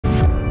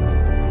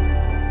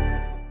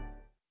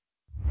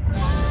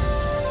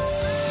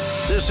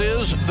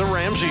This is The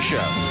Ramsey Show.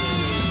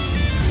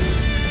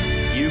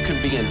 You can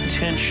be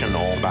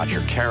intentional about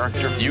your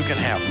character. You can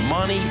have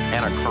money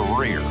and a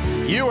career.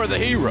 You are the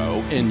hero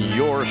in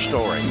your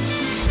story.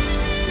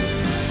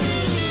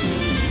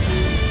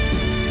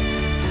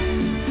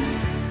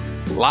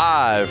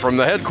 Live from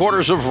the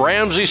headquarters of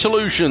Ramsey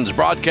Solutions,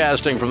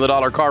 broadcasting from the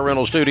Dollar Car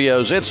Rental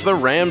Studios, it's The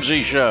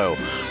Ramsey Show,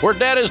 where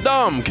debt is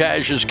dumb,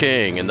 cash is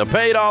king, and the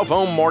paid-off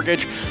home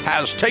mortgage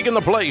has taken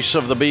the place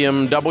of the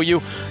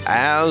BMW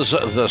as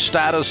the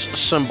status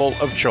symbol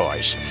of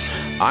choice.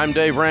 I'm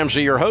Dave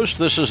Ramsey, your host.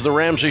 This is The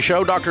Ramsey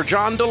Show. Dr.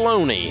 John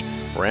Deloney,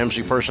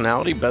 Ramsey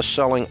personality,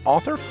 best-selling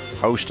author,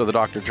 host of the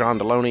Dr. John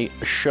Deloney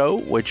Show,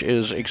 which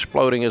is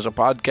exploding as a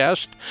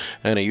podcast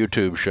and a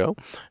YouTube show,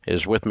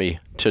 is with me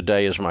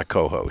today as my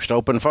co-host.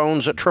 Open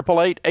phones at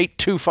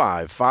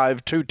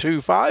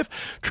 888-825-5225,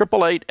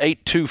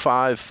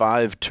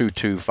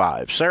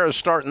 888-825-5225. Sarah's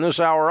starting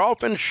this hour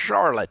off in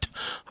Charlotte.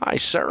 Hi,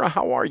 Sarah.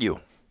 How are you?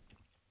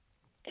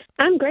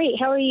 I'm great.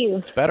 How are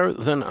you? Better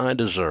than I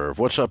deserve.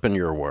 What's up in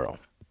your world?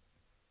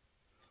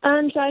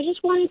 So I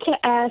just wanted to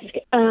ask,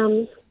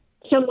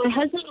 so my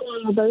husband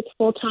and I are both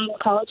full-time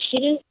college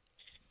students,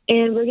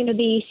 and we're going to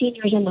be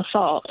seniors in the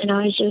fall. And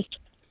I was just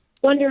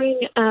wondering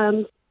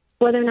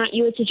whether or not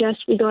you would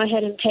suggest we go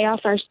ahead and pay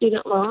off our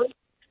student loan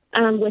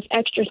with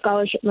extra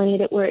scholarship money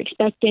that we're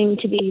expecting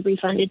to be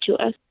refunded to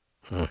us.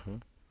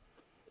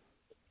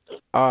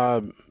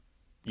 Mm-hmm.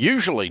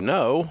 Usually,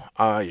 no.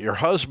 Your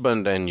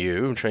husband and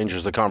you,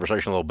 changes the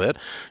conversation a little bit,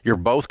 you're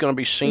both going to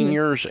be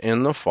seniors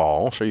in the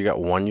fall, so you got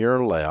 1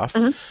 year left.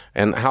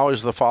 And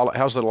how's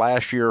the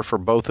last year for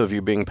both of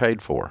you being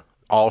paid for?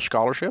 All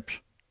scholarships?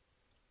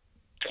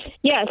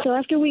 Yeah, so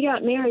after we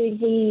got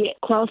married, we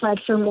qualified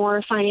for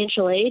more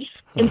financial aid.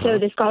 And so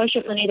the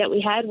scholarship money that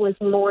we had was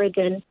more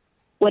than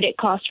what it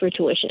cost for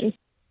tuition.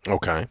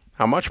 Okay.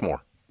 How much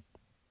more?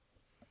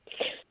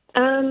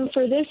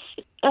 For this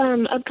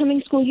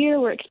upcoming school year,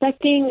 we're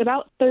expecting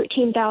about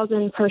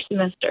 $13,000 per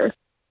semester.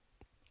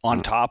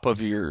 On top of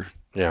your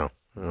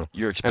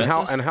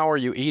expenses? And how are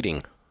you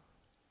eating?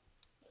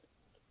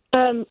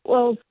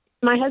 Well,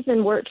 my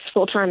husband works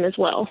full-time as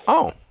well.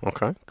 Oh,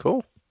 okay,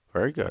 cool.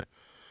 Very good.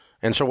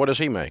 And so what does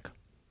he make?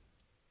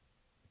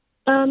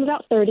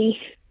 About 30.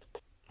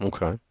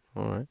 Okay,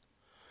 all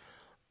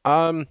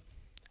right.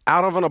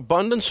 Out of an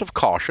abundance of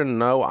caution,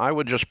 no, I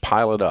would just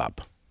pile it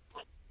up.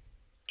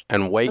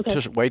 And wait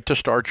to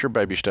start your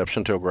baby steps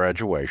until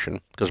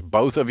graduation, because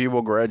both of you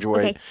will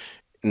graduate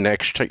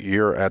next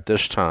year at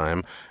this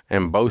time,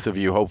 and both of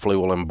you hopefully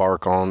will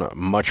embark on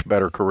much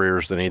better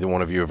careers than either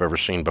one of you have ever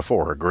seen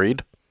before.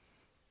 Agreed?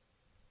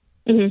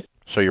 Mm-hmm.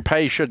 So your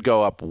pay should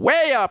go up,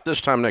 way up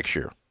this time next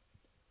year.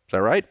 Is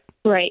that right?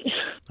 Right.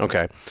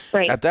 Okay.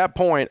 Right. At that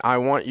point, I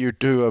want you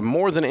to have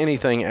more than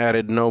anything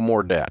added no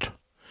more debt.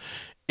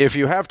 If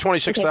you have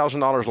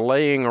 $26,000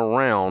 laying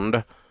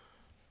around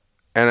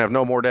and have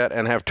no more debt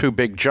and have two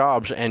big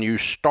jobs, and you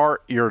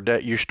start your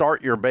debt, you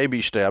start your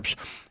baby steps,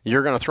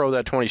 you're going to throw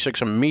that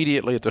 26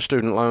 immediately at the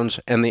student loans,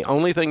 and the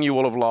only thing you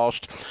will have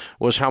lost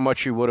was how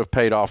much you would have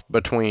paid off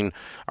between,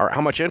 or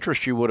how much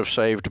interest you would have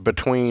saved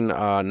between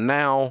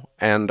now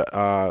and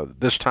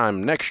this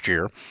time next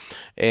year.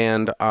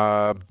 And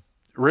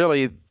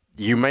really,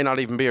 you may not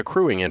even be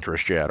accruing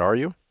interest yet, are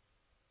you?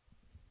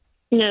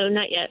 No,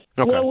 not yet.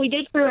 Okay. Well, we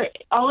did for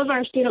all of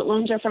our student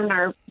loans are from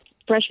our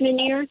freshman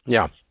year.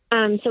 Yeah.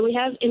 So we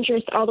have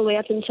interest all the way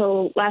up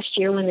until last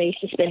year when they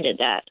suspended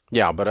that.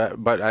 Yeah, but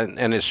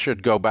it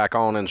should go back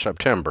on in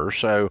September.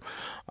 So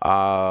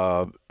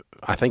I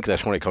think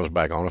that's when it comes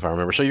back on, if I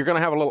remember. So you're going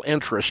to have a little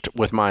interest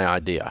with my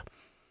idea,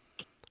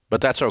 but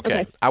that's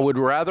okay. I would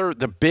rather,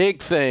 the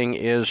big thing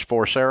is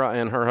for Sarah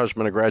and her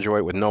husband to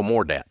graduate with no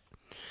more debt.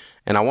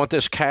 And I want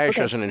this cash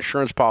as an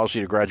insurance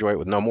policy to graduate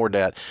with no more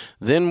debt.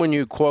 Then when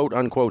you, quote,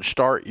 unquote,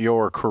 start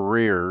your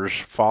careers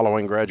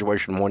following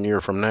graduation 1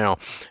 year from now,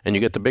 and you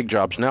get the big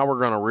jobs, now we're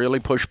going to really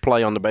push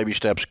play on the baby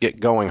steps, get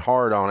going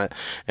hard on it,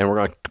 and we're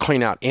going to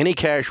clean out any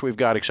cash we've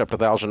got except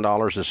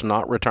 $1,000. It's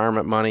not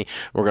retirement money.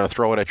 We're going to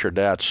throw it at your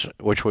debts,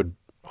 which would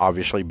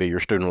obviously be your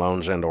student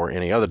loans and or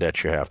any other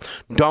debts you have.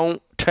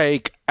 Don't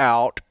take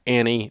out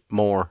any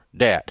more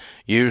debt.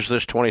 Use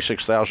this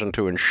 $26,000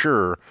 to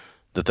ensure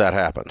that that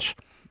happens.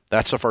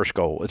 That's the first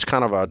goal. It's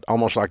kind of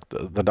almost like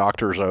the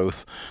doctor's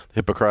oath,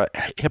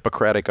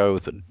 Hippocratic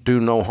oath. Do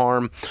no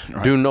harm,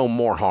 do no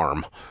more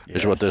harm,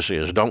 is what this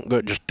is.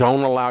 Just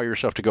don't allow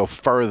yourself to go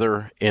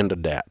further into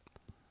debt.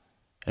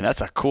 And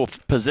that's a cool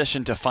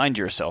position to find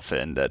yourself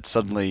in, that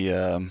suddenly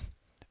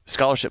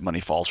scholarship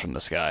money falls from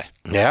the sky.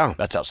 Yeah.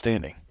 That's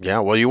outstanding. Yeah,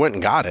 well, you went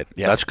and got it.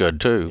 Yeah. That's good,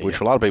 too,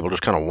 which a lot of people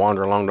just kind of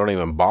wander along, don't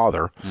even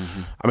bother.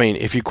 I mean,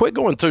 if you quit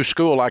going through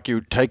school like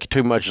you take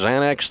too much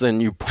Xanax,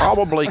 then you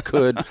probably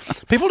could.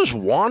 People just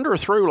wander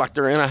through like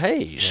they're in a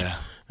haze. Yeah.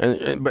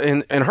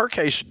 And in her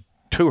case,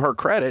 to her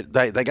credit,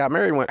 they got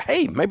married and went,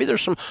 hey, maybe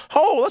there's some,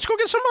 let's go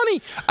get some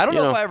money. I don't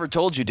know if I ever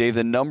told you, Dave,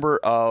 the number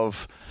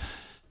of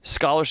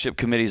scholarship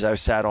committees I've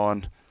sat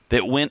on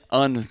that went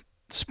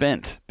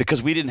spent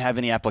because we didn't have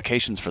any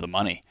applications for the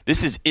money.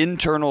 This is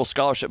internal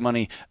scholarship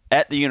money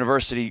at the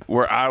university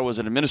where I was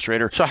an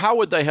administrator. So how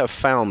would they have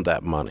found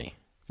that money?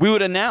 We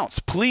would announce,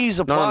 please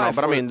apply. No,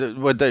 but I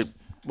mean, would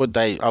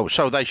they? Oh,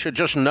 so they should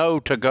just know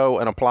to go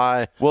and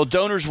apply. Well,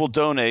 donors will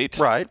donate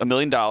 $1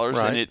 million,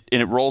 right.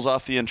 and it rolls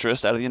off the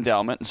interest out of the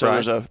endowment. And so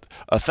there's a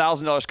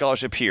 $1,000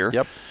 scholarship here.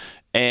 Yep.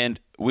 And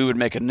we would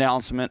make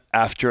announcement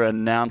after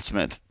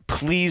announcement.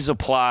 Please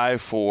apply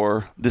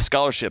for the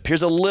scholarship.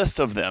 Here's a list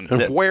of them.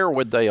 And where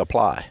would they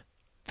apply?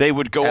 They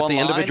would go at online.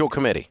 the individual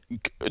committee.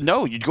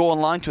 No, you'd go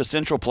online to a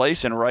central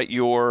place and write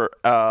your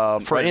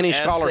for any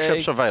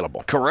scholarships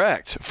available.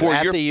 Correct.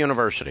 At the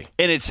university.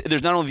 And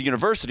there's not only the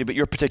university, but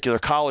your particular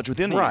college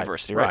within the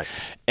university, right?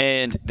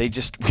 And we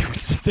would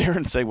sit there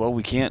and say, well,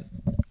 we didn't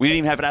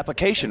even have an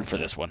application for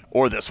this one,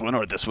 or this one,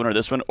 or this one, or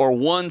this one, or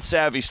one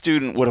savvy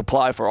student would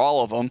apply for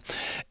all of them,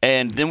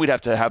 and then we'd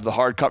have to have the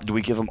hard copy. Do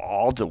we give them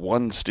all to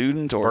one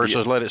student, or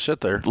versus let it sit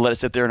there? Let it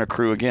sit there and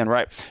accrue again,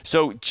 right?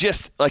 So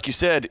just like you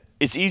said,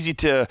 it's easy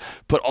to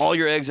put all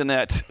your eggs in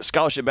that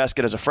scholarship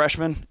basket as a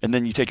freshman, and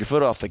then you take your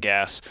foot off the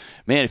gas.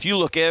 Man, if you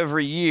look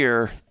every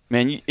year,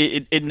 man,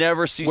 it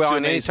never ceases to amaze me. Well,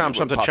 and anytime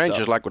something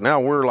changes, like now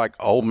we're like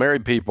old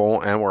married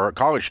people and we're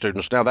college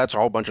students, now that's a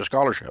whole bunch of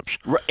scholarships,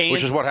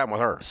 which is what happened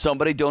with her.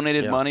 Somebody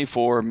donated money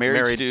for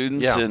married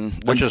students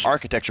and which is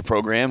architecture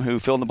program who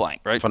fill in the blank,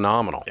 right?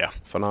 Phenomenal. Yeah.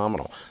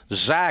 Phenomenal.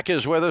 Zach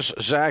is with us.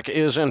 Zach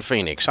is in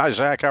Phoenix. Hi,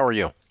 Zach. How are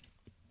you?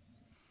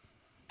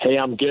 Hey,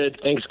 I'm good.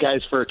 Thanks,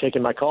 guys, for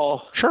taking my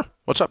call. Sure.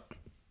 What's up?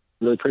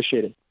 Really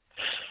appreciate it.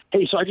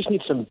 Hey, so I just need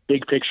some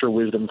big picture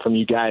wisdom from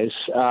you guys.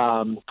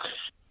 I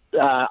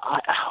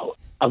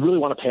really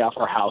want to pay off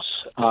our house.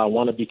 I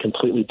want to be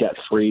completely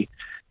debt-free.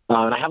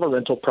 And I have a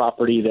rental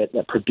property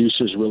that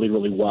produces really,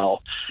 really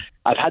well.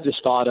 I've had this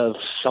thought of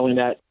selling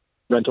that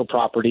rental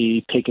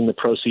property, taking the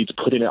proceeds,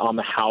 putting it on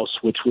the house,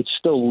 which would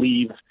still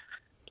leave a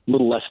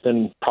little less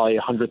than probably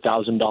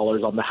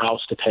 $100,000 on the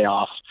house to pay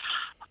off.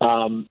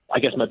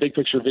 I guess my big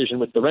picture vision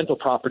with the rental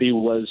property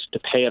was to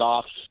pay it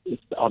off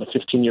on a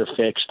 15-year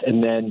fixed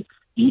and then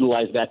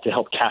utilize that to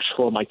help cash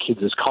flow my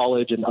kids'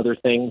 college and other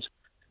things.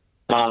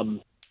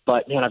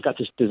 But, man, I've got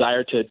this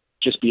desire to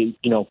just be,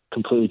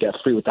 completely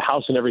debt-free with the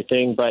house and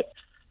everything, but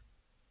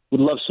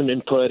would love some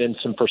input and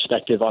some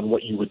perspective on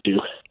what you would do.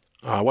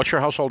 What's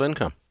your household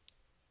income?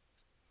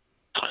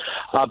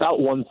 About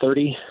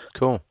 $130,000.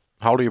 Cool.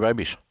 How old are your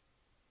babies?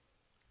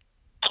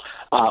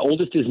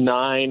 Oldest is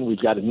 9. We've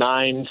got a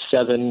 9,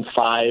 7,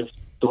 5,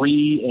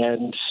 3,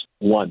 and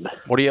 1.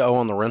 What do you owe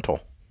on the rental?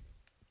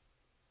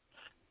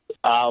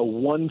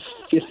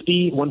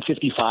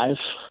 $155.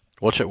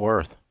 What's it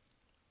worth?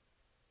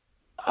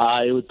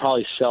 It would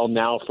probably sell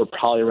now for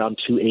probably around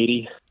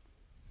 $280.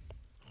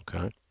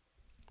 Okay.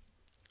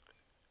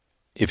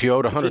 If you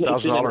owed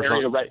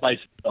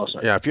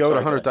 $100,000, if you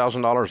owed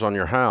 $100,000 on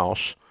your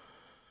house,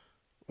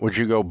 would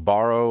you go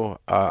borrow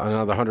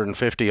another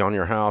 $150,000 on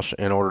your house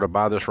in order to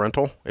buy this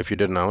rental if you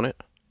didn't own it?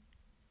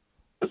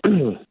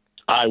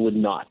 I would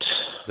not.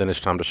 Then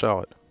it's time to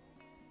sell it.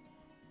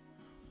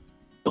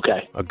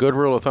 Okay. A good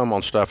rule of thumb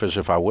on stuff is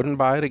if I wouldn't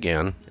buy it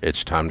again,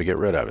 it's time to get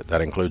rid of it.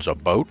 That includes a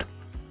boat.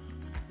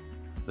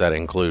 That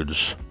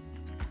includes,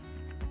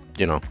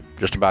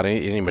 just about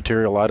any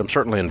material item,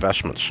 certainly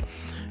investments.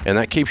 And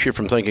that keeps you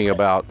from thinking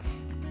about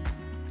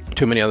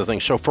too many other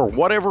things. So for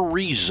whatever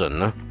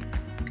reason,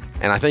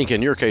 and I think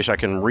in your case I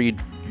can read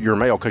your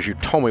mail because you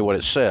told me what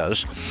it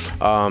says,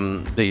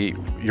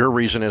 your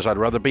reason is I'd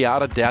rather be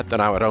out of debt than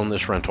I would own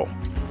this rental.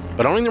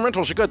 But owning the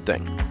rental is a good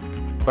thing.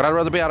 But I'd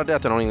rather be out of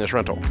debt than owning this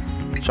rental.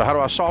 So how do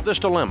I solve this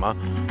dilemma?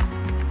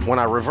 When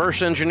I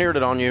reverse engineered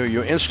it on you,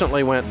 you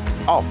instantly went,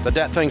 oh, the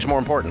debt thing's more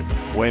important.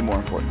 Way more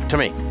important. To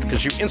me,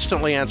 because you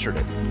instantly answered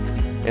it.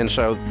 And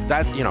so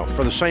that,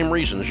 for the same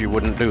reasons, you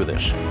wouldn't do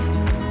this.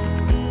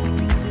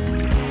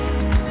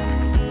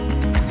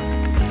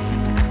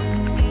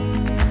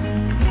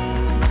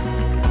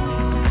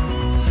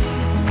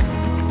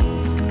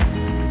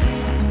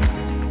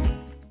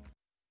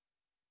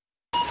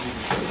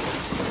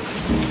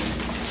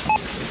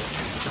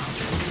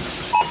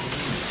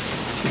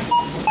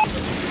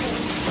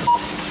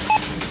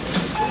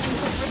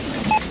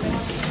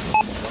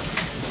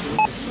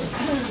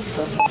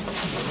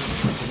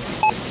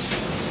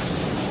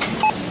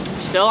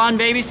 Still on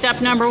baby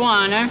step number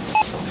 1, eh?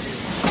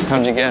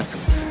 How'd you guess?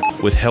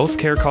 With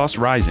healthcare costs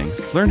rising,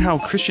 learn how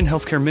Christian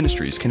Healthcare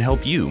Ministries can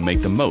help you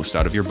make the most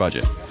out of your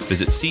budget.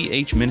 Visit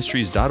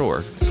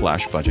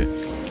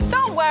chministries.org/budget.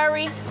 Don't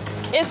worry,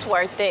 it's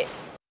worth it.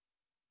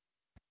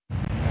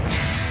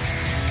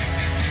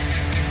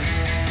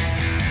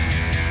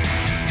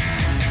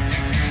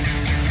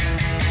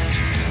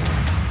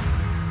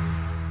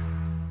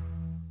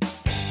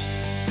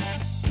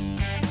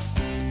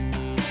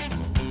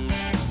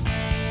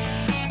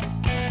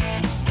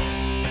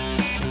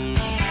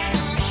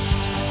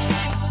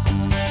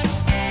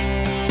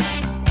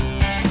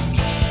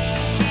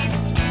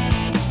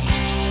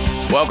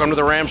 Welcome to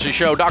the Ramsey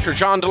Show. Dr.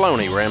 John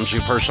Deloney, Ramsey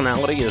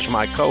personality, is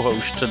my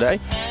co-host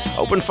today.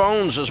 Open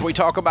phones as we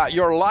talk about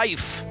your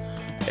life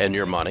and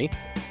your money.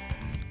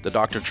 The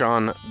Dr.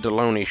 John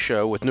Deloney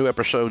Show, with new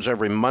episodes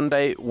every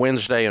Monday,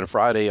 Wednesday, and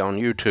Friday on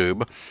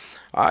YouTube.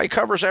 It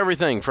covers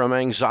everything from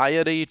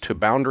anxiety to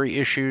boundary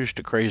issues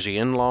to crazy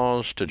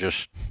in-laws to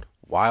just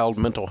wild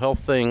mental health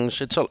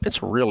things. It's a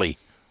really,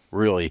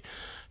 really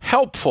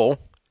helpful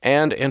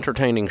and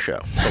entertaining show.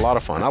 It's a lot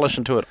of fun. I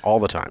listen to it all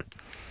the time.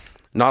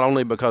 Not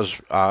only because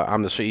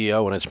I'm the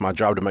CEO and it's my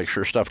job to make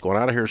sure stuff going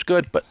out of here is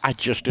good, but I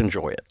just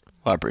enjoy it.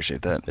 Well, I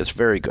appreciate that. It's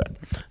very good.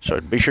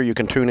 So be sure you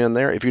can tune in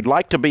there. If you'd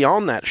like to be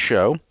on that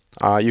show,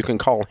 you can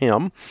call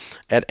him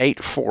at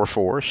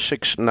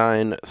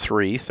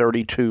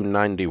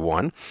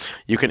 844-693-3291.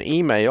 You can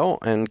email,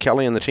 and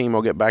Kelly and the team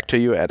will get back to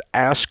you at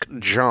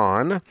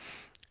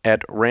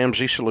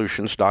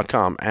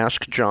askjohn@ramseysolutions.com.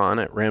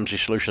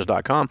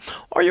 askjohn@ramseysolutions.com.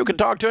 Or you can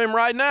talk to him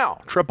right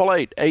now,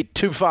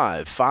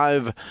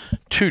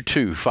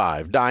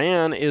 888-825-5225.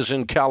 Diane is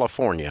in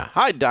California.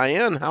 Hi,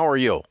 Diane. How are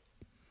you?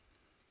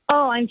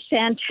 Oh, I'm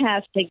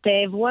fantastic,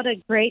 Dave. What a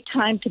great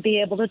time to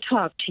be able to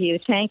talk to you.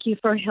 Thank you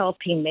for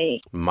helping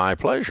me. My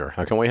pleasure.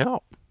 How can we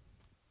help?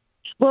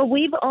 Well,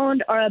 we've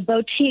owned our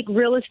boutique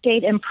real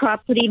estate and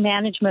property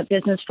management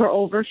business for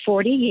over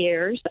 40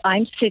 years.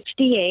 I'm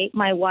 68.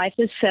 My wife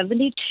is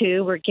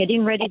 72. We're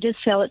getting ready to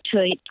sell it to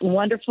a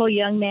wonderful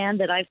young man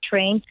that I've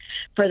trained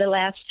for the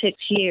last 6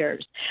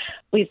 years.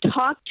 We've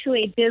talked to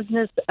a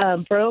business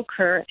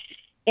broker,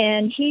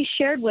 and he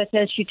shared with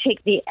us you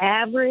take the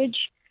average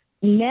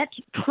net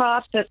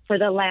profit for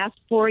the last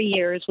 4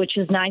 years, which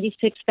is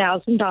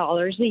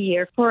 $96,000 a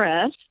year for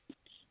us.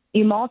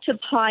 You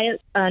multiply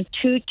it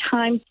 2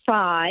 times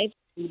 5,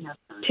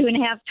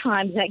 2.5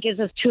 times. That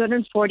gives us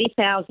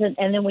 $240,000,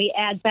 and then we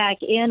add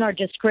back in our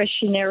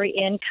discretionary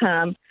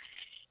income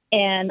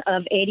and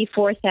of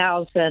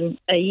 $84,000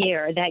 a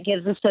year. That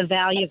gives us a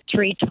value of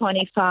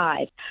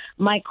 $325,000.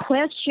 My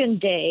question,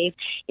 Dave,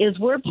 is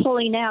we're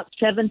pulling out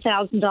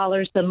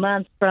 $7,000 a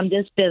month from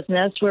this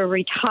business. We're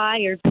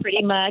retired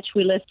pretty much.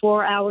 We live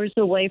 4 hours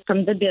away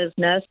from the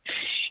business,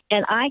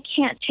 and I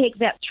can't take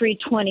that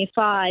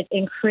 $325,000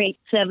 and create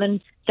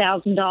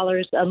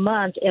 $7,000 a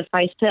month if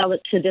I sell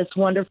it to this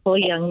wonderful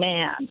young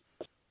man.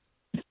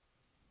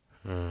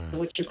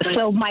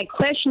 So my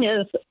question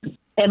is,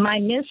 am I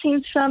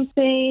missing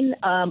something?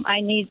 I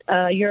need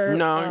your...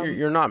 No,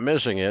 you're not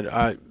missing it.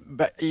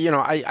 But,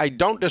 I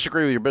don't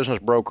disagree with your business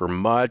broker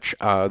much.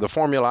 The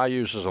formula I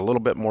use is a little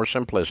bit more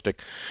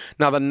simplistic.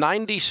 Now, the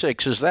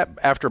 96, is that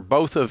after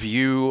both of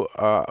you...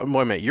 wait a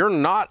minute, you're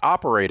not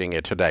operating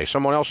it today.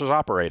 Someone else is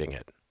operating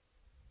it.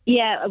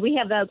 Yeah, we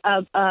have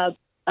a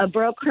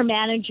broker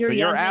manager. But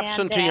you're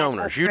absentee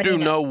owners. You do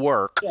no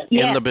work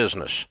in the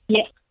business.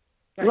 Yeah.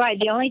 Right.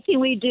 The only thing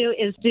we do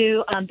is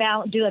do a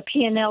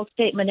P&L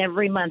statement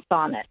every month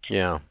on it.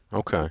 Yeah.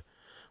 Okay.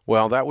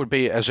 Well, that would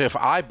be as if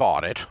I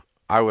bought it.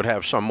 I would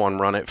have someone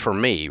run it for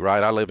me,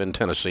 right? I live in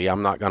Tennessee.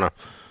 I'm not going to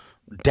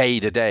day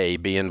to day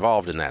be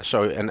involved in that.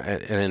 So an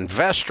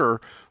investor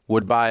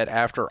would buy it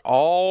after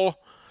all.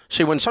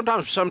 See,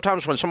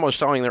 sometimes when someone's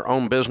selling their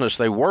own business,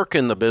 they work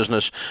in the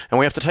business, and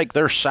we have to take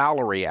their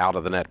salary out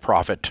of the net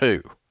profit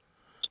too.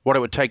 What it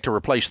would take to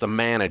replace the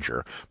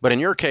manager. But in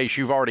your case,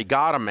 you've already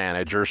got a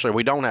manager, so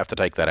we don't have to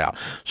take that out.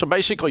 So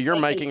basically, you're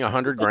making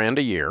 $100,000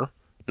 a year,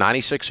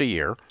 96 a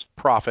year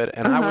profit.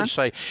 And I would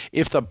say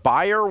if the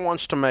buyer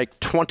wants to make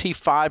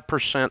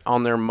 25%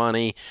 on their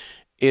money,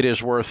 it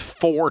is worth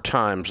 4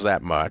 times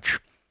that much.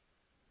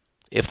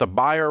 If the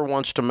buyer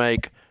wants to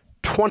make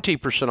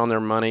 20% on their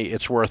money,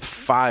 it's worth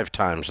 5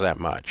 times that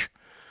much.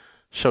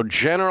 So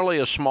generally,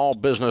 a small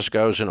business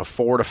goes in a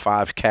 4 to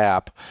 5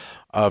 cap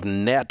of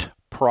net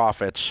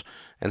profits,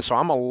 and so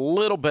I'm a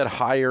little bit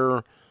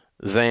higher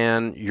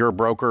than your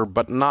broker,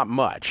 but not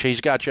much.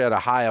 He's got you at a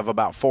high of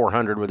about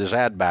 400 with his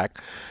ad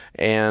back,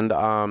 and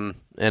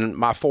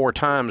my 4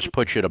 times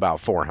puts you at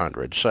about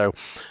 400. So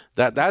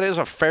that is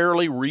a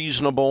fairly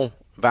reasonable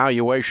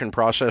valuation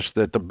process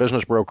that the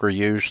business broker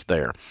used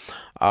there.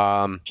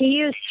 He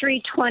used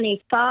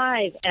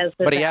 $325 as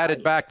the but he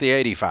added back the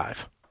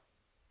 85.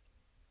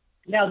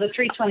 No, the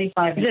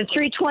 $325. The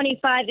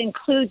 $325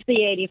 includes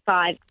the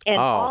 85, and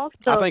also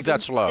I think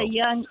that's low.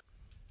 And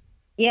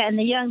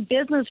the young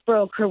business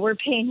broker, we're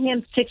paying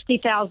him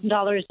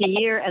 $60,000 a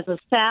year as a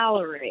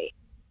salary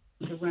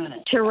to run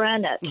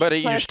it.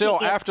 But you still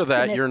after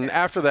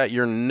that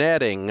you're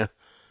netting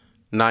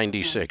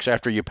 96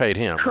 after you paid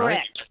him.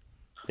 Correct. Right?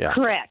 Yeah.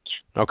 Correct.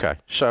 Okay,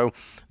 so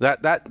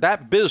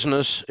that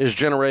business is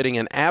generating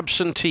an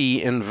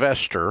absentee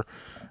investor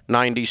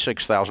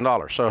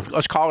 $96,000. So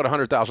let's call it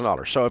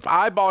 $100,000. So if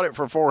I bought it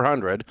for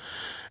 $400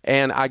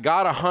 and I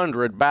got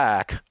 $100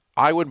 back,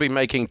 I would be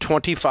making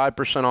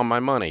 25% on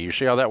my money. You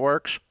see how that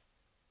works?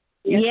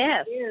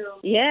 Yes.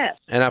 Yes.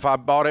 And if I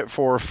bought it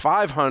for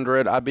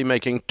 $500, I'd be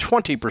making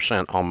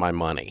 20% on my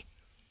money.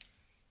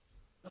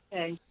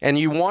 Okay. And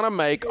you want to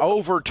make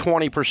over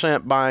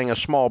 20% buying a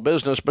small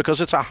business because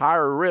it's a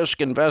higher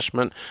risk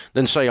investment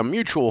than, say, a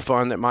mutual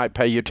fund that might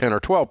pay you 10 or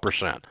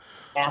 12%.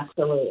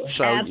 Absolutely.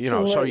 So,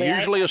 Absolutely. so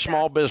usually a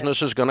small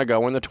business is going to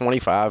go in the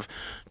 25,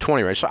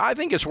 20 range. So I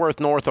think it's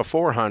worth north of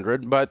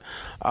 400. But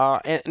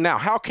and now,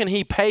 how can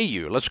he pay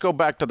you? Let's go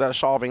back to that,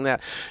 solving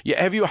that.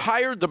 Have you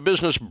hired the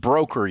business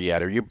broker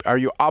yet? Are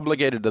you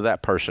obligated to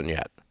that person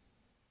yet?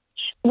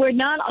 We're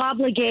not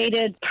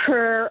obligated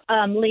per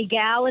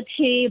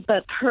legality,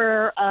 but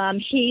per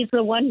he's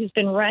the one who's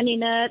been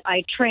running it.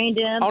 I trained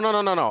him. Oh,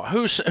 no.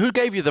 Who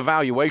gave you the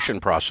valuation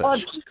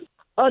process?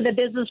 Oh, the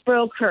business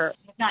broker.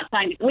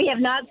 We have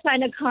not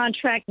signed a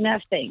contract,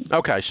 nothing.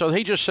 Okay, so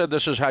he just said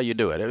this is how you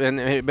do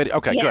it. But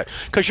okay, Yes. good.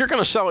 Because you're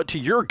going to sell it to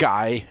your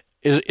guy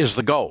is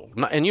the goal.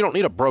 And you don't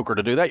need a broker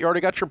to do that. You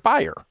already got your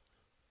buyer.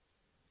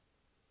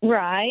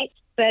 Right,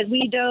 but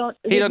we don't.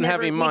 He doesn't have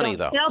any money,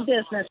 though. Sell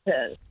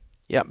businesses.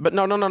 Yeah, but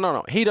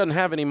no. He doesn't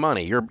have any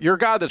money. Your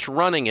guy that's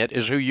running it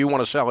is who you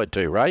want to sell it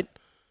to, right?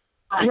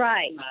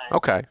 Right.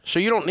 Okay, so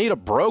you don't need a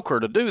broker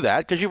to do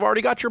that because you've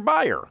already got your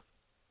buyer.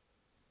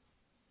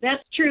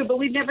 That's true, but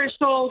we've never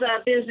sold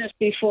a business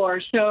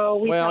before,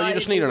 so Well, you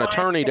just need an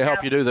attorney to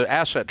help you do the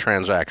asset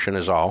transaction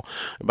is all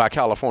by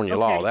California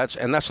law.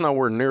 That's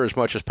nowhere near as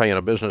much as paying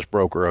a business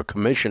broker a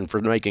commission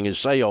for making his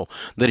sale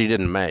that he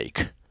didn't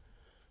make.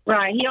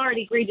 Right, he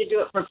already agreed to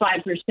do it for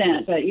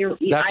 5%, but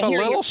That's a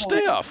little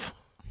stiff.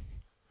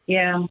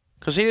 Yeah.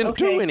 Because he didn't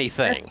do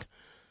anything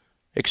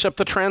except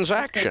the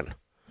transaction.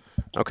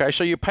 Okay,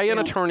 so you pay an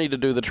attorney to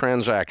do the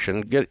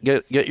transaction.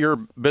 Get your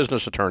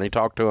business attorney,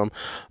 talk to him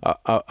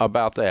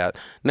about that.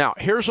 Now,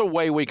 here's a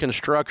way we can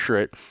structure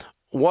it.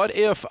 What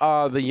if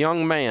the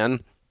young man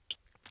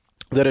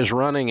that is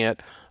running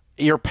it,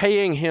 you're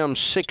paying him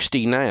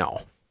 $60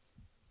 now?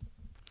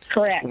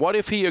 Correct. What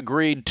if he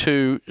agreed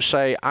to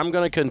say, I'm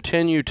going to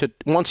continue to,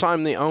 once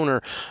I'm the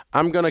owner,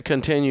 I'm going to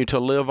continue to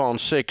live on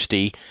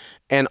 $60,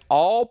 and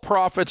all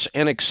profits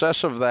in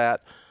excess of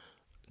that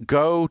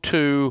go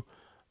to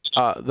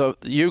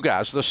you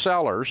guys, the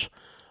sellers,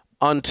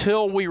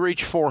 until we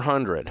reach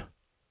 400.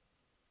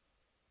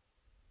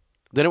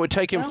 Then it would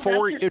take him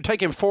it would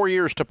take him 4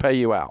 years to pay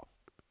you out.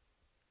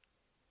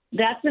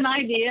 That's an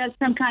idea,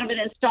 some kind of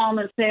an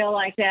installment sale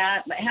like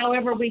that. But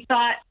however, we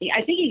thought,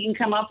 I think you can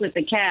come up with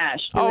the cash.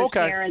 Oh,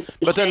 okay.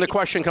 But then the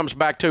question comes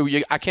back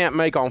to, I can't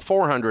make on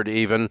 400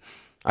 even.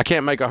 I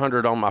can't make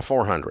 100 on my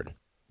 400.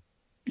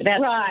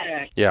 That's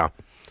right. Yeah.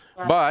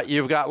 Right. But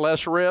you've got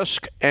less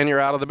risk and you're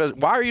out of the business.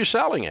 Why are you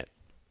selling it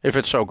if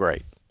it's so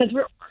great?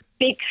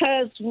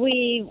 Because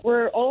we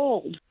were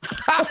old.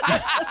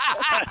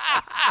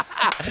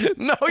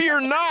 No,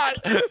 you're not.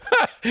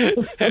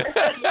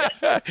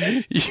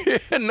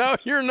 No,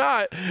 you're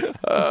not.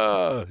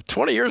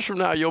 20 years from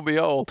now, you'll be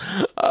old.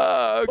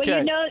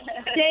 Okay. Well,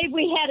 Dave,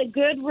 we had a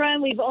good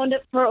run. We've owned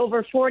it for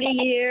over 40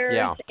 years.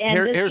 Yeah.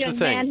 And Here's the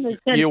thing.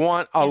 You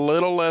want a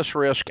little less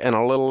risk and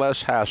a little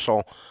less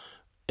hassle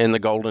in the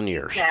golden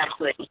years.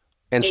 Exactly.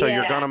 And so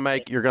you're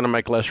gonna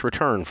make less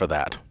return for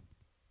that.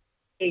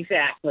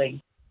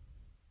 Exactly.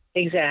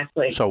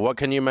 So what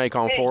can you make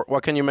on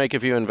what can you make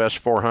if you invest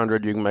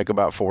 400? You can make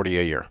about 40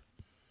 a year.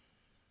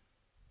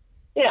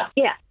 Yeah.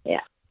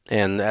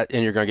 And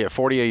you're going to get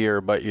 40 a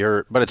year, but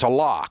it's a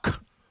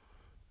lock.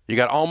 You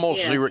got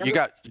almost zero. You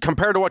got,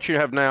 compared to what you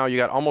have now, you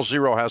got almost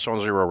zero hassle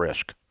and zero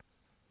risk.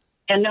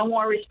 And no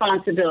more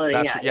responsibility.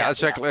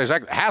 That's exactly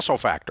hassle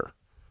factor.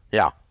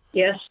 Yeah.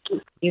 Yes,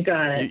 you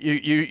got it.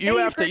 You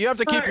have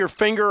to keep your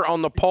finger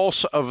on the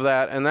pulse of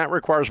that, and that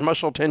requires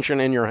muscle tension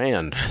in your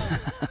hand.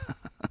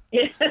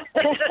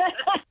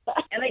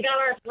 And they got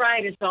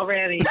arthritis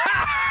already.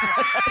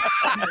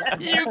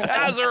 You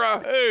guys are a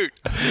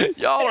hoot.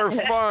 Y'all are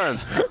fun.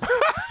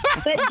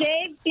 But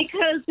Dave,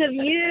 because of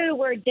you,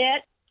 we're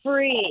debt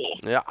free.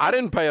 Yeah, I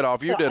didn't pay it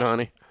off. You did,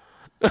 honey.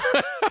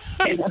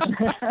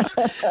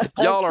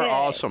 Y'all are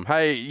awesome.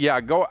 Hey, yeah,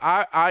 go.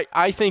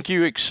 I think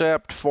you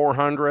accept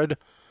 400,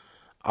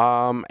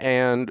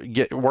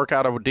 and work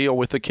out a deal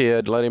with the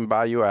kid. Let him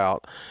buy you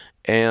out,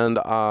 and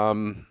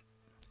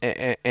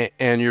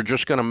you're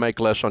just going to make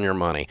less on your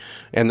money.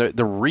 And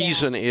the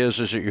reason is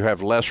that you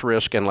have less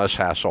risk and less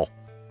hassle.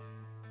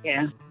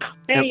 Yeah.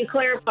 Hey, you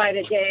clarified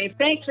it, Dave.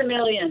 Thanks a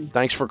million.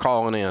 Thanks for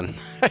calling in.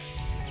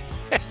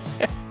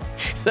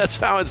 That's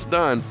how it's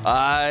done.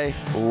 I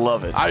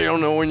love it. I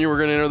don't know when you were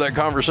going to enter that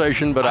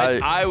conversation, but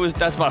I was.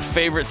 That's my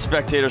favorite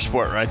spectator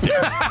sport right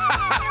there.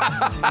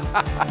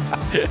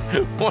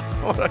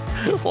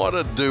 What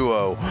a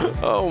duo.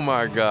 Oh,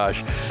 my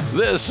gosh.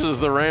 This is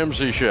The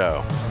Ramsey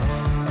Show.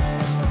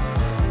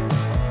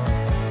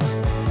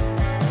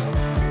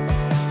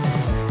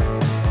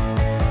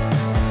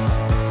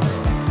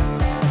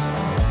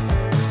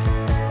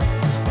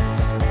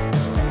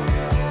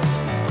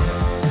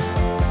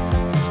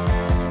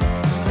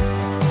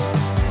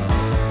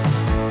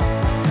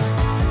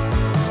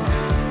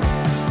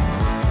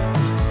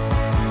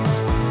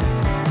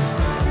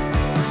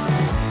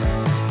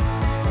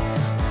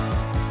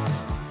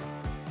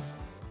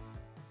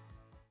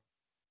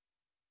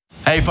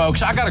 Hey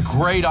folks, I got a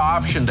great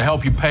option to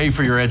help you pay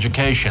for your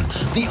education.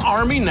 The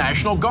Army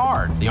National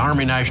Guard. The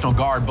Army National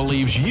Guard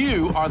believes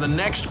you are the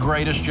next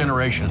greatest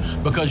generation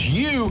because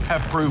you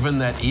have proven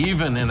that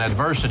even in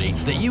adversity,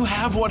 that you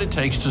have what it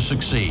takes to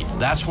succeed.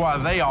 That's why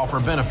they offer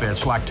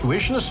benefits like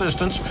tuition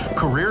assistance,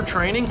 career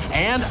training,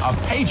 and a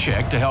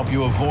paycheck to help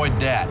you avoid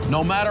debt.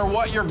 No matter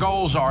what your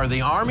goals are,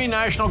 the Army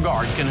National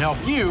Guard can help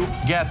you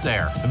get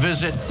there.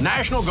 Visit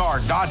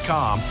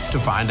nationalguard.com to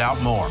find out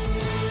more.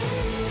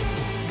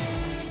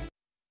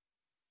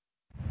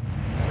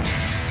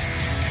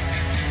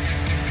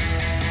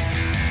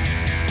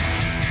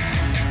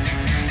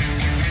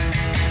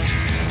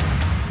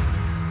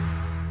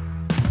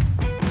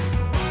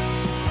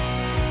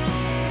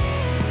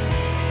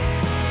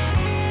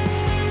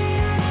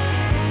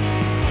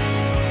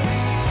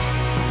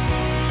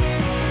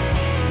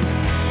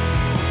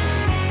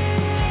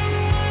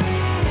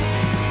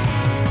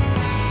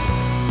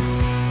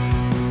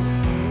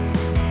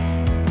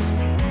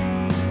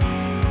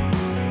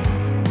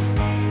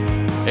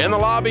 In the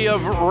lobby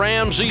of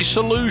Ramsey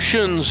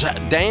Solutions,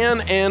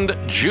 Dan and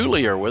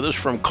Julie are with us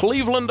from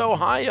Cleveland,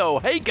 Ohio.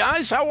 Hey,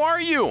 guys, how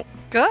are you?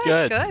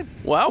 Good.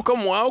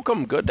 Welcome,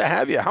 welcome. Good to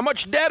have you. How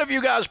much debt have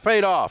you guys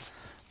paid off?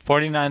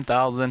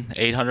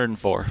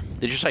 $49,804.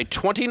 Did you say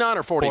 29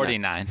 or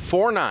 49?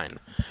 49.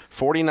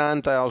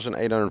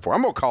 49,804.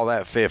 I'm going to call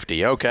that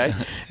 50, okay?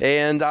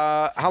 And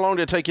how long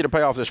did it take you to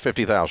pay off this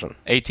 $50,000?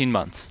 18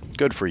 months.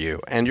 Good for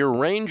you. And your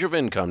range of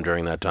income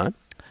during that time?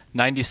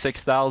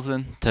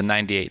 $96,000 to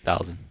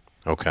 $98,000.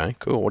 Okay,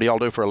 cool. What do y'all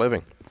do for a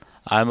living?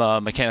 I'm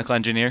a mechanical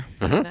engineer.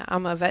 And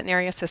I'm a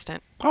veterinary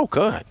assistant. Oh,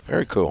 good.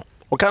 Very cool.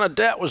 What kind of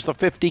debt was the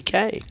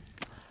 $50K?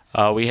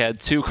 We had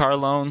 2 car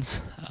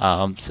loans,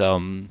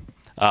 some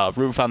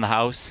roof on the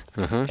house,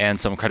 and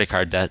some credit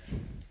card debt.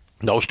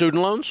 No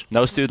student loans?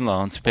 No student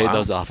loans. Paid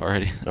those off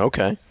already.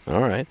 Okay.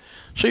 All right.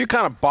 So you're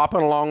kind of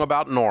bopping along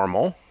about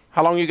normal.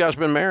 How long you guys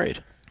been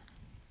married?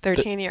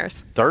 13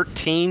 years.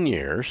 13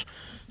 years.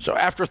 So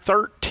after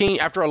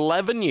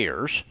 11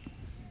 years,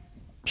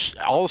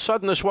 all of a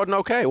sudden this wasn't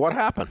okay. What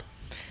happened?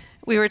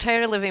 We were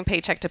tired of living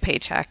paycheck to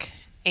paycheck,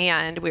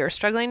 and we were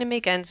struggling to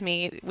make ends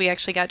meet. We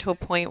actually got to a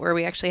point where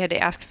we actually had to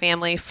ask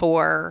family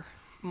for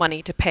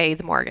money to pay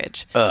the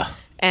mortgage.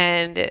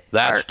 And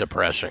that's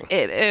depressing.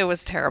 It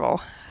was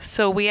terrible.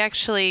 So we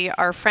actually,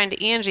 our friend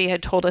Angie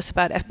had told us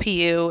about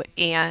FPU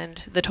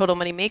and the Total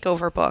Money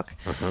Makeover book.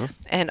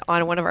 And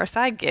on one of our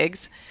side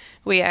gigs,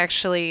 we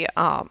actually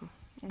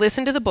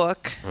listened to the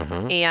book,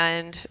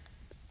 and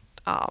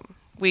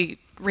we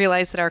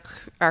realized that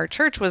our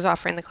church was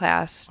offering the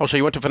class. Oh, so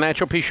you went to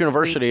Financial Peace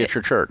University at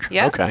your church?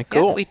 Yeah. Okay,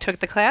 cool. Yeah, we took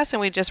the class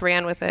and we just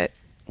ran with it.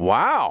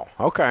 Wow.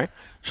 Okay.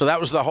 So that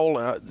was the whole,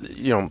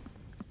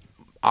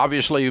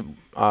 obviously,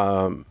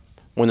 when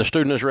the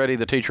student is ready,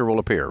 the teacher will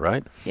appear,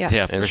 right? Yes.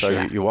 Yeah. And so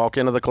sure. you walk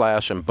into the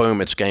class and boom,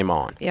 it's game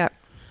on. Yep.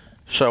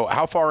 So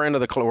how far into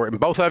the class,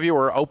 both of you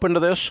were open to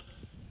this?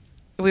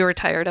 We were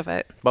tired of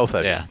it. Both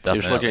of you? Yeah, definitely.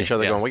 You're just looking at each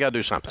other going, we got to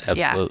do something.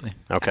 Absolutely.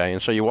 Yeah. Okay,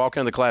 and so you walk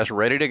into the class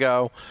ready to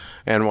go,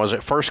 and was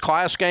it first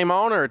class game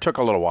on, or it took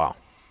a little while?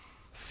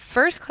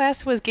 First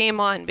class was game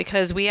on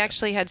because we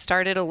actually had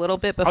started a little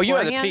bit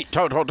beforehand. Oh, you had the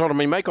Total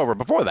Money Makeover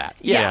before that?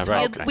 Yes, yeah,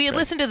 right. We had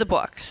listened to the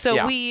book.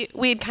 So we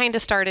had kind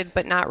of started,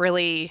 but not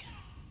really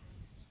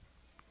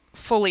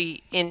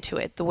fully into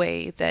it the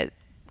way that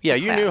Yeah,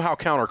 you knew how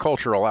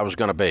countercultural I was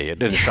going to be. It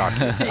didn't shock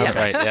you. Okay. Yeah,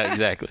 right. Yeah,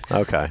 exactly.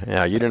 Okay.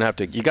 Yeah, you didn't have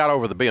to. You got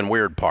over the being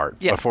weird part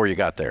before you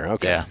got there.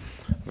 Okay. Yeah.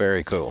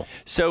 Very cool.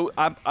 So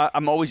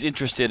I'm always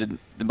interested in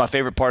my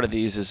favorite part of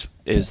these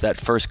is that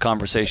first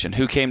conversation.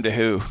 Who came to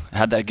who?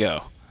 How'd that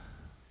go?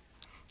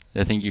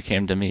 I think you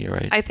came to me,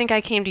 right? I think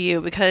I came to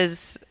you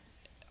because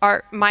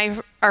our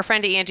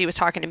friend Angie was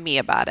talking to me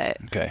about it.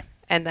 Okay.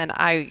 And then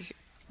I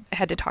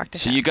had to talk to him.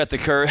 So you got the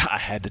courage. I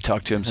had to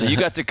talk to him. So you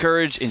got the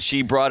courage, and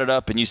she brought it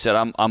up, and you said,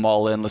 "I'm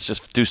all in. Let's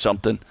just do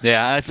something."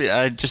 Yeah,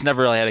 I just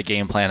never really had a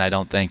game plan. I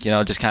don't think.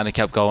 Just kind of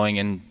kept going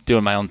and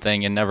doing my own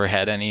thing, and never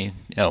had any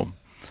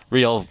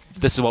real.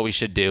 This is what we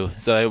should do.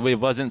 So it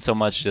wasn't so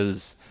much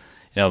as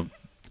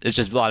it's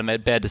just a lot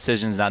of bad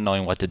decisions, not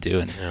knowing what to do.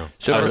 And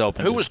so I was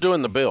open. Who was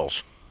doing the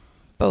bills?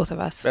 Both of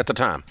us at the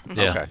time.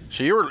 Yeah. Okay.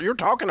 So you're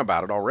talking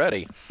about it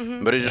already,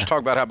 but you just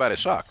talked about how bad it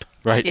sucked.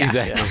 Right. Yeah.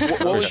 Exactly.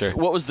 Yeah.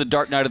 What was the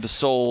dark night of the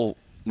soul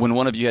when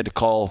one of you had to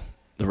call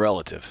the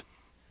relative?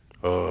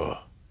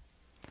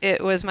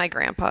 It was my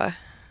grandpa.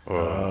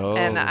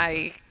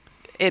 And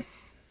it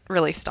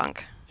really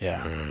stunk.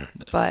 Yeah.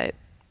 But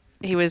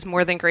he was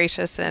more than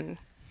gracious and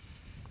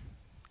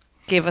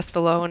gave us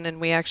the loan, and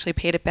we actually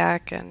paid it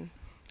back, and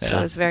so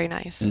it was very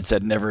nice. And it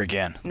said never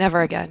again.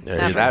 Never again. Yeah,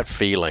 never. That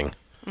feeling.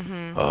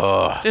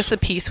 Just the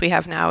peace we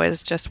have now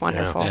is just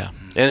wonderful. Yeah.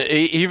 And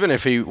even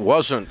if he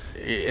wasn't,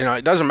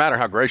 it doesn't matter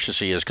how gracious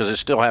he is because it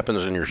still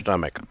happens in your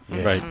stomach.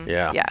 Right.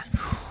 Yeah. Yeah.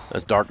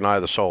 That's dark night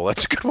of the soul.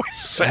 That's a good way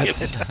to say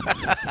it.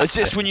 It's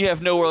just when you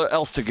have nowhere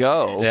else to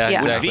go. Yeah,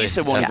 Yeah. When exactly.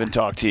 Visa won't even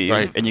talk to you,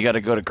 Right. and you got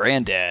to go to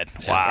Granddad.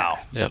 Wow.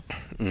 Yep.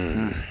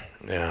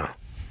 Yeah.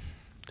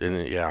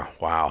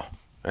 Wow.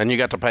 And you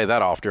got to pay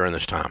that off during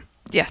this time.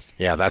 Yes.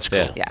 Yeah, that's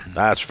cool. Yeah.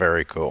 That's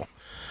very cool.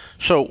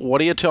 So what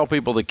do you tell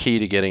people the key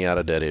to getting out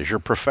of debt is? You're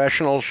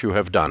professionals. You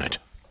have done it.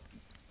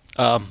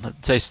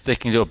 I'd say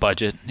sticking to a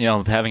budget,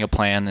 having a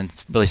plan and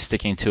really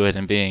sticking to it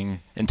and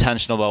being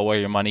intentional about where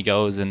your money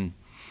goes and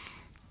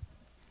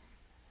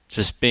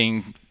just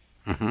being,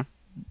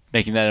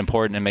 making that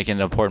important and making it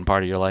an important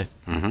part of your life.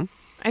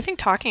 I think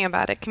talking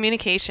about it,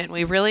 communication,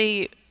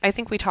 I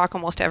think we talk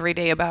almost every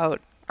day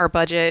about our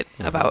budget,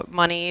 about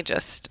money,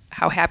 just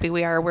how happy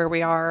we are, where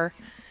we are.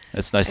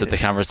 It's nice that the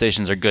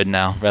conversations are good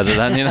now, rather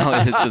than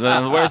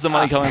where's the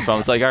money coming from?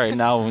 It's like, all right,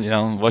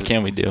 now what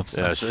can we do? So.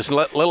 Yeah, so it's a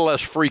little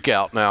less freak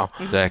out now.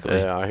 Exactly.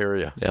 Yeah, I hear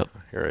you. Yep. I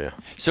hear you.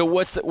 So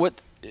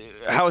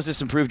how has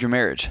this improved your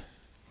marriage?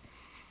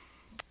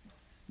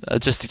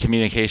 Just the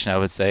communication, I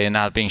would say, and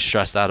not being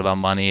stressed out about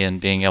money and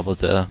being able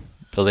to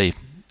really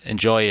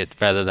enjoy it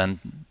rather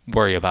than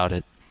worry about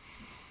it.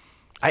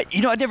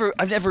 I've never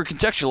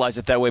contextualized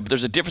it that way, but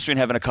there's a difference between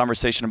having a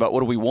conversation about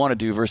what do we want to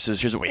do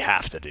versus here's what we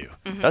have to do.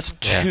 That's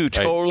two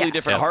totally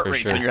different heart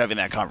rates when you're having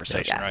that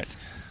conversation, right?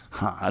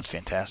 Huh, that's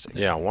fantastic.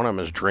 Yeah, one of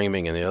them is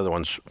dreaming and the other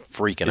one's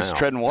freaking out. It's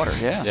treading water,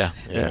 Yeah.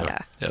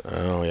 Yep.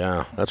 Oh,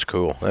 yeah, that's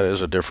cool. That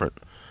is a different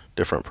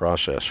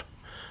process.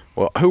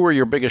 Well, who were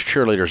your biggest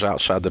cheerleaders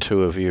outside the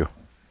two of you?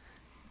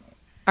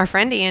 Our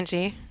friend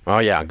Angie. Oh,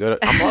 yeah, good.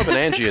 I'm loving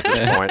Angie at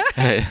this point.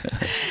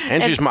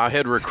 Angie's my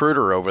head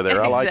recruiter over there.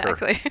 I like her.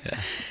 Exactly.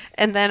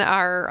 And then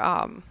our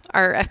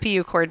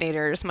FPU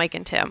coordinators, Mike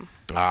and Tim.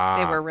 They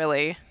were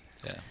really...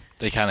 Yeah.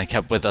 They kind of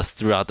kept with us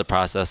throughout the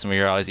process, and we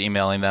were always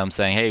emailing them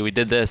saying, hey, we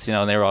did this,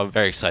 and they were all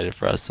very excited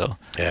for us, so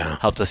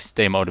helped us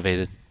stay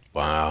motivated.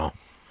 Wow.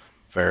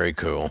 Very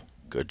cool.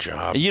 Good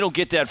job. And you don't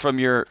get that from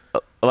your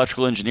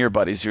electrical engineer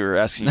buddies who are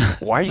asking you,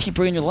 why do you keep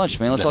bringing your lunch,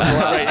 man? Let's all go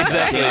out. Right,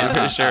 exactly,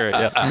 for sure.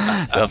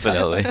 Yeah,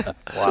 definitely.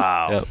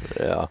 Wow. Yep.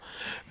 Yeah.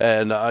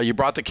 And you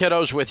brought the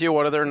kiddos with you.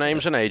 What are their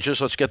names and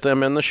ages? Let's get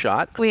them in the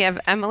shot. We have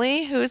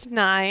Emily, who's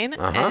 9,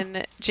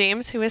 and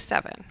James, who is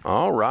 7.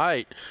 All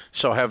right.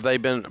 So have they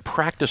been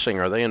practicing?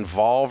 Are they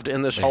involved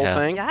in this whole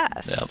thing?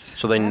 Yes. Yep.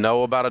 So they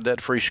know about a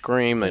debt-free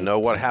scream. They know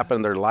what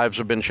happened. Their lives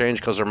have been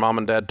changed because their mom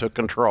and dad took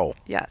control.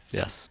 Yes.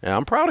 Yes. Yeah,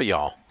 I'm proud of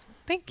y'all.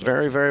 Thank you.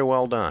 Very, very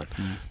well done.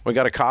 We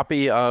got a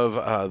copy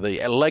of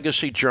the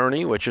Legacy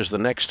Journey, which is the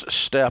next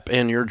step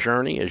in your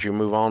journey as you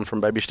move on from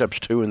baby steps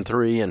 2 and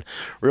 3 and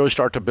really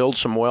start to build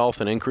some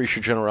wealth and increase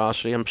your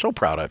generosity. I'm so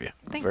proud of you.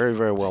 Very,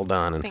 very well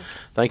done. And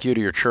thank you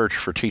to your church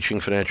for teaching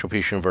Financial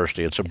Peace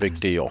University. It's a big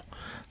deal.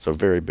 It's a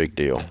very big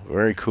deal.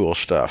 Very cool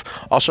stuff.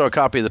 Also, a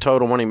copy of the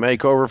Total Money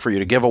Makeover for you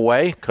to give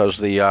away because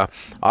the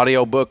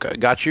audio book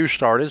got you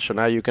started, so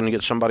now you can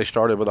get somebody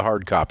started with a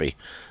hard copy.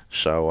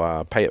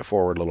 So pay it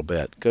forward a little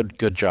bit.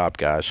 Good job,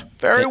 guys.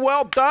 Very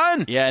well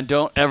done. Yeah, and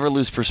don't ever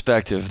lose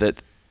perspective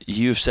that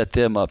you've set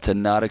them up to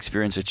not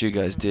experience what you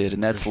guys did,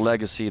 and that's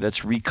legacy.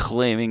 That's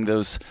reclaiming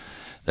those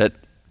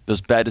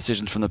bad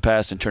decisions from the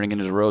past and turning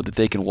into the road that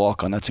they can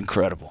walk on. That's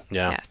incredible.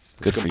 Yeah. Yes.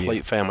 Good for you.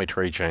 Complete family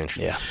tree change.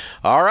 Yeah.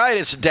 All right,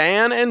 it's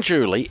Dan and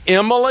Julie,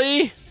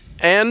 Emily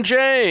and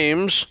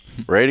James.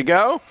 Ready to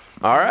go?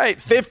 All right,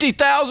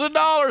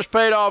 $50,000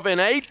 paid off in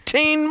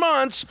 18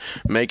 months,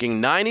 making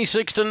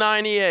 96 to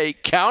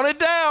 98. Count it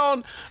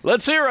down.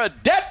 Let's hear a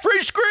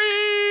debt-free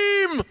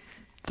scream.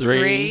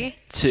 3,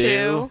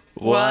 2,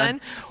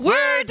 1.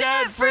 We're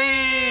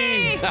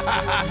debt-free!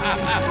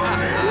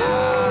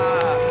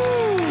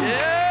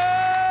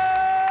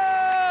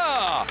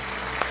 Yeah!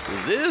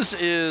 This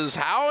is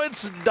how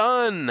it's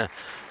done.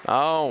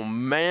 Oh,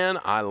 man,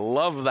 I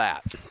love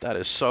that. That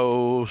is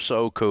so,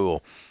 so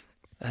cool.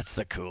 That's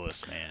the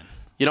coolest, man.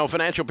 You know,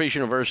 Financial Peace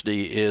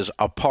University is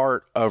a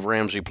part of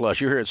Ramsey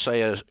Plus. You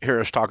hear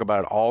us talk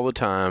about it all the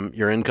time.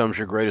 Your income's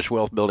your greatest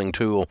wealth building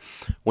tool.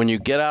 When you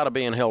get out of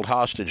being held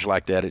hostage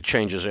like that, it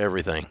changes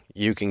everything.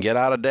 You can get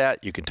out of debt.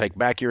 You can take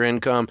back your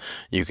income.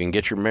 You can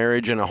get your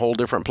marriage in a whole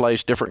different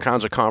place, different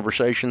kinds of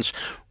conversations.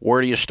 Where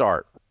do you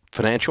start?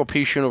 Financial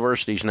Peace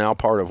University is now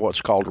part of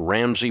what's called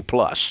Ramsey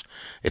Plus.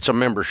 It's a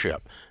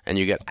membership, and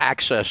you get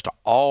access to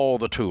all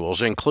the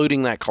tools,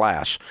 including that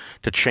class,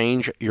 to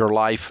change your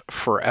life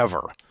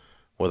forever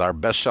with our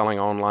best-selling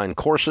online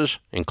courses,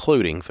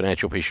 including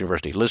Financial Peace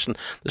University. Listen,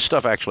 this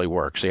stuff actually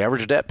works. The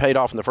average debt paid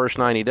off in the first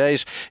 90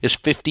 days is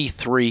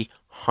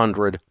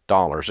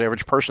 $5,300. The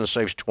average person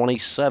saves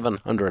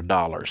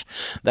 $2,700.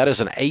 That is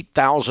an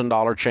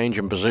 $8,000 change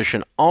in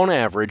position on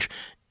average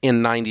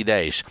in 90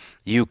 days.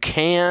 You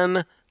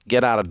can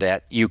get out of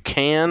debt, you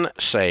can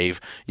save,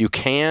 you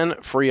can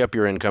free up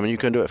your income, and you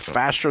can do it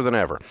faster than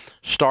ever.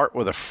 Start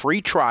with a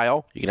free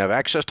trial. You can have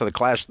access to the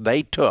class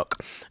they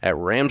took at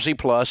Ramsey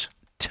Plus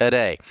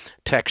today.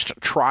 Text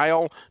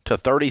trial to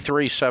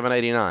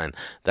 33789.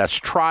 That's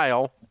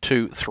trial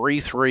to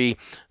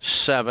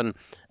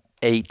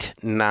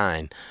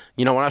 33789.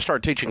 You know, when I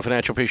started teaching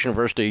Financial Peace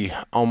University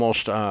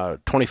almost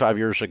 25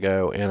 years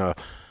ago in a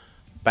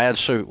bad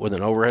suit with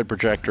an overhead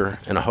projector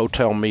in a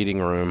hotel meeting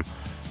room,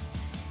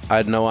 I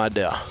had no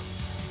idea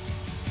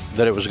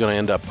that it was going to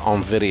end up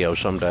on video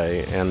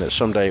someday, and that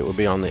someday it would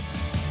be on the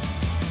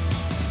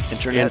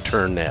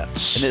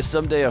Internets. And that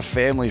someday a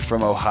family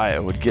from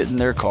Ohio would get in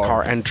their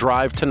car and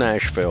drive to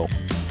Nashville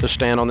to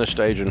stand on this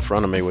stage in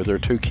front of me with their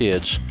 2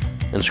 kids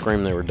and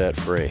scream they were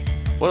debt-free.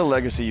 What a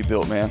legacy you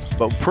built, man.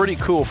 But pretty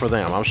cool for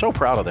them. I'm so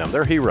proud of them.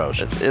 They're heroes.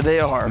 They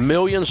are.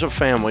 Millions of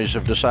families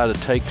have decided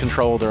to take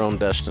control of their own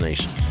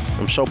destinies.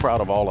 I'm so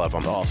proud of all of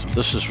them. That's awesome.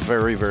 This is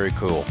very, very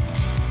cool.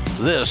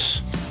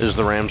 This is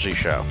The Ramsey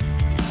Show.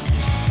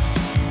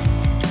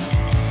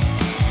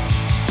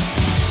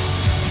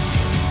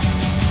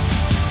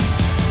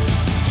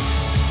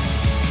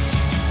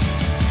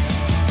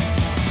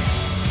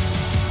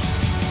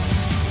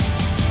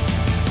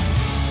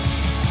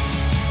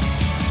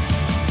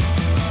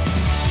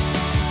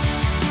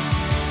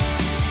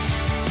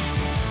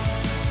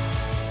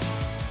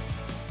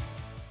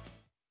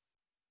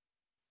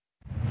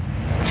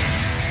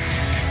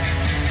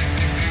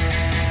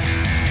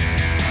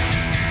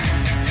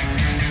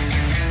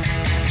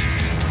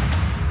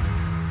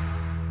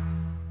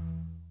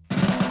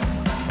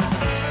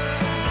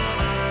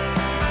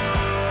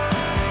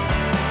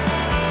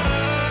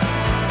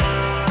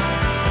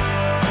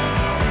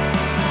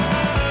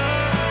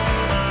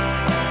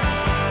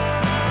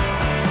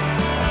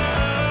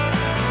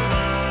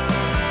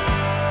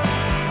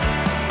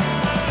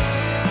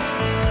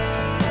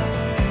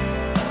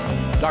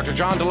 Dr.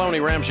 John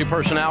Deloney, Ramsey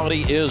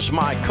Personality, is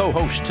my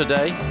co-host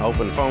today.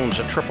 Open phones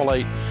at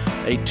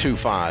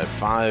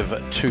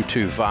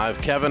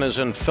 888-825-5225. Kevin is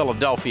in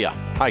Philadelphia.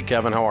 Hi,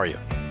 Kevin. How are you?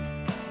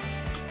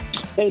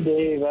 Hey,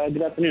 Dave.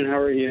 Good afternoon. How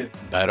are you?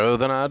 Better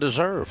than I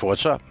deserve.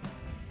 What's up?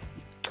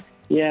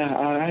 Yeah,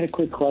 I had a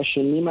quick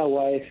question. Me and my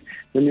wife,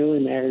 we're newly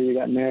married. We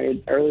got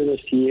married earlier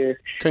this year.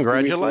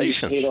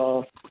 Congratulations. Paid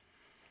off.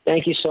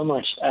 Thank you so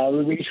much.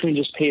 We recently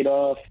just paid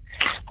off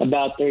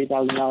about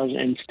 $30,000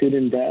 in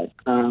student debt.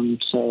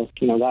 So,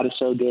 that is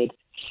so good.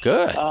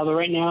 Good. But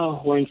right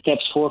now, we're in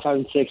steps 4, 5,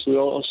 and 6. We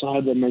also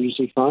have the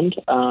emergency fund.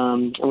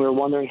 And we were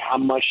wondering how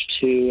much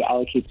to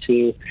allocate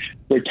to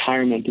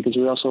retirement because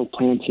we also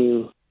plan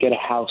to get a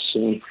house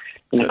soon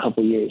in a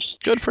couple years.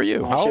 Good for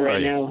you. How old are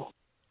you? Now,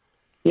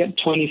 yep,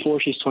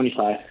 24. She's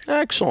 25.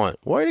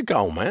 Excellent. Way to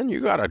go, man. You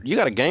got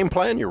a game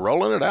plan. You're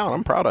rolling it out.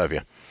 I'm proud of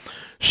you.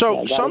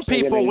 So some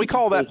people, we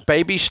call that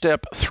baby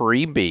step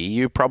 3B.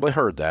 You've probably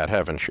heard that,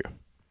 haven't you?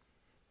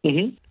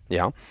 Mm-hmm.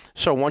 Yeah.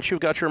 So once you've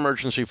got your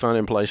emergency fund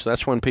in place,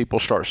 that's when people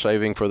start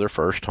saving for their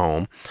first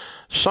home.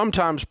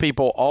 Sometimes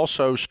people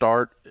also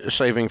start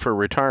saving for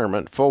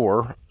retirement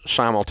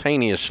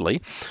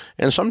simultaneously.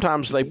 And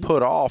sometimes they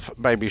put off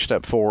baby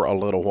step 4 a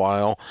little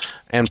while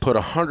and put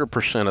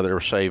 100% of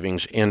their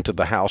savings into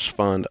the house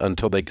fund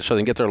so they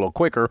can get there a little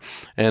quicker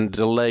and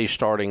delay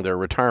starting their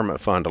retirement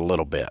fund a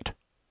little bit.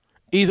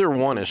 Either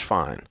one is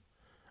fine.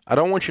 I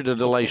don't want you to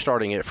delay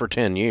starting it for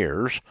 10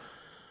 years,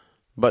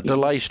 but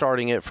delay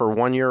starting it for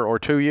 1 year or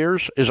 2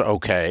 years is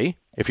okay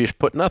if you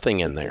put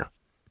nothing in there.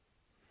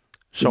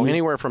 So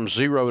anywhere from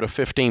 0 to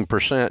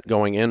 15%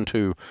 going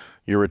into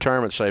your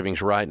retirement savings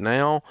right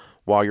now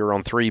while you're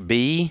on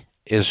 3B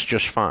is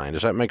just fine.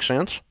 Does that make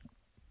sense?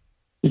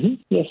 Mm-hmm.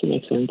 Yes, it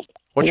makes sense.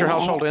 What's your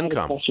household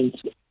income?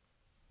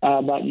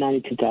 About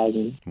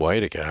 $92,000.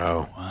 Way to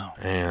go. Wow.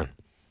 Man.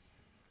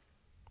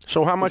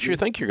 So how much do you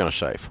think you're going to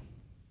save?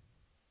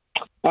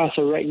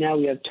 So right now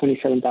we have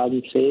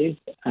 $27,000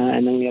 saved,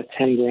 and then we have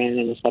 $10,000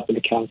 in a separate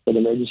account for the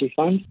emergency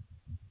fund.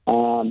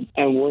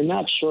 And we're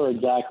not sure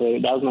exactly.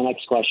 That was my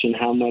next question.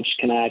 How much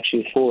can I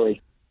actually afford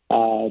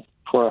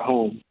for a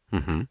home?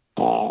 Mm-hmm.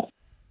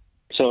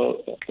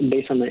 So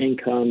based on the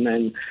income,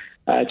 and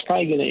it's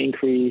probably going to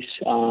increase,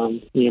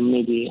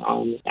 maybe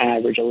on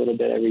average a little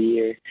bit every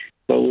year.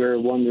 But we're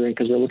wondering,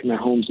 because we're looking at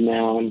homes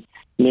now, and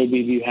maybe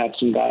if you have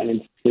some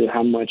guidance to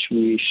how much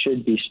we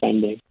should be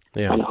spending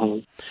on a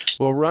home.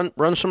 Well,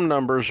 run some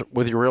numbers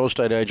with your real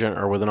estate agent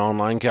or with an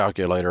online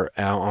calculator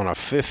on a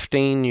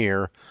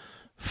 15-year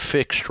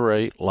fixed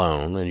rate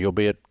loan, and you'll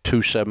be at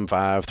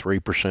 2.75%,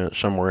 3%,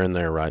 somewhere in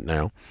there right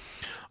now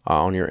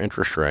on your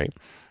interest rate,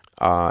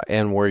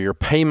 and where your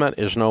payment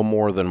is no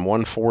more than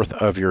 1/4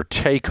 of your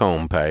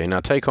take-home pay.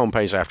 Now, take-home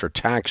pay is after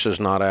taxes,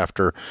 not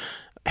after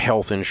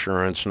health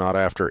insurance, not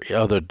after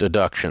other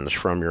deductions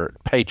from your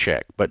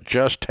paycheck, but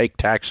just take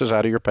taxes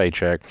out of your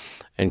paycheck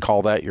and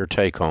call that your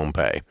take-home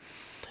pay.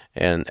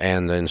 And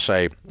then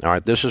say, all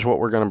right, this is what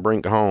we're going to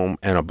bring home,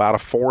 and about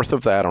 1/4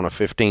 of that on a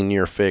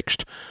 15-year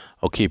fixed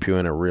will keep you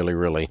in a really,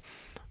 really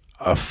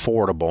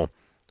affordable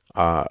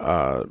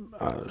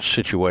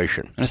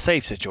situation. In a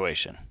safe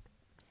situation.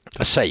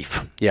 A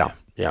safe, yeah.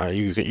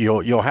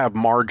 You'll have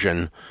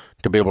margin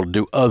to be able to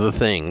do other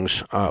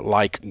things,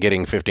 like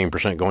getting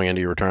 15% going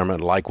into your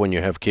retirement. Like when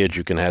you have kids,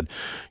 you can add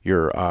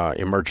your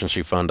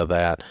emergency fund to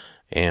that,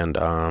 and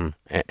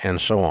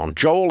so on.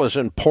 Joel is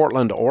in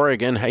Portland,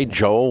 Oregon. Hey,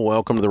 Joel,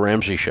 welcome to the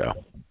Ramsey Show.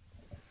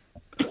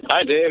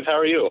 Hi, Dave. How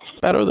are you?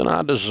 Better than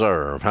I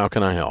deserve. How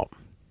can I help?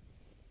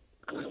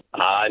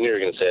 I knew you were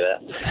going to say that.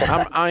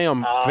 I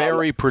am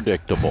very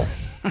predictable.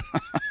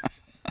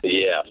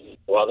 Yeah.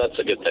 Well, that's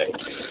a good thing.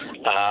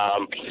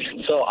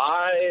 So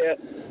I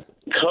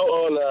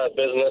co-own a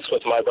business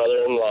with my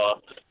brother-in-law,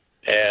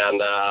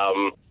 and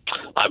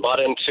I bought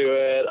into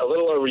it a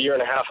little over a year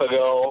and a half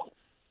ago,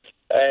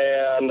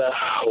 and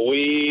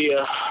we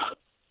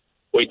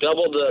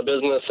doubled the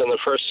business in the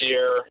first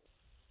year,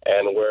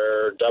 and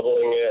we're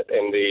doubling it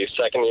in the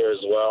second year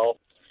as well.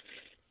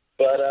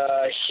 But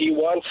he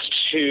wants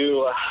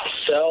to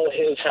sell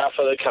his half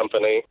of the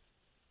company,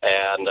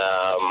 and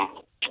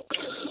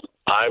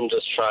I'm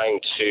just trying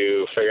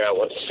to figure out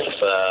what's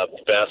the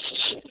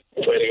best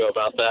way to go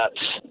about that.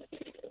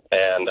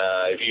 And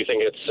if you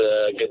think it's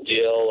a good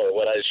deal or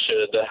what I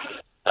should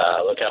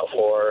look out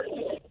for.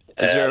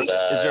 Is there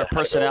a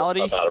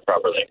personality? About it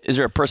properly. Is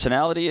there a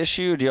personality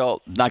issue? Do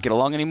y'all not get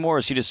along anymore?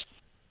 Is he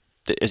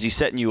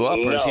setting you up,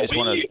 or does he just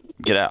want to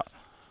get out?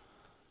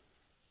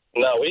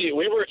 No, we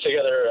work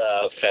together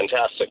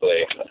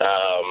fantastically,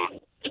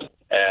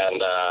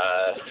 and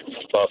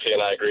both he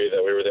and I agree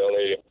that we were the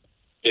only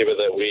people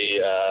that we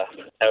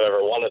have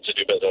ever wanted to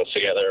do business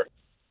together,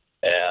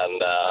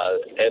 and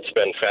it's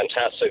been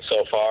fantastic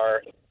so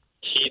far.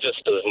 He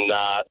just does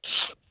not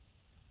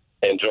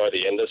enjoy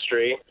the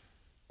industry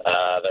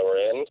that we're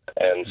in,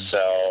 and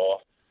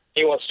so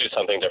he wants to do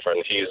something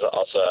different. He's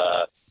also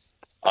an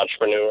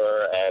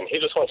entrepreneur, and he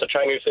just wants to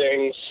try new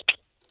things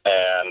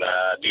and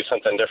do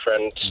something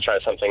different, try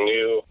something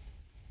new,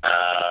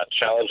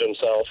 challenge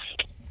himself.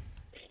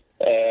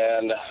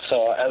 And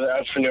so as an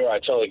entrepreneur, I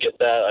totally get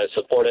that. I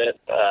support it.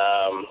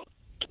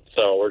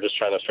 So we're just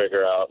trying to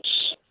figure out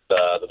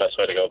the best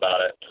way to go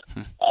about it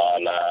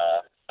on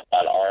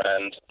our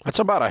end. That's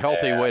about a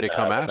healthy way to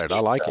come at it. I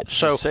like it.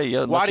 So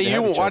why do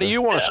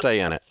you want to stay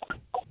in it?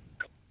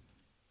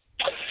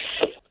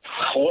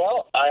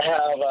 Well, I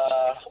have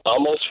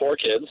almost 4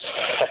 kids,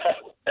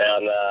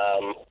 and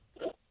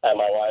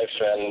my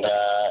wife and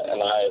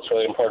I. It's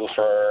really important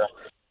for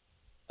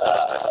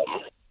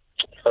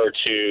her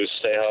to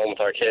stay home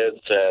with our kids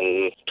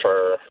and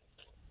for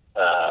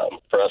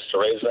us to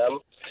raise them.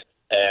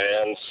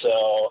 And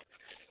so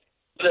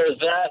there's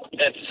that.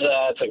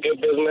 It's a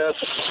good business.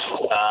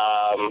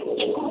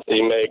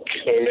 We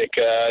make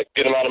a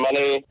good amount of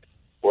money.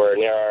 We're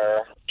near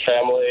our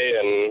family,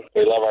 and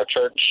we love our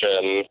church,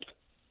 and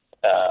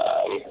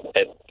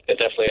it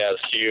definitely has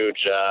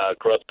huge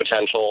growth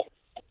potential.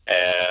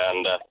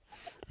 And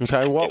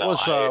okay, what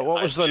was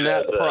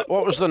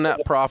the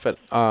net profit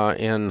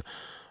in,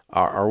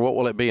 or what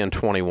will it be in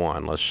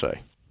 21? Let's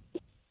say.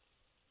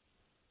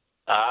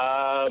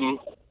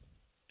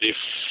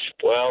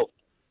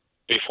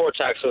 Before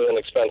taxes and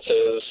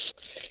expenses,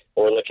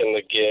 we're looking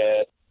to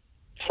get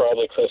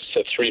probably close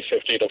to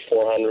 350 to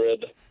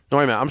 400. No,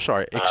 wait a minute. I'm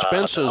sorry.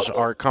 Expenses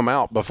are come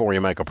out before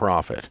you make a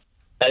profit.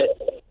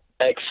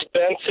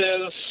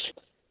 Expenses,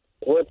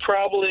 we're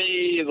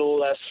probably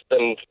less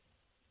than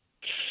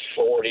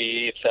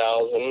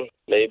 40,000,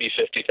 maybe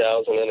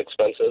 50,000 in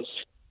expenses.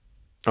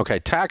 Okay,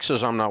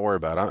 taxes I'm not worried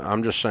about.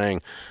 I'm just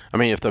saying, I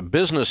mean, if the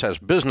business has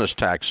business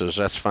taxes,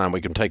 that's fine.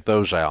 We can take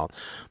those out.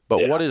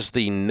 But what is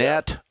the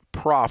net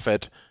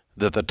profit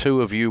that the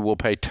two of you will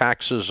pay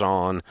taxes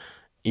on,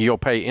 you'll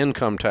pay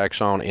income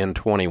tax on in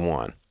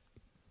 21?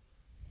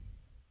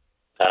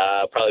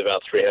 Probably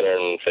about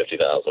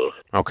 350,000.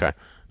 Okay.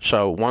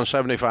 So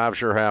 175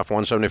 is your half,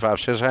 175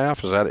 is his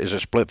half? Is it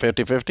split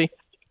 50-50?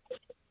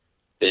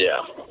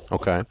 Yeah.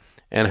 Okay.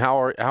 And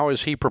how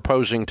is he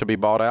proposing to be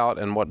bought out,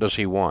 and what does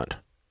he want?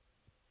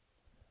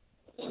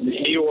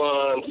 He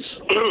wants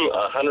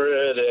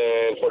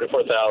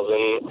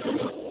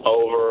 144,000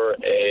 over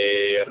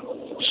a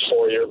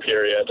 4-year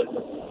period.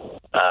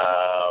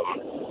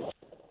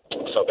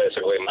 So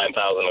basically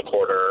 9,000 a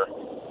quarter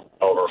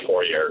over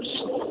 4 years.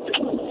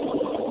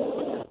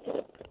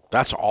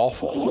 That's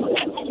awful.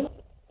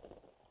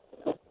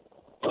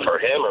 For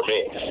him or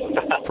me?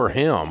 For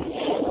him.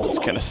 I was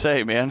gonna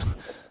say, man.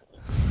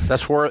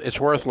 It's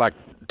worth like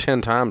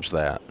 10 times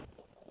that.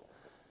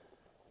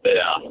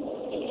 Yeah.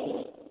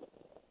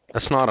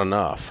 That's not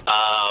enough.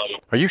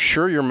 Are you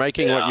sure you're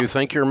making what you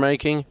think you're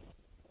making?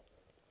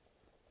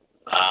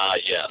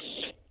 Yes.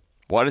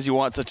 Why does he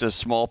want such a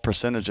small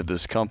percentage of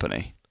this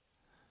company?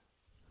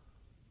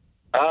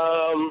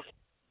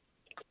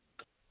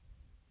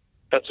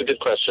 That's a good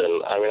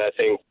question. I mean, I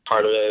think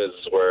part of it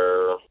is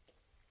we're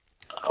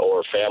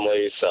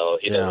family, so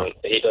he doesn't.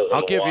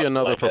 I'll give you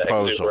another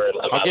proposal.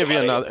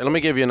 Let me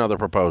give you another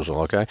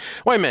proposal, okay?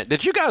 Wait a minute.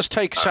 Did you guys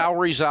take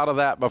salaries out of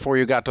that before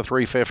you got to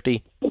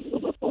 350?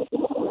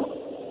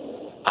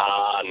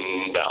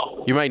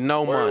 No. You made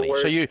no money.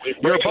 So you're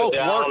both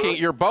working.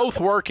 You're both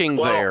working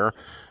there,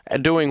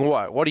 and doing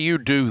what? What do you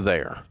do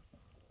there?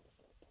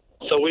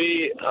 So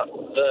we,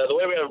 the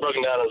way we have it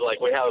broken down is like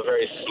we have a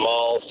very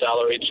small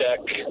salary check.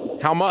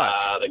 How much?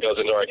 That goes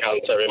into our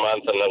accounts every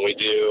month, and then we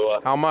do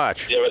how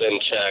much dividend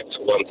checks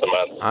once a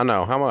month. I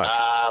know. How much?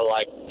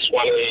 Like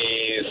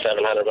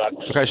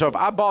 $2,700. Okay, so if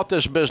I bought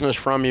this business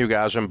from you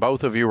guys and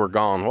both of you were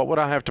gone, what would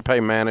I have to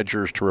pay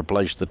managers to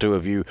replace the two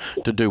of you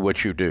to do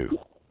what you do?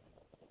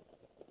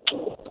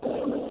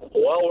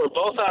 Well, we're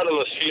both out in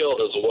the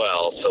field as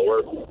well, so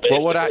we're basically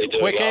what would I?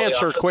 Quick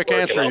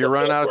answer. You're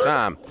running out of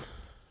time.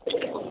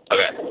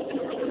 Okay.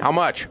 How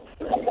much?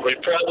 We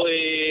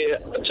probably,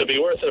 to be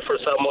worth it for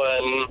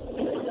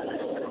someone,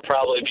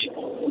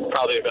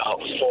 probably about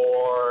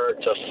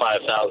 $4,000 to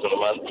 $5,000 a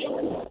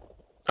month.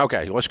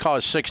 Okay, let's call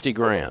it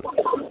 $60,000.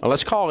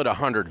 Let's call it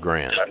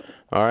 $100,000.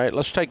 All right,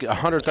 let's take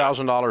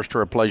 $100,000 to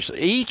replace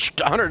each.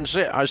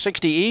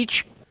 160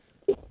 each.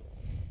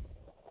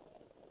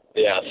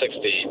 Yeah, 60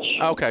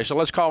 each. Okay, so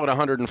let's call it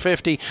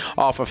 150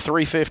 off of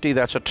 350.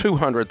 That's a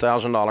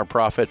 $200,000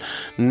 profit.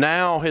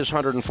 Now his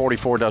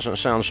 144 doesn't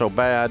sound so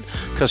bad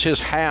because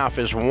his half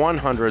is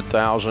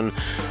 100,000.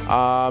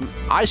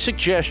 I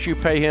suggest you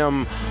pay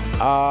him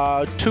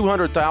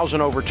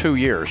 200,000 over 2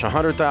 years,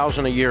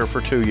 100,000 a year for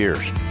 2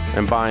 years,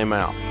 and buy him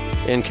out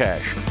in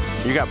cash.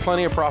 You got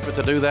plenty of profit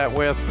to do that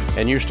with,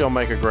 and you still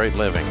make a great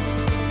living.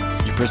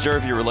 You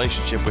preserve your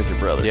relationship with your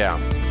brother. Yeah,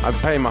 I'd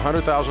pay him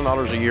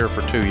 $100,000 a year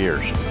for 2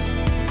 years.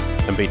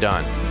 And be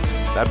done.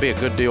 That'd be a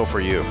good deal for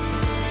you.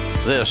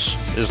 This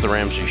is The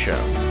Ramsey Show.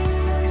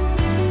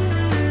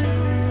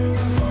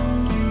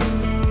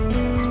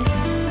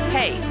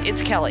 Hey,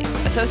 it's Kelly,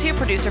 associate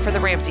producer for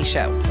The Ramsey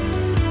Show.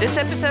 This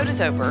episode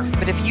is over,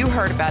 but if you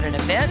heard about an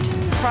event,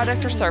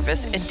 product, or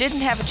service and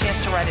didn't have a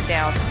chance to write it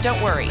down,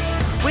 don't worry.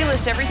 We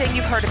list everything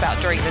you've heard about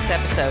during this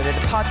episode in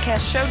the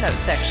podcast show notes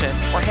section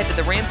or head to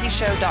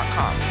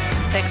theramseyshow.com.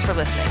 Thanks for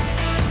listening.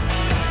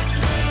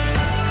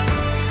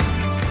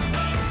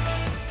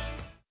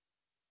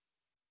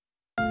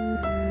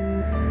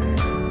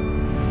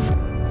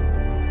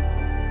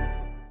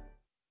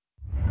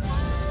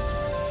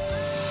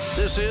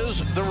 This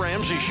is The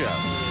Ramsey Show.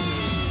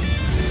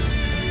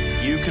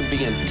 You can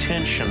be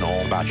intentional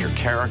about your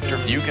character.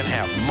 You can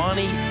have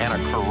money and a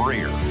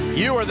career.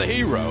 You are the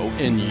hero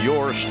in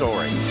your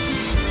story.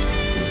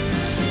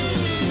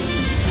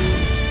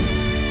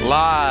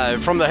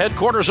 Live from the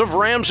headquarters of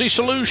Ramsey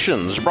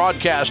Solutions,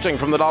 broadcasting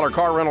from the Dollar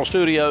Car Rental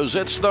Studios,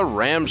 it's The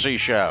Ramsey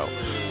Show,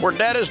 where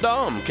debt is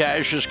dumb,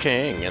 cash is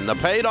king, and the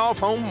paid-off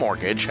home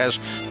mortgage has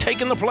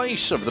taken the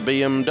place of the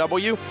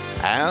BMW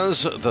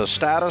as the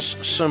status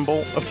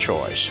symbol of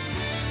choice.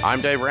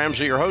 I'm Dave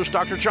Ramsey, your host.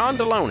 Dr. John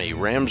Deloney,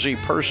 Ramsey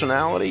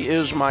Personality,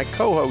 is my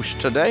co-host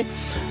today.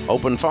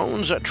 Open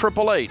phones at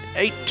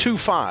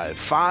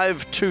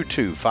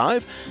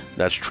 888-825-5225.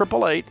 That's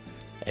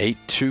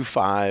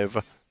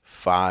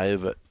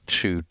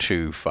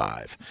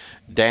 888-825-5225.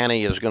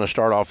 Danny is going to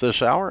start off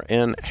this hour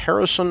in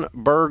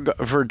Harrisonburg,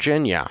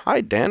 Virginia.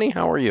 Hi, Danny.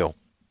 How are you?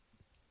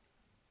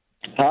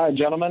 Hi,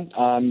 gentlemen.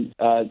 I'm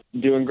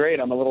doing great.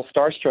 I'm a little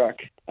starstruck.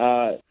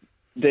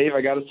 Dave,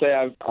 I got to say,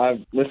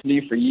 I've listened to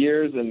you for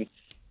years and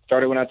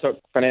started when I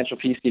took Financial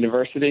Peace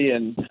University.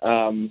 And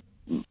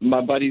my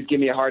buddies give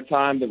me a hard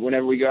time that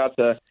whenever we go out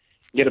to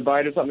get a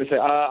bite or something, they say,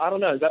 I don't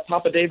know, is that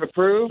Papa Dave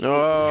approved?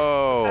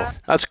 Oh,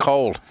 that's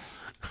cold.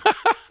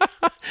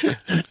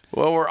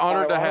 Well, we're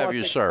honored to have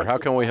you, sir. How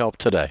can we help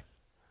today?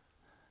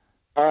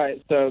 All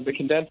right, so the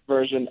condensed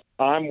version,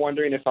 I'm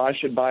wondering if I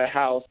should buy a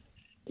house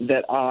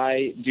that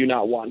I do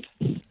not want.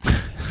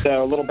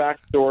 So a little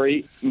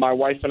backstory, my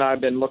wife and I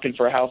have been looking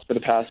for a house for the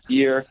past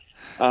year.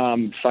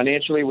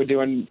 Financially,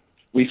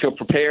 we feel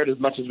prepared as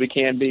much as we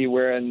can be.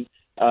 We're in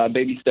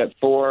baby step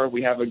 4.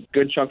 We have a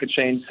good chunk of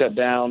change set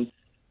down.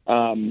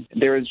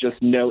 There is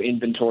just no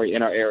inventory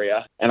in our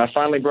area. And I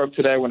finally broke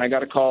today when I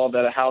got a call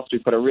that a house we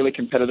put a really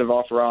competitive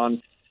offer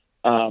on.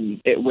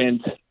 It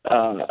went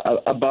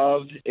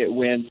above. It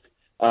went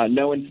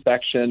no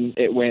inspection.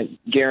 It went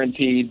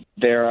guaranteed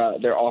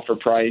their offer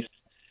price.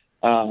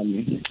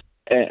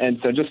 And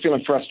so just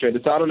feeling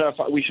frustrated. So I don't know if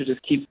we should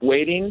just keep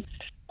waiting.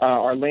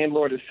 Our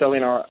landlord is selling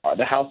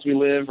the house we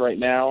live right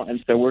now,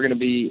 and so we're going to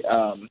be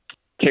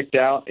kicked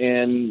out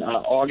in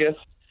August.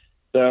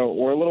 So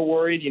we're a little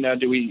worried.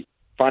 Do we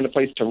find a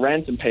place to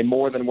rent and pay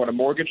more than what a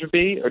mortgage would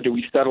be, or do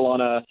we settle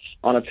on a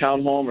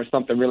townhome or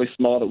something really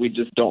small that we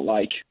just don't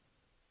like?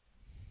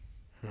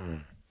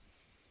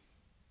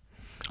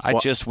 I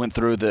just went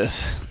through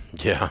this.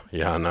 Yeah,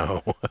 I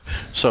know.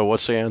 So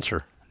what's the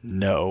answer?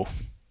 No.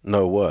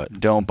 No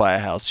what? Don't buy a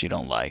house you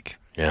don't like.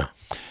 Yeah.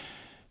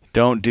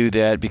 Don't do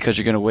that because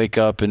you're going to wake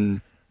up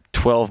in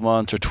 12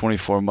 months or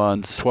 24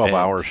 months. 12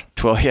 hours.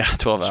 12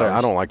 hours. Say, I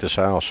don't like this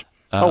house.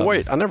 Oh,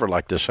 wait, I never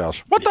liked this house.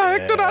 What the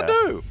heck did I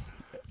do?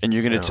 And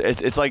you're going to,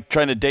 it's like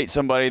trying to date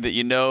somebody that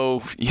you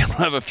know you don't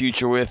have a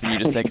future with, and you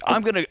just think,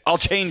 I'll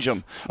change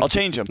them.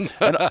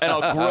 And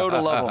I'll grow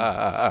to love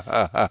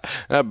them.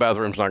 That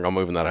bathroom's not going to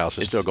move in that house.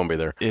 It's still going to be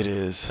there. It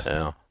is.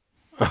 Yeah.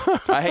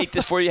 I hate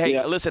this for you.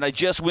 Hey, listen, I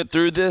just went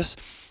through this.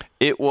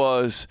 It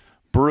was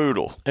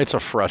brutal. It's a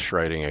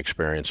frustrating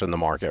experience in the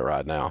market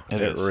right now.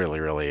 It is.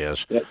 Really, really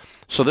is. Yep.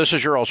 So this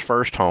is your all's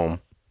first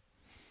home.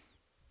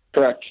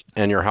 Correct.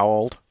 And you're how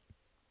old?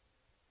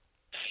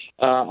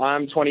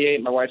 I'm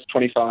 28. My wife's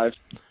 25.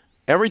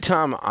 Every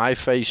time I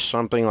face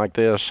something like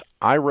this,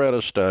 I read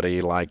a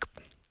study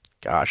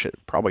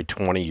probably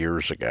 20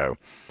 years ago.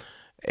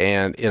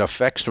 And it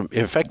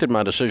affected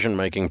my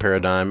decision-making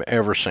paradigm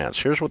ever since.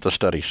 Here's what the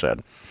study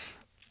said.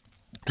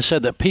 It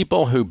said that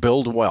people who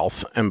build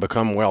wealth and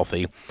become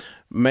wealthy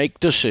make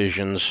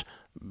decisions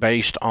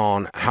based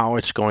on how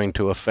it's going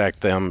to affect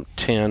them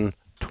 10,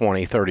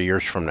 20, 30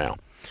 years from now.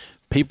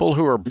 People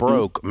who are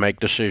broke make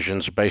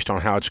decisions based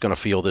on how it's going to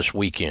feel this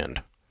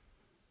weekend.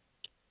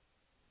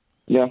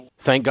 Yeah.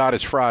 Thank God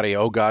it's Friday.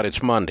 Oh God,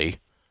 it's Monday.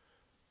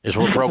 Is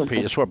what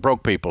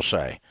broke people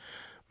say.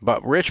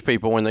 But rich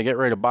people, when they get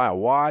ready to buy a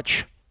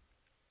watch,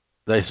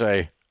 they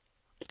say,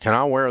 "Can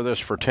I wear this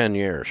for 10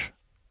 years,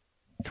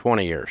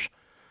 20 years?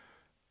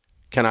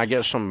 Can I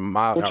get some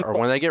miles?" Or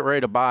when they get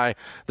ready to buy,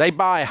 they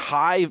buy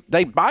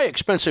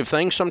expensive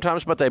things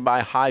sometimes, but they buy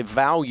high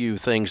value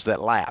things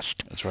that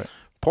last. That's right.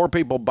 Poor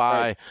people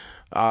buy,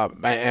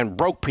 and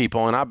broke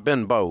people, and I've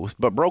been both,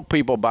 but broke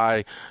people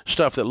buy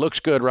stuff that looks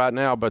good right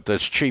now, but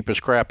that's cheap as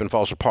crap and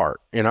falls apart,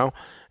 you know?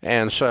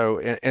 And so,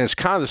 and it's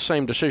kind of the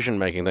same decision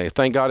making. They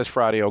thank God it's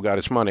Friday, oh God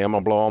it's Monday. I'm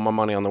going to blow all my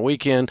money on the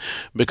weekend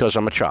because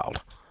I'm a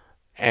child.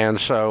 And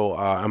so,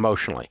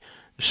 emotionally.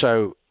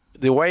 So,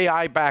 the way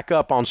I back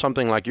up on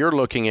something like you're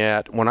looking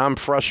at, when I'm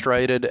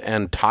frustrated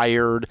and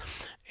tired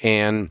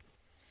and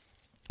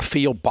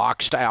feel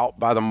boxed out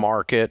by the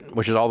market,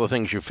 which is all the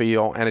things you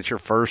feel, and it's your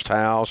first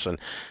house, and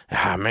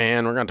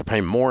man, we're going to have to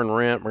pay more in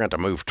rent. We're going to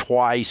have to move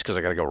twice because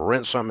I got to go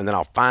rent something, and then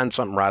I'll find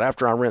something right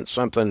after I rent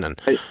something,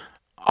 and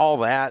all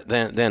that.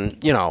 Then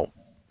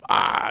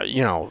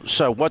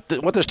So what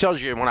this tells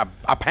you, when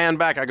I pan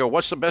back, I go,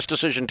 what's the best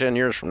decision 10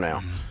 years from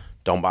now?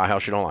 Don't buy a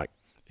house you don't like.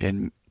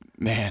 And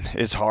man,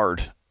 it's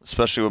hard,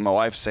 especially with my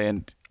wife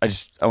saying, I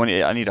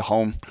need a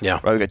home. Yeah.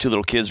 Right, we got 2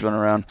 little kids running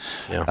around.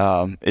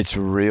 Yeah. It's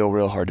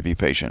real hard to be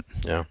patient.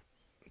 Yeah.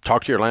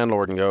 Talk to your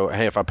landlord and go,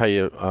 hey, if I pay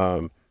you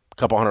a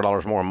couple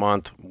 $100 more a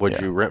month,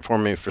 would you rent for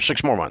me for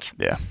 6 more months?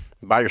 Yeah.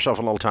 Buy yourself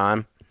a little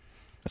time.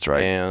 That's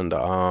right. And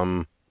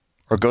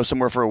or go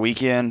somewhere for a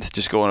weekend.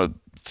 Just go on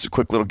a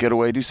quick little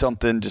getaway. Do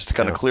something just to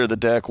kind of clear the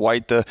deck,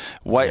 erase the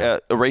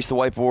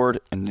whiteboard,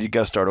 and you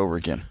got to start over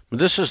again.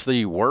 This is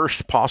the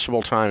worst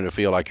possible time to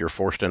feel like you're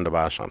forced in to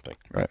buy something.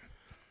 Right.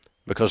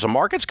 Because the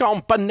market's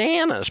gone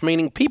bananas,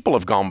 meaning people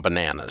have gone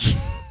bananas.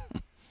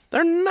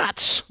 They're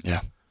nuts.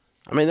 Yeah.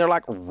 I mean, they're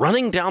like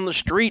running down the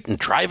street and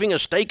driving a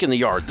stake in the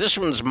yard. This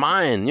one's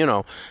mine. You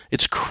know,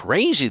 it's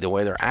crazy the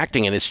way they're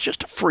acting, and it's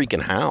just a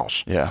freaking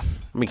house. Yeah.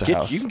 I mean,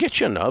 you can get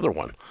you another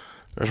one.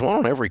 There's one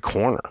on every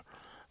corner.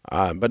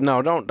 But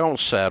no, don't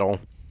settle.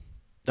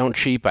 Don't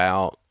cheap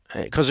out.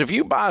 Because if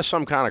you buy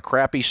some kind of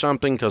crappy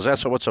something, because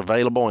that's what's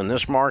available in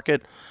this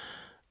market,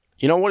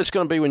 you know what it's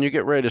going to be when you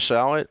get ready to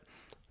sell it?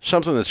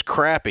 Something that's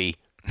crappy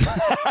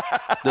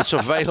that's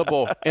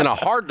available in a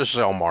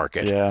hard-to-sell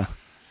market. Yeah.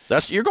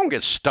 You're going to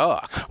get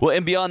stuck. Well,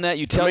 and beyond that,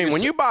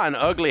 when you buy an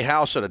ugly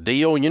house at a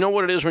deal, you know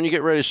what it is when you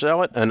get ready to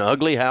sell it? An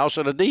ugly house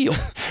at a deal.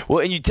 Well,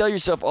 and you tell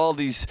yourself all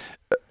these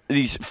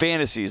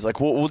fantasies, like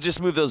we'll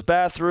just move those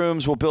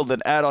bathrooms, we'll build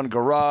an add-on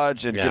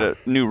garage and get a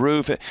new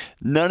roof.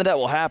 None of that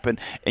will happen,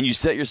 and you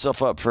set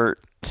yourself up for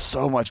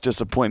so much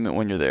disappointment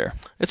when you're there.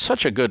 It's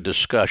such a good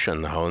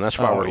discussion, though, and that's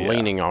why we're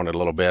leaning on it a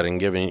little bit and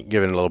giving it a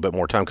little bit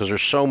more time, because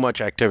there's so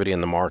much activity in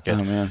the market.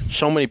 Oh, man.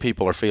 So many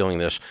people are feeling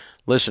this.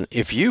 Listen,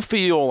 if you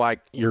feel like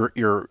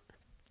the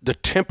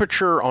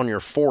temperature on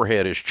your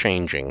forehead is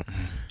changing,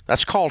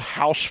 that's called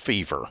house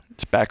fever.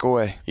 It's back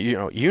away.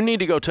 You need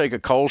to go take a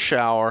cold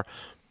shower.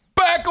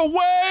 Back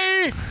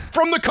away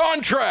from the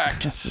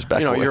contract. This is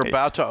back away. You're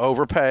about to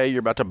overpay. You're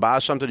about to buy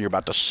something. You're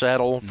about to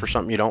settle for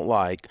something you don't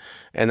like,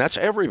 and that's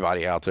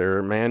everybody out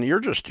there, man. You're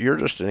just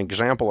an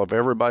example of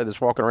everybody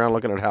that's walking around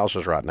looking at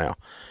houses right now.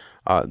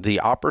 The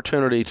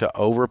opportunity to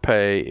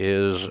overpay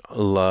is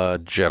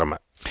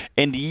legitimate.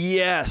 And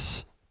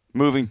yes,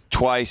 moving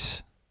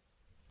twice.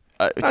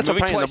 That's a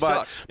pain in the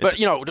butt. But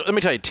let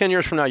me tell you, 10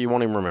 years from now, you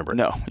won't even remember it.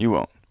 No, you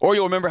won't. Or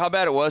you'll remember how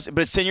bad it was,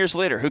 but it's 10 years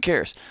later. Who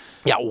cares?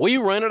 Yeah, we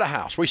rented a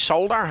house. We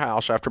sold our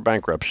house after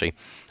bankruptcy.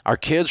 Our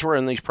kids were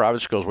in these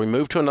private schools. We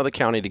moved to another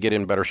county to get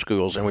in better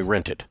schools, and we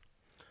rented.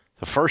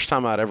 The first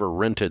time I'd ever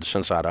rented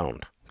since I'd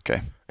owned.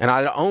 Okay. And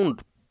I'd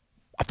owned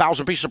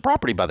 1,000 pieces of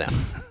property by then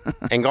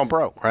and gone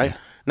broke, right? Yeah.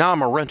 Now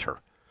I'm a renter.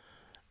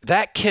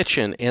 That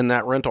kitchen in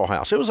that rental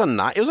house, it was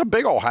a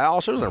big old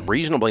house. It was a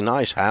reasonably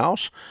nice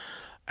house.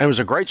 And it was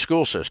a great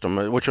school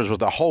system, which was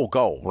the whole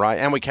goal, right?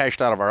 And we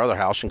cashed out of our other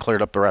house and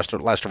cleared up the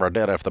last of our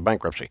debt after the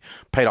bankruptcy,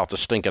 paid off the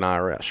stinking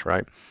IRS,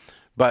 right?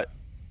 But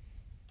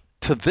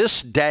to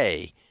this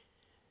day,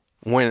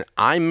 when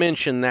I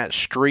mention that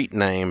street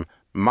name,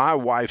 my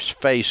wife's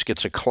face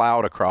gets a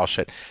cloud across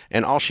it,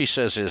 and all she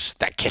says is,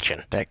 that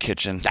kitchen. That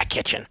kitchen. That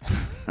kitchen.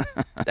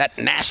 That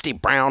nasty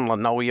brown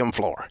linoleum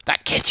floor.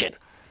 That kitchen.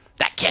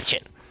 That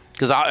kitchen.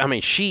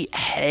 Because, she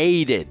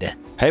hated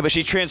Hey, but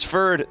she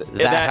transferred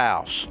that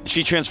house.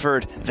 She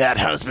transferred that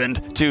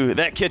husband to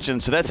that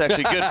kitchen, so that's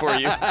actually good for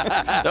you.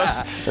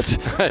 That's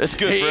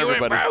good for everybody. We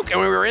went broke,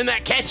 and we were in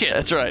that kitchen.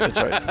 That's right. That's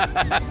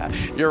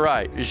right. You're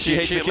right. She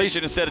hates the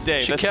kitchen instead of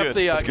Dave. She kept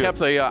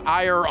the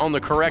ire on the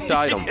correct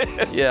item.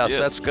 yes,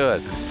 that's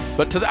good.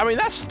 But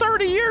that's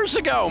 30 years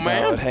ago,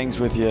 man. No, it hangs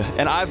with you.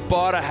 And I've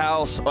bought a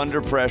house under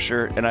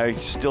pressure, and I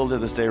still to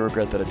this day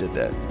regret that I did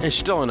that. It's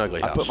still an ugly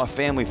house. I put my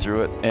family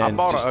through it. And I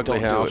bought an ugly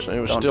house, and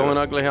it was still an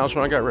ugly house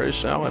when I got ready to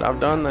sell it. I've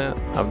done that.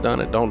 I've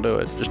done it. Don't do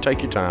it. Just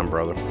take your time,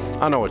 brother.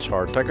 I know it's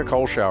hard. Take a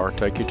cold shower.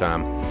 Take your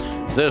time.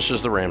 This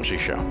is The Ramsey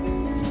Show.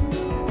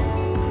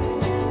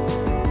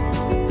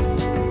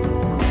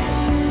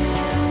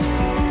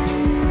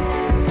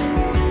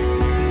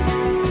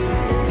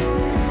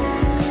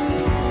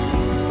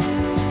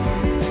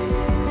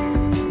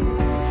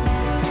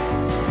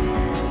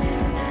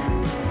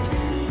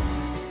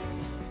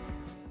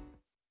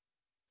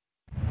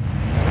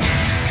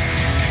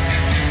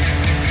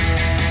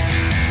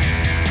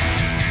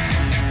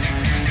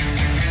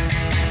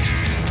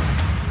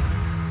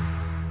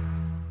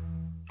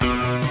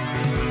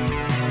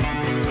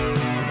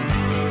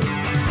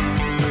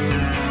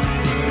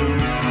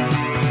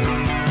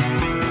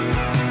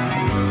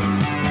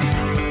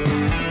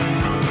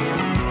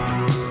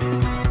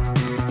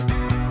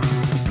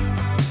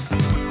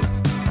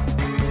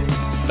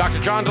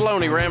 John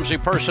Deloney, Ramsey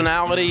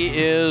Personality,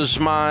 is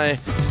my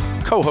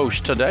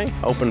co-host today.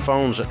 Open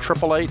phones at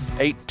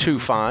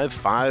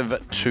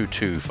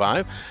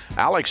 888-825-5225.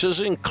 Alex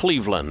is in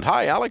Cleveland.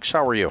 Hi, Alex.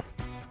 How are you?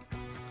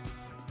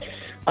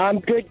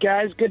 I'm good,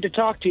 guys. Good to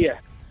talk to you.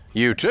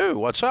 You too.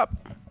 What's up?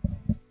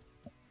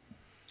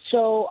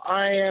 So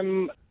I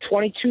am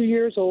 22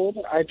 years old.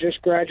 I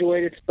just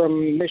graduated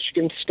from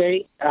Michigan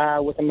State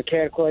with a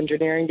mechanical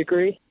engineering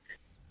degree.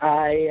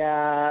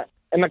 I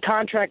am a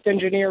contract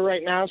engineer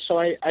right now, so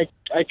I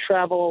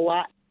travel a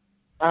lot.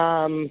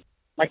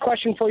 My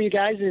question for you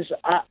guys is,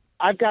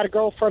 I've got a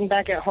girlfriend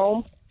back at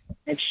home,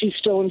 and she's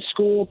still in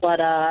school,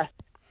 but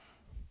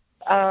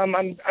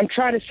I'm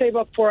trying to save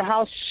up for a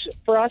house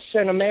for us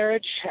and a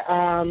marriage,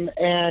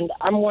 and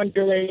I'm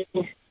wondering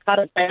how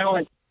to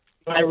balance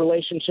my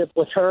relationship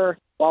with her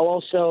while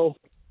also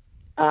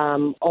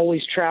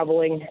always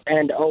traveling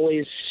and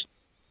always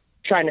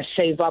trying to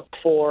save up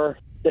for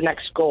the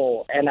next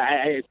goal. And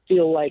I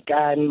feel like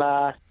I'm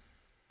at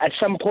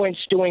some points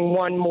doing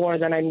one more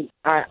than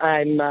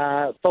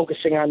I'm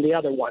focusing on the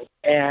other one.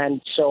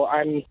 And so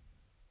I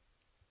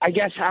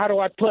guess, how do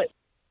I put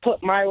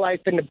my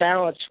life into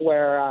balance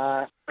where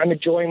I'm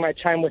enjoying my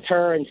time with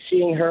her and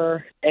seeing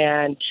her,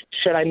 and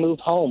should I move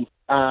home?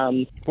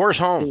 Where's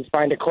home? And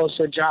find a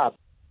closer job.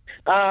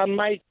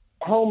 My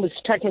home is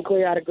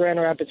technically out of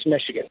Grand Rapids,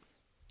 Michigan.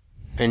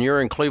 And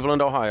you're in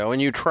Cleveland, Ohio,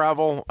 and you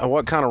travel.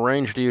 What kind of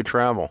range do you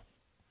travel?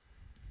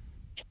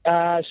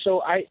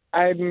 So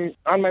I'm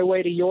on my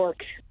way to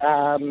York.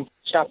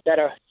 Stopped at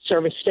a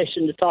service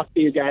station to talk to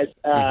you guys.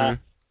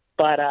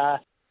 But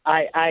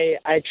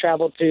I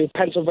traveled to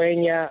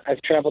Pennsylvania.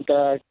 I've traveled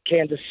to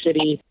Kansas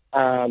City.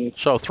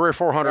 So 300 or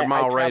 400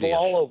 mile radius.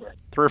 All over.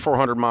 300 or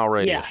 400 mile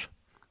radius.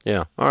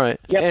 Yeah. All right.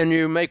 Yep. And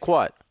you make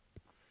what?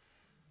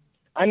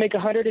 I make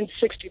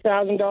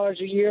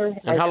 $160,000 a year.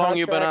 And how long have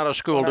you been out of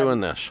school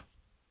doing this?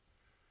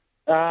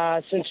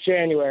 Since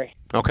January.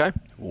 Okay.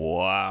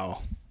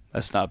 Wow.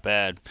 That's not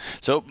bad.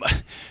 So,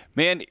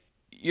 man,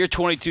 you're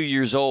 22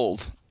 years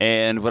old,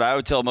 and what I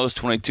would tell most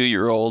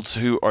 22-year-olds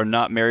who are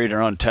not married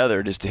or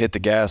untethered is to hit the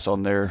gas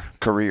on their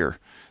career.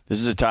 This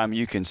is a time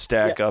you can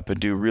stack up and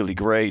do really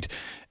great,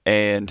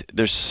 and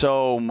there's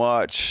so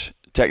much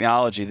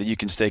technology that you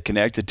can stay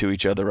connected to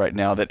each other right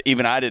now that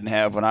even I didn't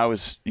have when I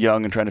was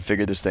young and trying to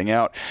figure this thing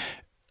out.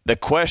 The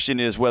question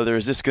is whether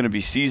is this going to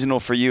be seasonal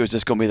for you, or is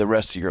this going to be the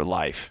rest of your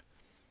life?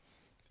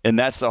 And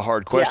that's the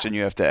hard question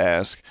you have to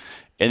ask.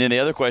 And then the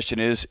other question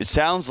is, it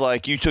sounds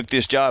like you took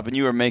this job and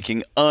you were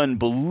making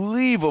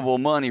unbelievable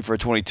money for a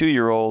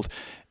 22-year-old,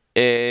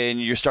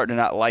 and you're starting to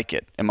not like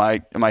it. Am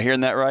I hearing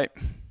that right?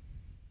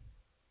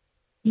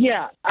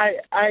 Yeah,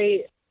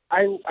 I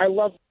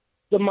love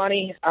the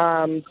money,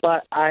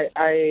 but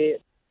the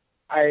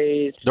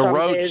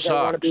road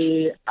sucks.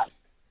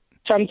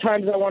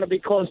 Sometimes I want to be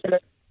closer to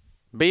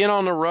being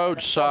on the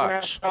road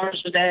sucks.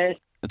 Hours a day.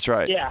 That's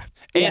right. Yeah.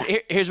 And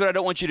here's what I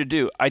don't want you to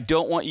do. I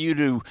don't want you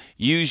to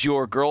use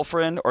your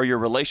girlfriend or your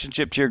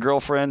relationship to your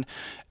girlfriend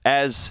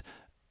as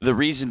the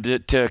reason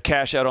to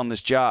cash out on this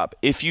job.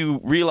 If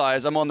you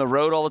realize I'm on the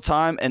road all the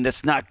time and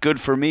that's not good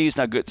for me, it's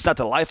not good, it's not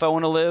the life I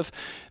want to live,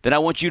 then I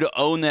want you to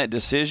own that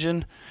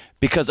decision,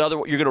 because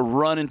otherwise you're going to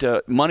run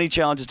into money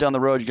challenges down the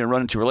road, you're going to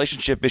run into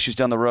relationship issues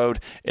down the road,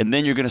 and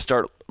then you're going to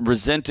start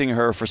resenting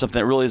her for something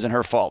that really isn't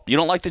her fault. You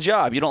don't like the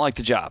job. You don't like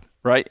the job,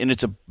 right? And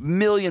it's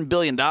 $1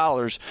 billion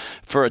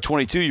for a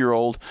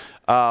 22-year-old.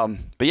 But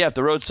yeah, if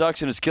the road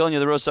sucks and it's killing you,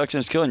 the road sucks and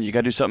it's killing you. You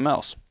got to do something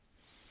else.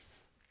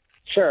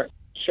 Sure.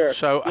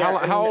 So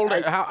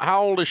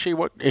how old is she?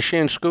 What is she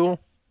in school?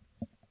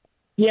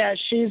 Yeah,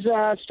 she's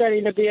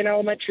studying to be an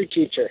elementary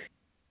teacher.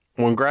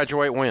 When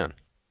graduate when?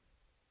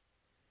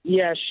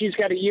 Yeah, she's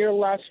got a year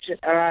left,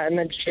 and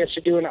then she has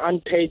to do an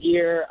unpaid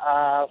year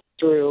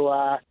through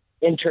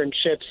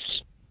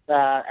internships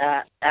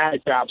at a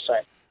job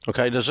site.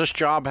 Okay. Does this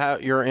job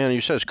you're in?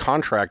 You said it's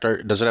contract.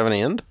 Does it have an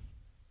end?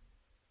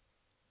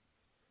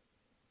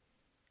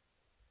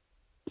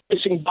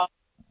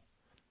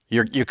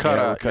 You cut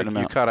out.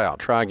 You cut out.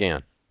 Try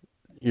again.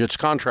 It's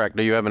contract.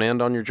 Do you have an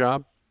end on your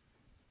job?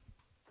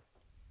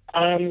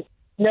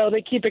 No,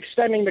 they keep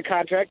extending the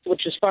contract,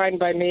 which is fine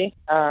by me.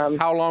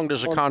 How long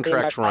does the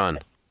contracts run?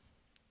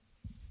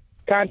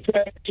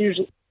 Contract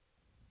usually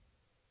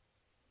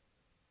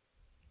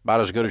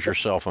about as good as your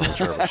cell phone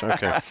service.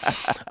 Okay.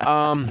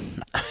 All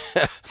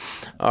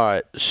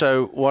right.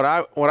 So what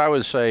I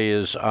would say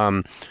is,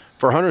 for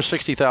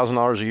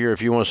 $160,000 a year,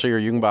 if you want to see her,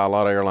 you can buy a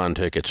lot of airline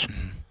tickets.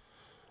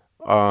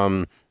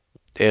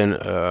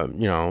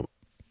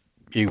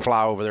 You can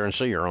fly over there and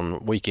see her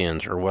on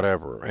weekends or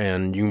whatever,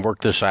 and you can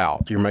work this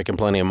out. You're making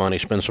plenty of money.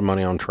 Spend some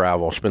money on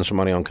travel. Spend some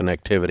money on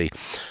connectivity,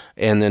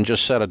 and then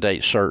just set a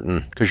date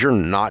certain, because you're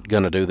not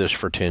going to do this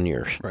for 10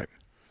 years. Right.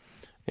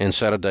 And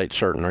set a date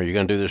certain. Are you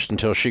going to do this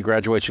until she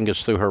graduates and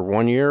gets through her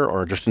 1 year,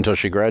 or just until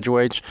she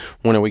graduates?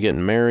 When are we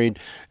getting married?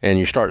 And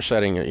you start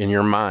setting it in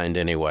your mind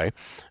anyway,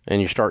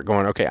 and you start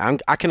going, okay,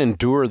 I can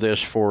endure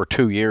this for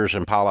 2 years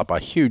and pile up a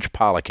huge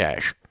pile of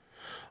cash.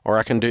 or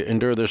I can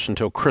endure this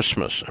until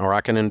Christmas, or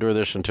I can endure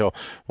this until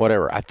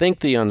whatever. I think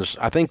the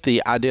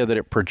idea that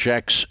it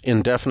projects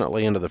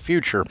indefinitely into the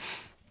future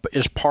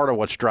is part of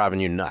what's driving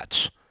you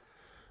nuts.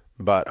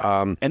 But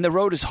and the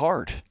road is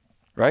hard,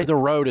 right? The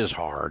road is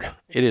hard.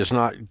 It is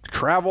not.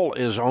 Travel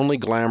is only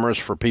glamorous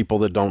for people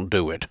that don't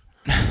do it.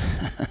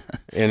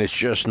 And it's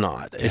just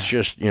not. It's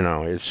just,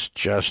 it's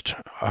just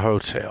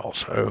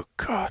hotels. Oh,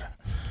 God.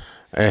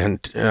 And,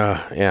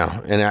 and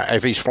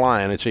if he's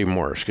flying, it's even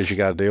worse because you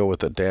got to deal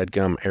with the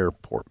dadgum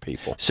airport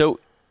people. So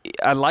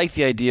I like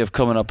the idea of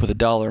coming up with a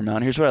dollar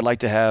amount. Here's what I'd like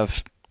to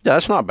have. Yeah,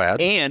 that's not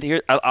bad. And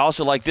here, I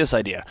also like this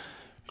idea.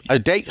 A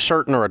date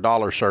certain or a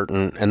dollar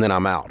certain, and then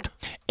I'm out.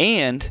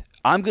 And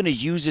I'm going to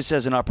use this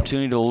as an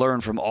opportunity to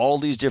learn from all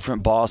these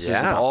different bosses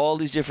in all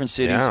these different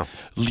cities. Yeah.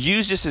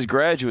 Use this as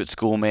graduate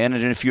school, man.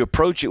 And if you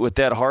approach it with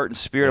that heart and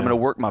spirit, I'm going to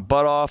work my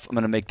butt off. I'm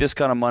going to make this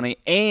kind of money.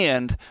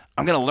 And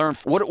I'm going to learn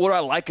what do I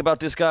like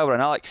about this guy, what I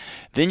not like.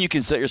 Then you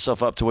can set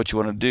yourself up to what you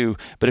want to do.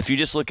 But if you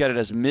just look at it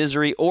as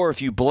misery, or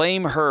if you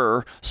blame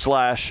her /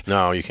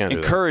 no, you can't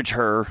encourage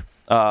her,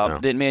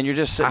 then, man, you're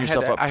just setting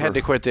yourself up I had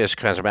to quit this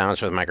because of balance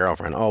with my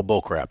girlfriend. Oh,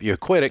 bullcrap. You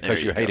quit it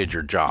because you hated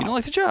your job. You don't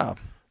like the job.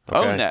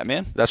 Okay? Own that,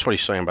 man. That's what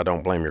he's saying by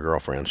don't blame your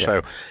girlfriend.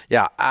 Yeah.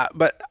 So,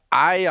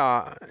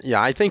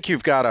 I think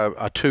you've got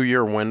a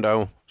 2-year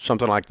window,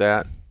 something like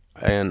that.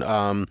 And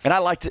I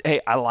like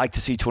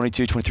to see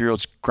 22,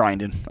 23-year-olds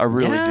grinding. I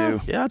really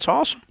do. Yeah, it's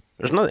awesome.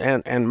 There's no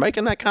and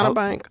making that kind of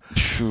bank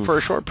for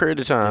a short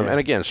period of time. Yeah. And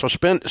again, so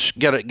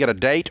get a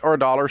date or a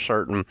dollar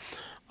certain.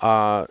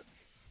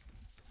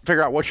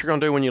 Figure out what you're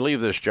going to do when you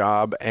leave this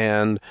job,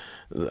 and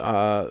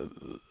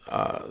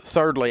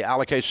thirdly,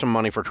 allocate some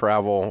money for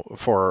travel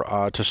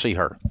to see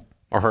her,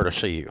 or her to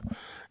see you,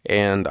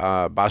 and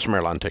buy some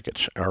airline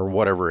tickets or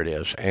whatever it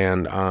is.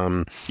 And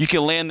you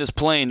can land this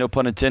plane, no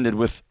pun intended,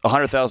 with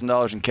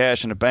 $100,000 in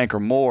cash in the bank or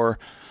more,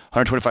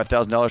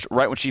 $125,000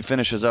 right when she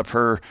finishes up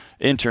her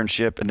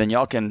internship, and then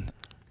y'all can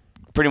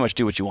pretty much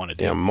do what you want to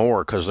do. Yeah,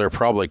 more, because they're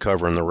probably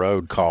covering the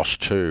road costs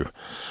too.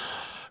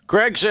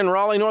 Greg's in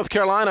Raleigh, North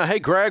Carolina. Hey,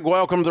 Greg,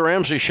 welcome to the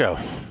Ramsey Show.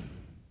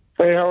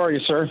 Hey, how are you,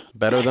 sir?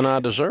 Better than I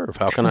deserve.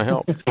 How can I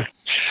help?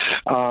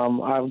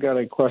 I've got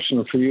a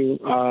question for you.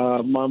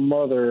 My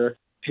mother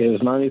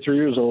is 93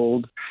 years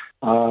old.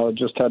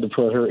 Just had to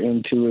put her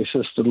into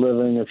assisted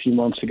living a few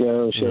months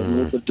ago. She has a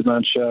little bit of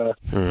dementia,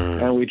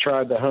 and we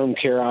tried the home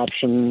care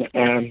option,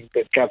 and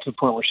it got to the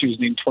point where she was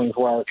needing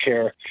 24-hour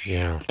care.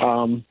 Yeah.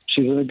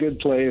 She's in a good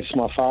place.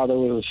 My father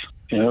was...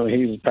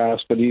 he's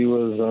passed, but he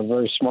was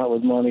very smart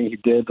with money. He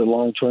did the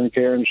long-term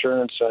care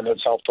insurance, and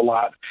it's helped a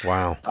lot.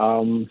 Wow.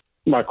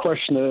 My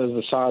question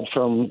is, aside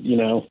from,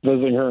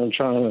 visiting her and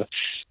trying to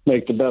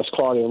make the best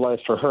quality of life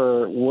for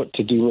her, what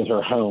to do with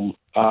her home.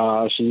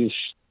 She's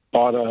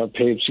got a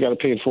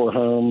paid-for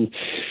home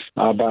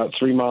about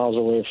 3 miles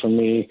away from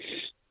me.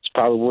 It's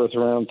probably worth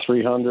around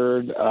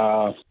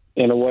 $300.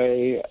 In a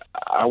way,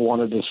 I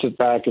wanted to sit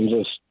back and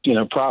just,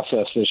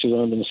 process this. She's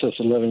only been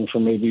assisted living for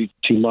maybe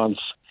 2 months.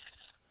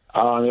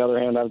 On the other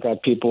hand, I've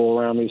got people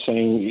around me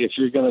saying, if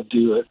you're going to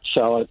do it,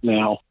 sell it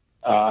now.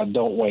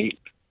 Don't wait.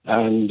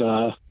 And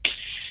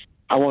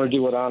I want to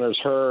do what honors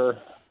her.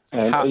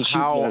 And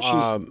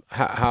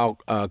how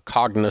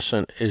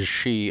cognizant is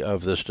she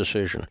of this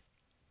decision?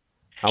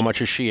 How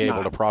much is she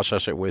able to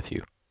process it with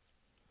you?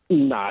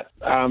 Not.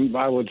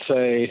 I would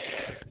say,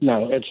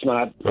 no, it's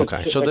not.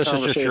 Okay, so this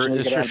is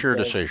just your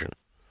decision.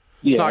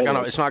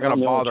 It's not gonna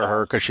bother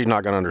her because she's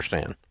not gonna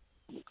understand.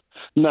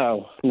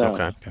 No.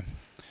 Okay.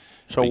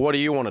 So what do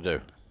you want to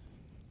do?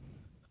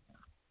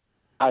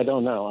 I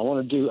don't know. I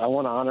want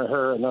to honor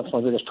her, and that's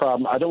my biggest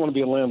problem. I don't want to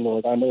be a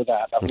landlord. I know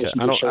that. Okay.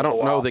 I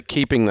don't know that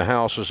keeping the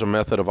house is a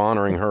method of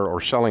honoring her, or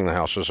selling the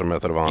house is a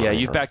method of honoring her. Yeah,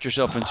 you've backed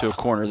yourself into a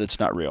corner that's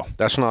not real.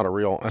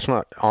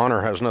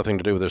 Honor has nothing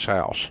to do with this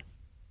house.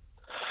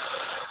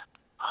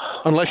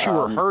 Unless you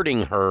were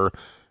hurting her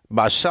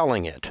by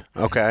selling it,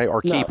 okay,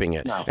 or keeping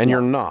it, and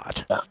you're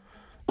not. No.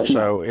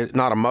 So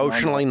not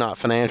emotionally, not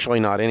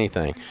financially, not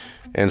anything.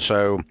 And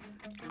so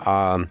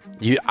I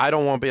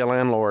don't want to be a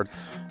landlord.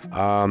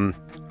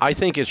 I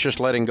think it's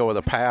just letting go of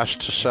the past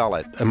to sell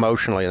it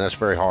emotionally, and that's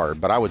very hard,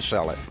 but I would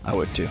sell it. I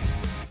would too.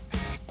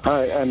 All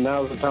right, and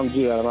now's the time to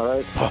do that, am I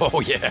right? Oh,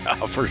 yeah,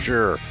 for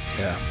sure.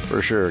 Yeah.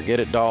 For sure.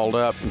 Get it dolled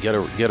up and get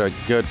a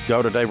good,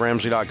 go to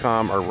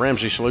DaveRamsey.com or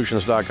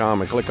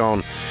RamseySolutions.com and click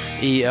on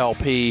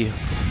ELP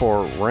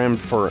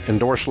for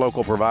endorsed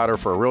local provider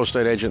for a real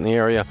estate agent in the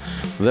area.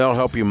 They'll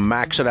help you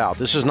max it out.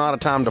 This is not a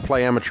time to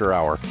play amateur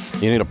hour.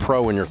 You need a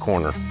pro in your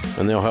corner,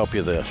 and they'll help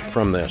you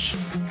from this.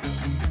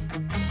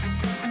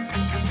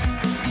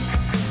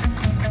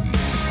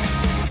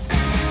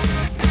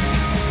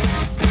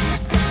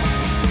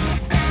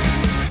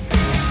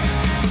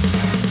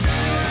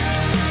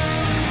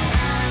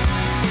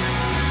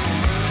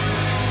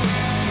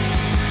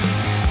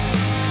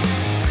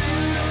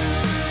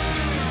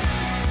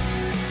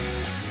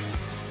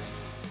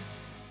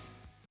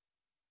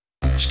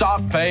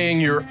 Stop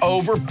paying your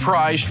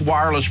overpriced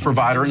wireless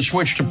provider and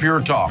switch to Pure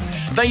Talk.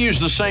 They use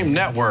the same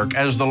network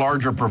as the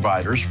larger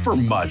providers for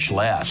much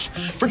less.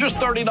 For just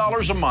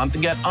 $30 a month,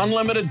 get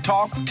unlimited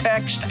talk,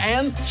 text,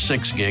 and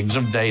 6 gigs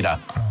of data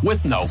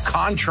with no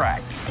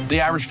contract. The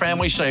average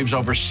family saves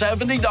over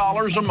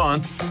 $70 a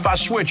month by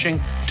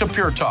switching to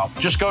Pure Talk.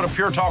 Just go to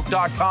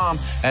puretalk.com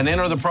and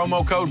enter the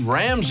promo code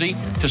Ramsey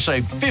to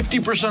save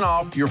 50%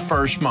 off your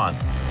first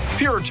month.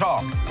 Pure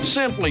Talk,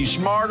 simply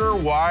smarter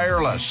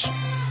wireless.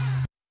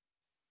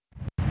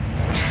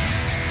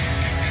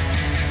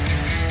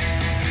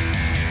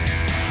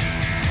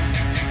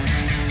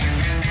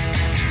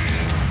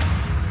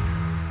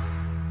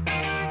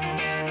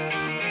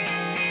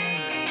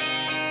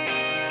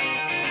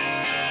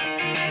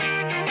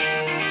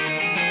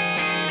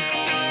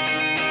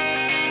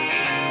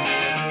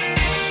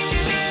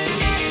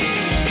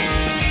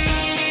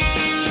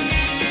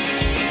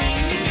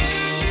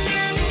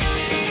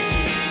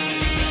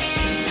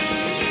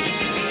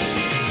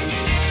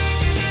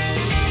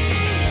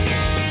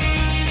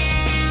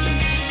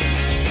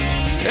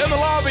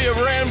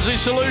 Ramsey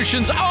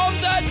Solutions on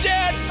the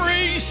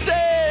debt-free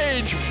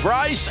stage.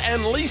 Bryce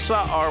and Lisa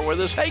are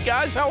with us. Hey,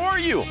 guys, how are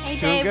you? Hey,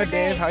 Dave. Doing good,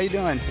 Dave. How you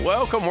doing?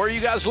 Welcome. Where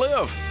you guys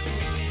live?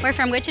 We're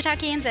from Wichita,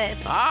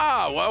 Kansas.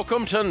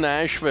 Welcome to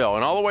Nashville.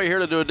 And all the way here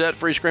to do a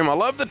debt-free scream. I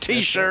love the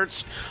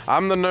T-shirts.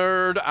 I'm the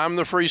nerd. I'm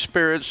the free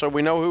spirit, so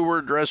we know who we're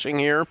addressing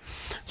here.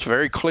 It's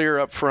very clear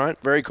up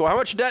front. Very cool. How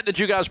much debt did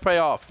you guys pay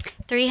off?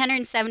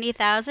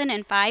 $370,000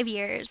 in 5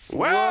 years.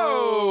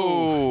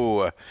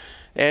 Whoa!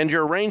 And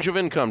your range of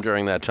income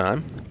during that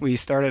time? We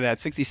started at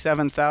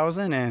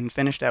 $67,000 and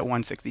finished at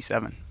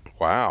 $167,000.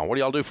 Wow. What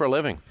do y'all do for a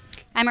living?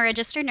 I'm a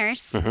registered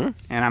nurse. And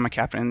I'm a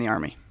captain in the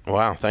Army.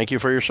 Wow. Thank you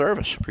for your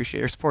service.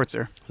 Appreciate your support,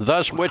 sir.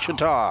 Thus,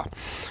 Wichita.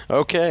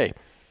 Okay.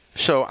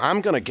 So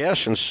I'm going to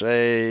guess and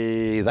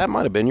say that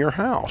might have been your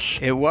house.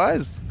 It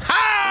was.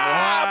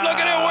 Ha! Wow. Look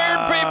at it,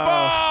 weird people!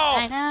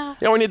 I know.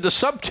 Yeah, we need the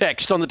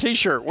subtext on the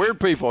T-shirt. Weird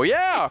people,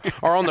 yeah.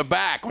 Or on the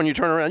back when you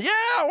turn around.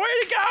 Yeah, way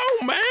to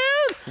go,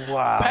 man.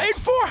 Wow. Paid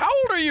for? How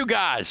old are you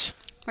guys?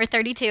 We're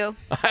 32.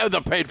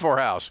 The paid for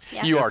house.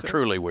 Yeah. You Yes, are sir.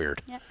 truly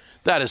weird. Yep.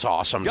 That is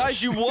awesome.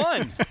 Guys, you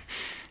won.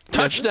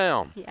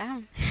 Touchdown.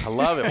 Yeah. I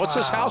love it. What's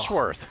this house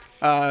worth?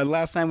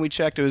 Last time we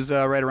checked, it was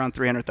right around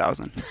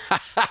 $300,000.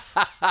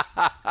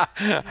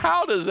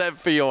 How does that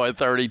feel at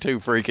 32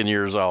 freaking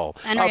years old?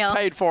 Unreal. A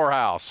paid for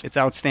house. It's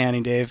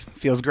outstanding, Dave.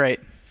 Feels great.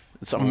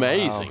 It's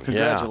amazing. Wow.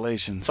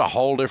 Congratulations. Yeah. It's a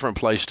whole different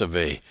place to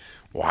be.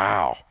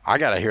 Wow. I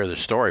got to hear this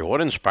story.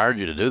 What inspired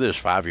you to do this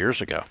 5 years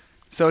ago?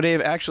 So,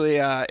 Dave, actually,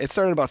 it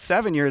started about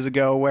 7 years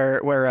ago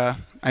where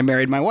I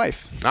married my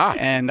wife.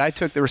 And I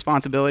took the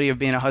responsibility of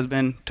being a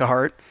husband to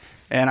heart,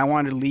 and I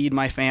wanted to lead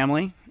my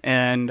family.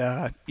 And,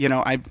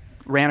 I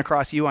ran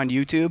across you on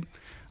YouTube.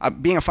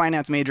 Being a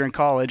finance major in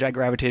college, I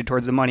gravitated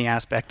towards the money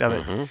aspect of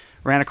it.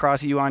 Ran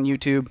across you on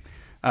YouTube.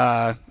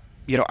 I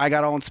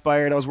got all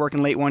inspired. I was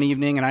working late one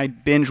evening, and I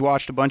binge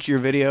watched a bunch of your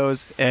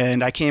videos,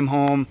 and I came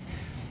home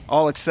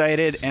all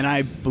excited, and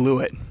I blew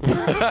it.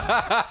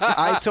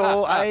 I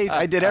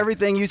did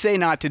everything you say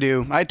not to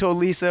do. I told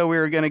Lisa we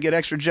were going to get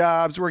extra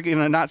jobs, we're going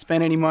to not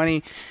spend any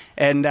money,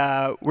 and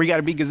we got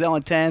to be gazelle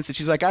intense. And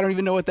she's like, I don't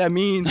even know what that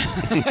means.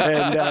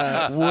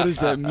 And what does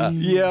that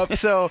mean? Yep.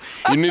 So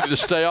you need to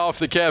stay off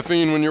the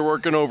caffeine when you're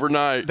working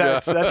overnight.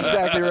 That's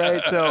exactly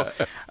right. So,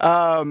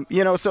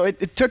 so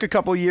it took a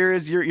couple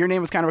years. Your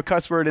name was kind of a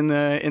cuss word in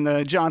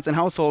the Johnson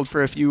household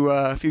for a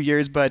few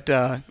years, but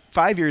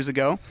 5 years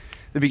ago,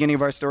 the beginning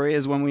of our story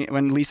is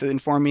when Lisa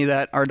informed me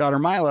that our daughter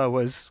Mila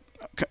was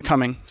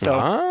coming. So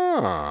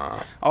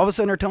all of a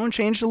sudden her tone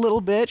changed a little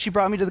bit. She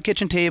brought me to the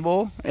kitchen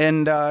table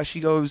and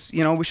she goes,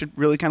 we should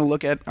really kind of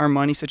look at our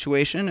money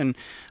situation, and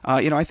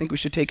I think we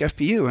should take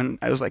FPU. And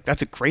I was like,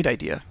 that's a great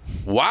idea.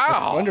 Wow.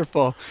 That's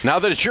wonderful. Now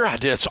that it's your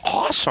idea, it's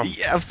awesome.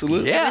 Yeah,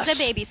 absolutely. It was a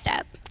baby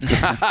step.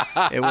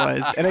 It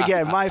was. And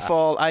again, my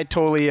fault. I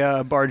totally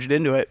barged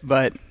into it,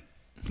 but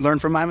learn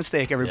from my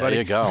mistake, everybody.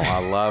 There you go. I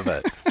love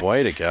it.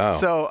 Way to go.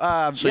 So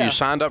you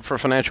signed up for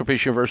Financial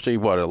Peace University,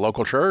 what, a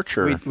local church?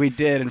 Or? We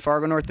did in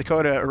Fargo, North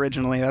Dakota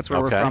originally. That's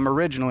where we're from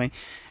originally.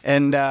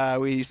 And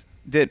we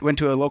went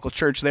to a local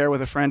church there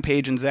with a friend,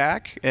 Paige and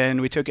Zach,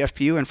 and we took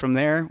FPU, and from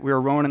there we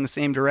were rowing in the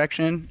same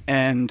direction,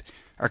 and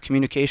our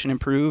communication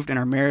improved, and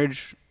our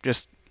marriage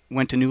just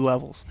went to new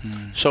levels.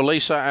 So,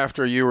 Lisa,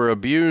 after you were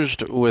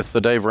abused with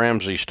the Dave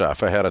Ramsey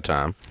stuff ahead of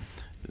time,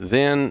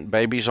 then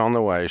baby's on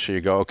the way, so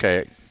you go,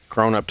 okay,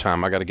 grown-up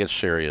time, I got to get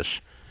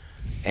serious.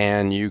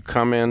 And you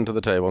come into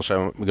the table and say,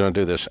 we're going to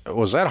do this.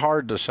 Was that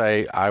hard to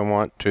say,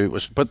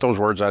 put those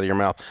words out of your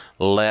mouth,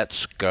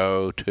 let's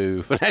go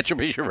to Financial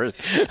Peace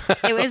University?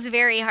 It was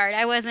very hard.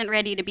 I wasn't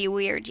ready to be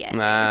weird yet.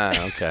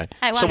 Okay.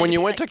 So when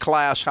you went to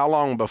class, how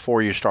long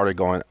before you started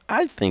going,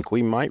 I think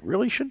we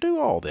really should do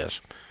all this?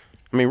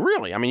 I mean,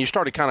 really? I mean, you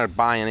started kind of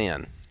buying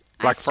in.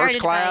 Like first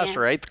class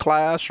or eighth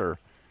class or?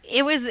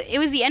 It was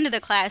the end of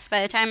the class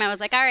by the time I was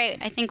like, all right,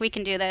 I think we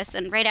can do this.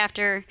 And right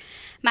after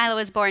Milo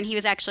was born, he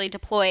was actually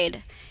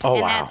deployed. Oh,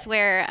 and wow. that's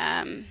where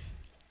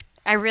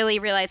I really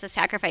realized the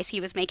sacrifice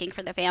he was making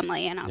for the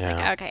family, and I was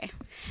like, okay,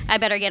 I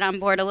better get on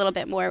board a little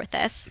bit more with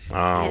this. Oh,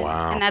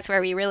 wow. And that's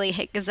where we really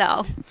hit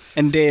Gazelle.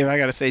 And Dave, I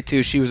got to say,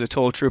 too, she was a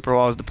total trooper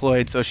while I was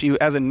deployed. So she,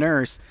 as a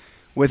nurse,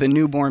 with a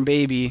newborn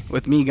baby,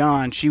 with me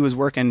gone, she was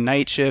working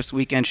night shifts,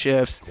 weekend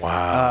shifts.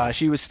 Wow.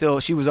 She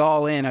was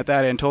all in at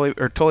that, and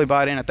totally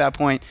bought in at that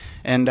point.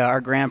 And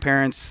our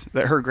grandparents,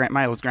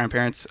 Mila's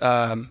grandparents,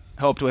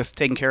 helped with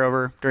taking care of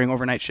her during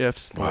overnight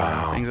shifts.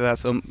 Wow. Things like that.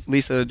 So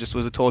Lisa just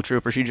was a total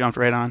trooper. She jumped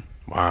right on.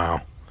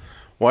 Wow.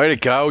 Way to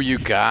go, you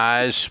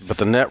guys. But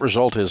the net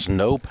result is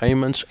no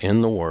payments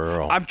in the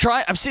world. I'm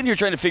sitting here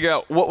trying to figure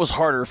out what was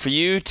harder, for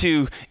you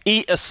to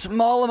eat a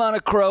small amount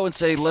of crow and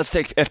say, let's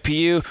take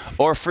FPU,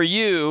 or for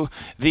you,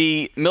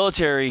 the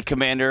military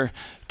commander,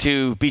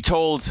 to be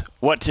told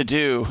what to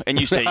do, and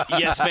you say,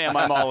 yes, ma'am,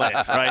 I'm all in,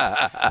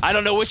 right? I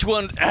don't know which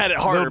one had it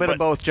harder. A little bit of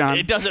both, John.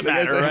 It doesn't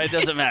matter, right? It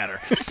doesn't matter.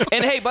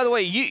 And, hey, by the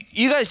way,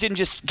 you guys didn't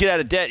just get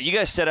out of debt. You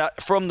guys set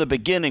out from the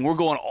beginning. We're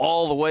going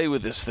all the way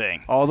with this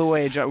thing. All the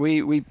way, John.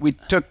 We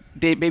took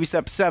baby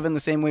step 7 the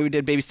same way we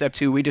did baby step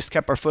 2. We just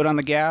kept our foot on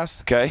the gas.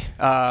 Okay.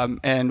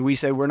 And we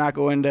said we're not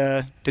going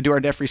to do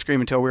our debt-free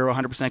scream until we were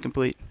 100%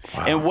 complete.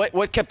 Wow. And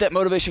what kept that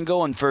motivation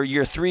going for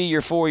year 3,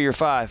 year 4, year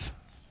 5?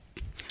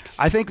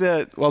 I think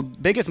the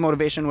biggest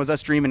motivation was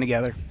us dreaming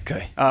together.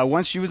 Okay.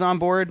 Once she was on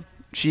board,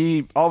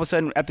 she all of a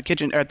sudden at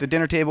the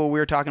dinner table, we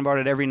were talking about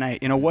it every night.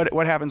 You know,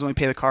 what happens when we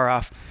pay the car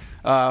off?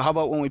 How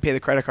about when we pay the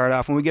credit card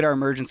off? When we get our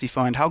emergency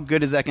fund, how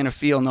good is that going to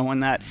feel knowing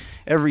that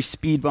every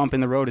speed bump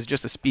in the road is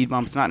just a speed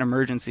bump? It's not an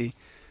emergency.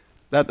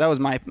 That was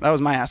my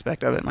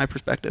aspect of it, my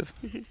perspective.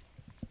 Mm-hmm.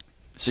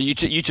 So you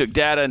took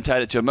data and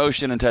tied it to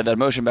emotion and tied that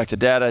emotion back to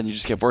data, and you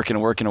just kept working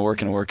and working and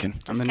working and working.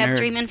 Just kept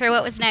dreaming for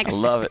what was next. I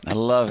love it. I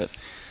love it.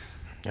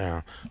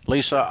 Yeah.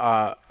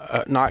 Lisa,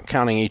 not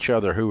counting each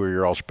other, who were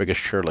your all's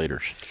biggest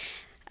cheerleaders?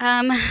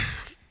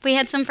 We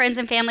had some friends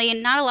and family,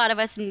 and not a lot of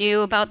us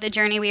knew about the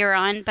journey we were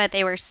on, but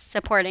they were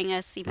supporting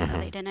us even though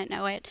they didn't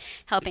know it,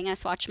 helping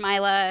us watch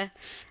Mila,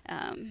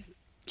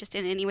 just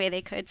in any way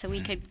they could so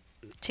we could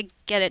to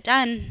get it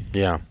done.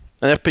 Yeah.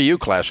 An FPU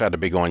class had to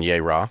be going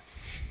yay raw.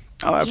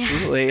 Oh,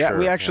 absolutely. Yeah, Sure,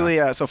 we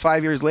actually, so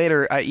 5 years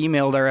later, I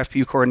emailed our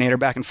FPU coordinator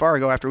back in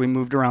Fargo after we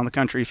moved around the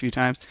country a few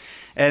times.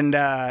 And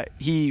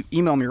he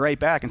emailed me right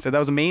back and said, that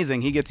was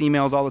amazing. He gets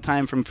emails all the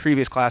time from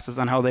previous classes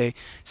on how they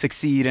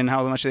succeed and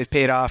how much they've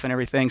paid off and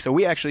everything. So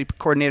we actually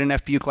coordinated an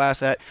FPU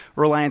class at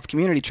Reliance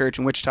Community Church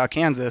in Wichita,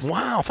 Kansas.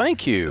 Wow,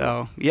 thank you.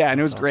 So, yeah, and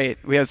it was great.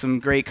 We had some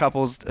great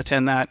couples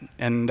attend that,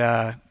 and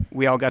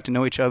we all got to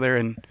know each other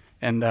and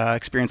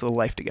experience a little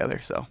life together.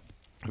 So.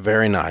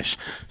 Very nice.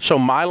 So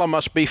Mila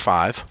must be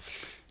 5.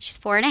 She's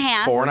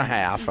 4.5.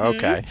 4.5,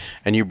 okay.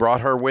 And you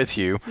brought her with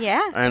you.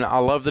 Yeah. And I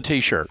love the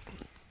T-shirt.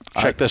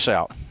 Check this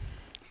out.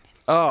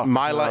 Oh,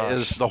 Mila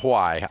is the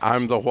why.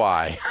 I'm the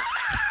why.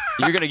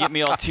 You're going to get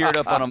me all teared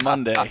up on a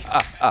Monday.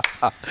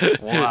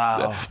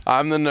 Wow.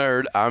 I'm the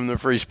nerd, I'm the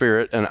free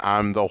spirit, and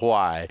I'm the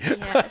why.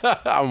 Yes.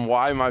 I'm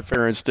why my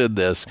parents did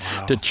this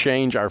to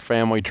change our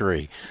family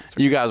tree.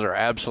 You guys are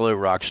absolute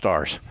rock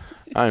stars.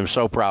 I am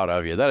so proud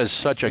of you. That is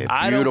such a beautiful picture.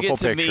 I don't get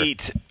to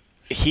meet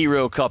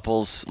hero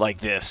couples like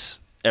this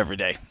every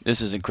day.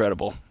 This is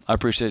incredible. I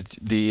appreciate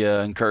the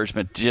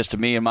encouragement just to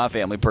me and my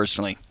family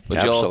personally.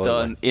 What y'all have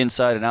done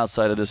inside and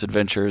outside of this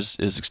adventure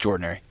is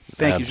extraordinary.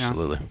 Thank you, John.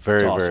 Absolutely.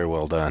 Very, awesome. very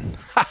well done.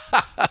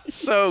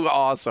 So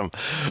awesome.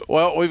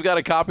 Well, we've got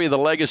a copy of the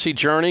Legacy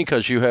Journey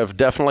because you have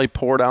definitely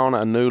poured on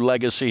a new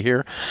legacy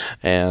here,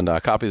 and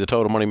a copy of the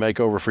Total Money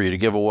Makeover for you to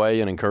give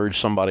away and encourage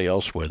somebody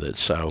else with it.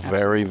 So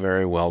very,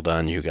 very well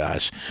done, you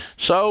guys.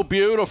 So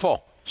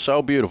beautiful.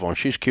 So beautiful. And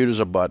she's cute as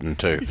a button,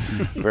 too.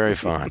 Very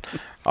fun.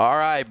 All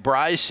right,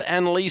 Bryce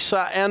and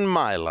Lisa and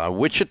Mila,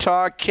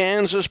 Wichita,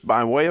 Kansas,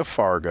 by way of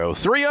Fargo.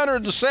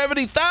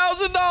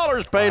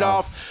 $370,000 paid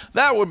off.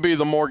 That would be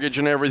the mortgage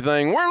and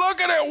everything. We're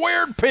looking at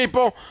weird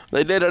people.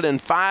 They did it in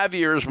 5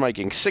 years,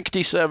 making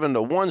 67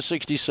 to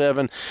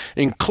 167,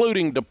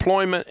 including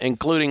deployment,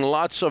 including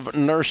lots of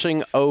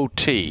nursing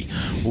OT.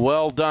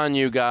 Well done,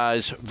 you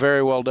guys.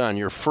 Very well done.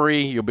 You're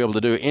free. You'll be able to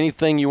do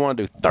anything you want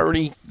to do.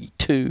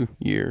 32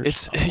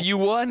 years. You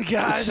won,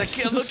 guys. I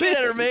can't look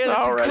at her, man. That's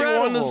already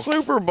incredible. won the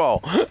Super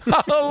Bowl.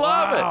 I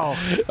love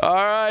it. All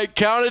right,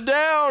 count it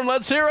down.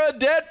 Let's hear a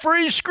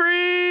debt-free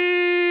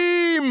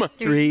scream.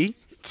 3,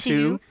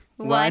 2,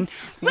 1.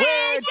 We're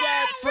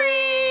debt-free!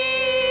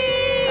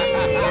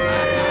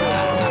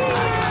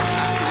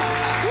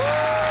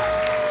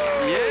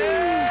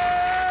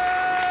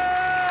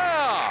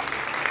 Yeah!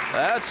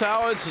 That's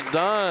how it's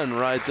done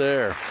right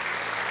there.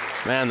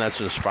 Man, that's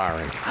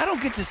inspiring. I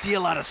don't get to see a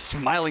lot of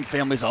smiling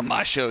families on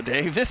my show,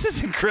 Dave. This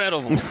is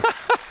incredible.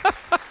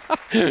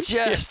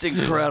 Just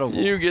incredible.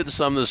 You get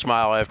some to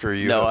smile after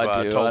you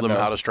have told them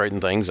how to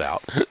straighten things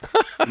out.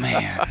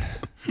 Man.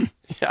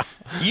 Yeah.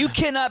 You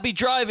cannot be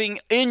driving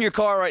in your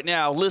car right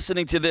now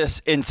listening to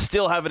this and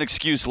still have an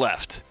excuse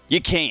left.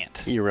 You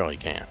can't. You really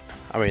can't.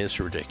 I mean, it's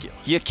ridiculous.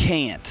 You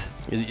can't.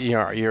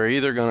 You're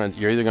either gonna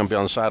be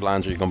on the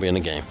sidelines or you're gonna be in the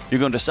game. You're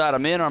gonna decide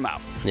I'm in or I'm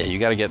out. Yeah, you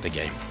got to get in the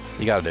game.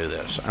 You got to do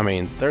this. I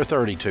mean, they're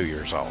 32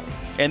 years old.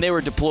 And they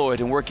were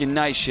deployed and working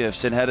night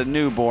shifts and had a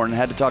newborn and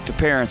had to talk to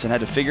parents and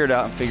had to figure it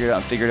out and figure it out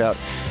and figure it out.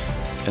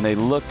 And they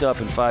looked up,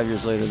 and 5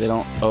 years later, they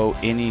don't owe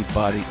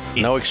anybody.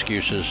 No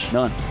excuses.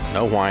 None.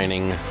 No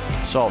whining.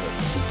 Solve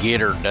it.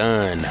 Get her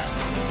done.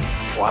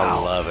 Wow.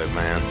 I love it,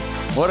 man.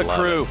 What a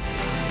crew.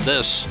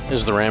 This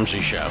is The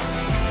Ramsey Show.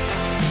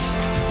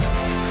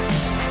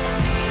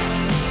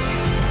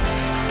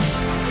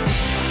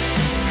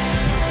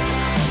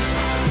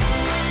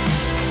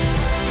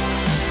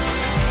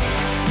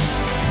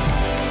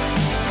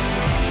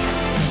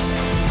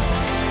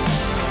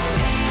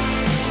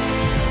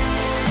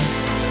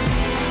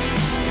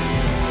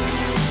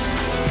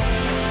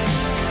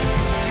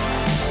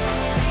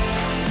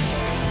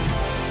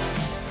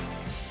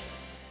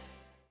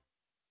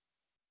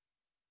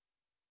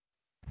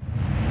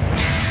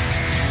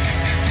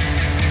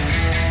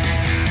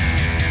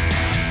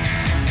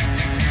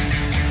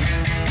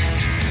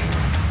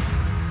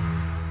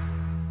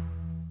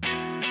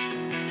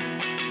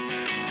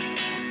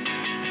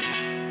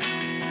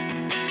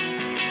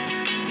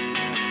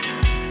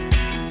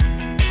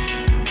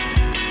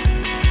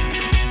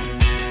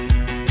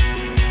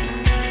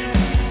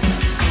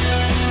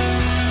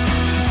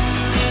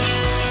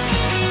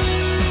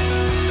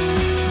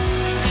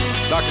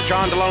 Dr.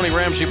 John Deloney,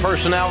 Ramsey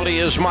Personality,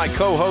 is my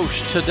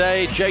co-host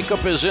today.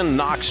 Jacob is in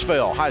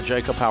Knoxville. Hi,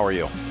 Jacob. How are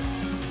you?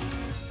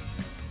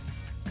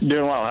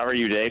 Doing well. How are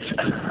you, Dave?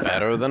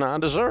 Better than I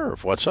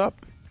deserve. What's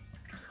up?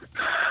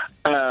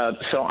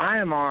 So I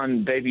am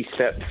on baby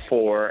step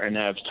 4 and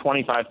have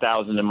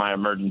 $25,000 in my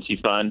emergency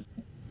fund.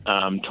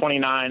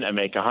 29. I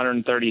make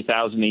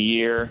 $130,000 a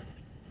year,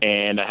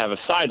 and I have a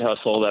side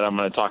hustle that I'm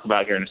going to talk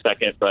about here in a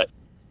second. But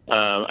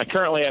I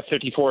currently have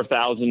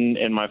 $54,000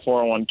 in my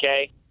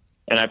 401k.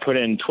 And I put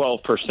in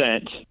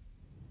 12%.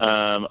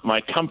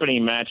 My company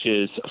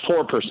matches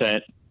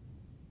 4%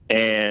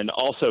 and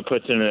also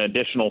puts in an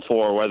additional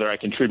 4% whether I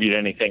contribute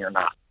anything or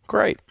not.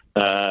 Great.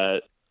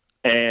 And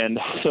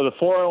so the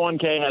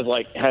 401k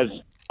has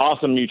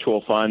awesome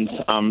mutual funds.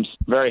 I'm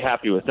very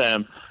happy with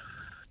them.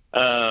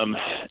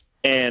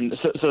 And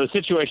so the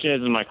situation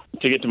is,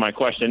 to get to my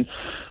question,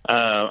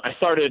 I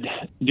started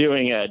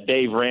doing a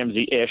Dave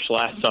Ramsey-ish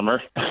last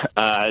summer.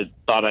 I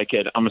thought I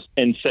could. I'm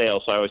in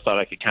sales, so I always thought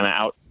I could kind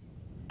of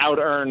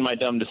out-earn my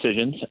dumb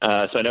decisions.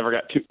 So I never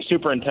got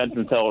super intense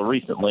until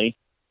recently.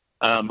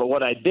 But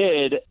what I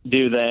did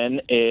do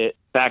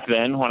back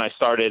then when I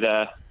started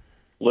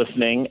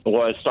listening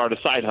was start a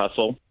side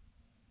hustle.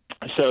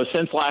 So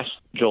since last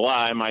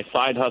July, my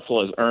side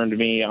hustle has earned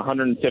me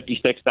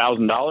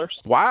 $156,000.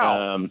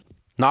 Wow.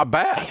 Not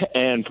bad.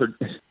 And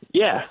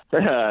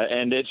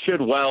and it should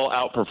well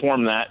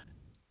outperform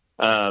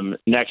that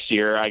next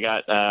year. I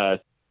got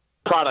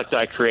product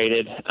I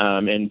created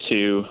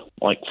into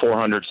like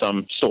 400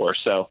 some stores.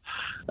 So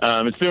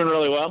it's doing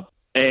really well.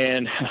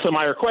 And so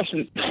my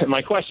question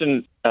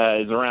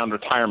is around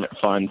retirement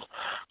funds.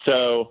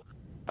 So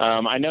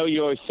I know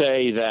you always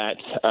say that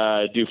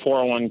do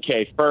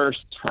 401k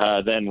first,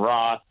 then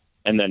Roth,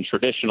 and then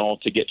traditional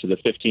to get to the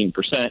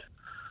 15%.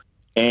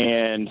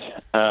 And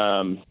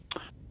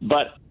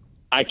but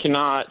I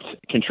cannot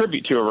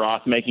contribute to a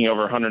Roth making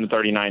over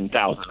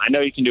 $139,000. I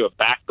know you can do a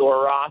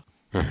backdoor Roth.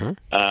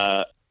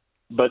 Mm-hmm.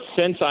 But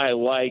since I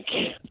like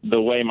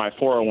the way my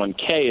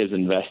 401k is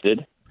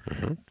invested,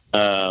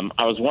 I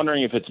was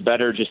wondering if it's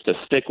better just to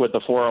stick with the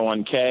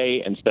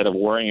 401k instead of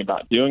worrying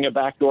about doing a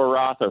backdoor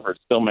Roth, or if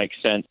it still makes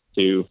sense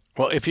to.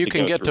 Well, if you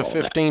can get to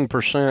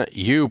 15%,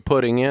 you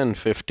putting in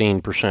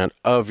 15%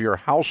 of your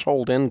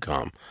household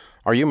income.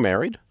 Are you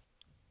married?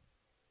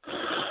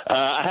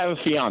 I have a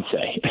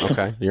fiance.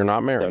 Okay, you're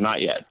not married. So not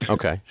yet.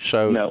 Okay,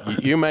 so no.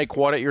 You make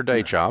what at your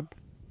day job?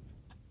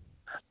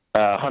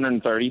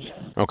 130.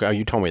 Okay,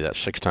 you told me that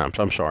 6 times.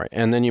 I'm sorry.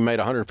 And then you made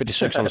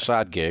 156 on a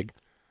side gig.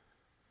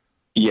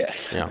 Yes.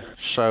 Yeah.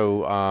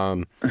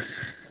 So,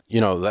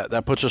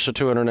 that puts us at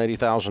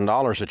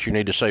 $280,000 that you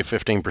need to save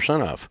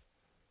 15% of.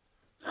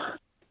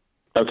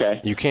 Okay.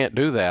 You can't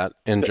do that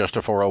in just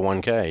a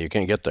 401k. You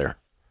can't get there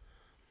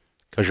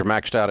because you're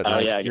maxed out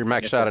at you're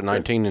maxed out at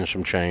 19 and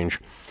some change.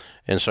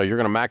 And so you're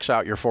going to max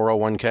out your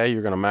 401k.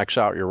 You're going to max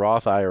out your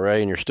Roth IRA,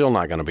 and you're still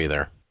not going to be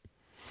there.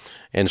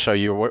 And so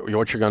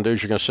what you're going to do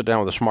is you're going to sit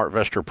down with a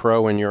SmartVestor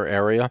Pro in your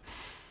area,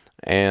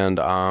 and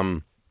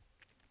they're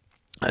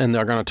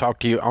going to talk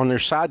to you on their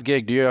side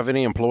gig. Do you have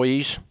any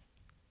employees?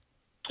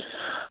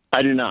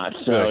 I do not.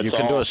 So you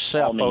can do a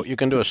SEP. You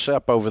can do a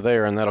SEP over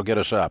there, and that'll get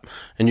us up.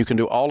 And you can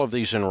do all of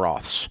these in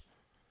Roths.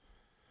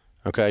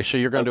 Okay, so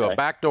you're going to do a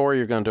backdoor,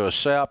 you're going to do a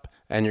SEP,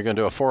 and you're going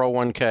to do a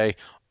 401k,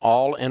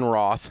 all in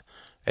Roth.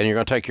 And you're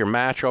going to take your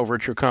match over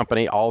at your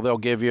company, all they'll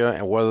give you,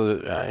 and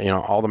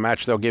all the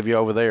match they'll give you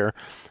over there.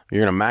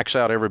 You're going to max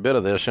out every bit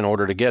of this in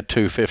order to get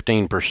to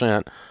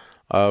 15%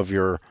 of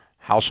your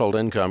household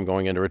income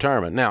going into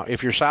retirement. Now,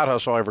 if your side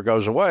hustle ever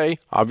goes away,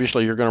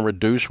 obviously you're going to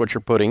reduce what you're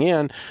putting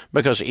in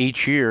because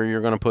each year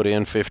you're going to put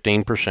in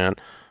 15%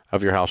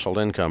 of your household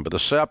income. But the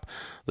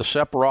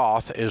SEP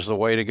Roth is the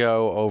way to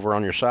go over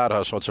on your side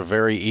hustle. It's a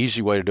very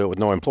easy way to do it with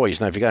no employees.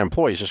 Now, if you got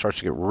employees, it starts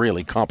to get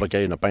really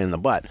complicated and a pain in the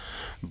butt.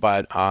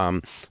 But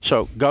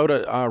so go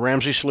to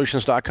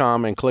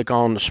RamseySolutions.com and click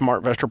on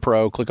SmartVestor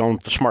Pro. Click on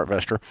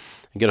SmartVestor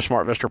and get a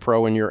SmartVestor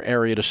Pro in your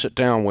area to sit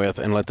down with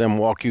and let them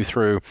walk you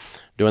through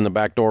doing the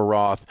backdoor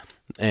Roth.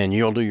 And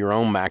you'll do your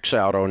own max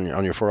out on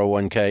your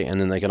 401k, and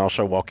then they can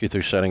also walk you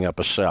through setting up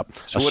a SEP,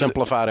 a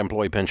simplified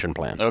employee pension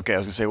plan. Okay, I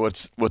was going to say,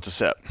 what's a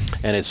SEP?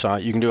 And it's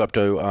you can do up to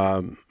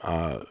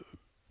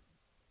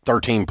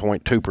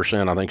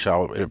 13.2%, I think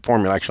so. The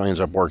formula actually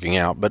ends up working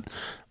out, but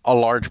a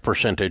large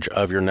percentage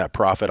of your net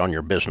profit on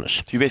your business.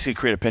 So you basically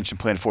create a pension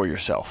plan for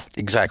yourself.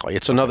 Exactly.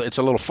 It's a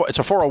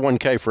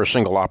 401k for a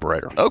single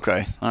operator.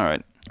 Okay, all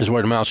right. Is what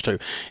it amounts to.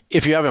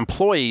 If you have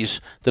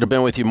employees that have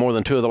been with you more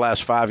than 2 of the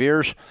last 5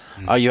 years,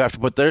 you have to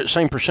put the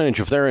same percentage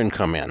of their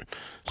income in.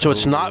 So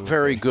it's not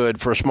very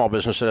good for a small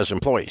business that has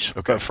employees.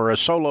 Okay. But for a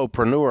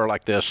solopreneur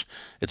like this,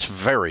 it's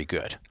very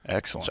good.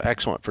 Excellent. It's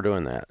excellent for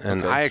doing that.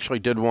 And I actually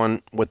did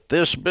one with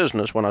this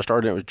business when I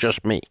started. It was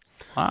just me.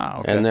 Wow.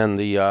 Okay. And then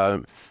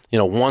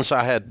once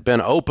I had been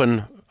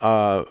open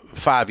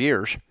 5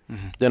 years,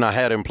 then I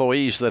had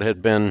employees that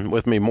had been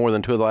with me more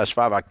than 2 of the last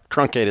 5. I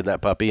truncated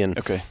that puppy and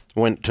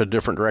went to a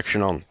different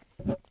direction on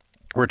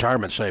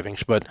retirement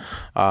savings. But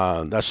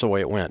that's the way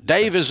it went.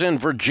 Dave is in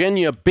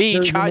Virginia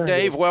Beach. Hi,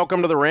 Dave.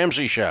 Welcome to the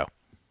Ramsey Show.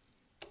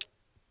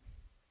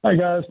 Hi,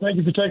 guys. Thank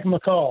you for taking my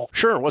call.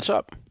 Sure. What's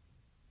up?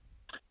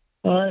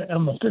 I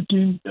am a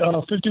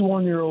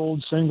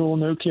 51-year-old single,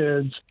 no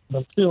kids.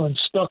 I'm feeling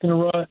stuck in a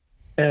rut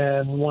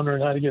and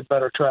wondering how to get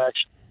better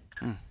traction.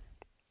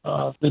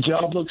 The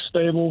job looks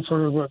stable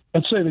for,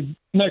 I'd say, the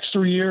next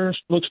 3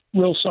 years. Looks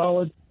real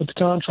solid with the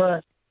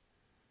contract.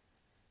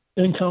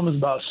 Income is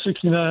about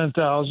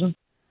 $69,000.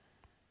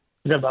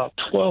 I got about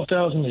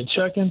 $12,000 in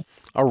checking.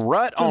 A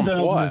rut on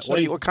what?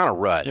 What kind of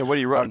rut? Yeah, what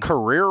are you rutting? A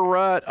career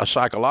rut, a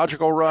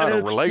psychological rut,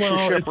 a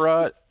relationship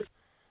rut?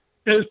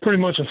 It's pretty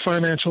much a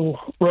financial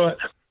rut.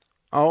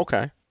 Oh,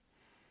 okay.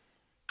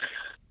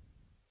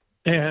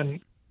 And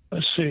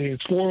let's see,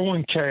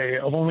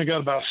 401k. I've only got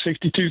about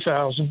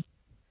 $62,000.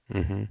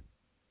 Mm-hmm.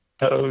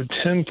 I owe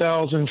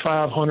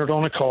 $10,500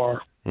 on a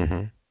car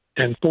and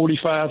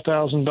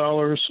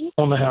 $45,000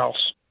 on the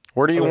house.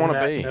 Where do you want to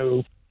be?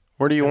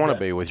 Where do you want to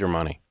be with your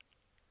money?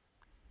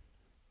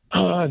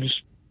 I'm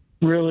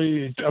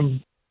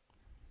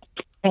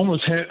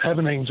almost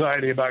having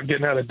anxiety about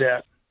getting out of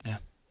debt. Yeah.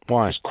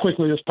 Why? As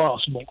quickly as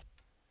possible.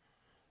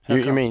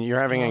 You mean you're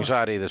having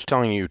anxiety that's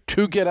telling you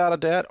to get out of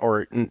debt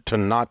or to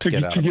not to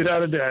get out of debt? To get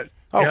out of debt.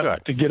 Oh,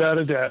 good. To get out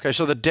of debt. Okay,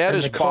 so the debt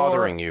is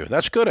bothering you.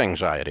 That's good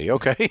anxiety,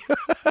 okay?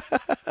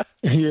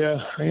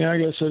 Yeah, I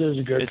guess it is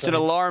a good It's an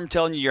alarm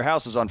telling you your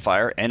house is on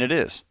fire, and it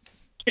is.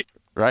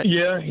 Right?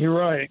 Yeah, you're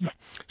right.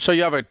 So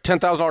you have a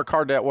 $10,000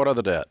 car debt. What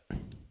other debt?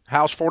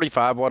 House,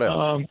 45, what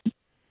else?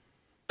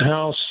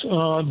 House,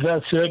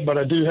 that's it, but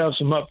I do have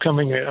some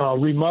upcoming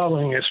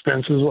remodeling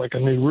expenses, like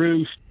a new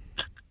roof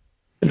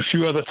and a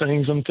few other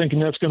things. I'm thinking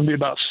that's going to be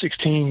about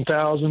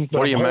 $16,000.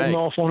 What do you make? I'm holding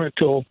off on it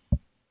till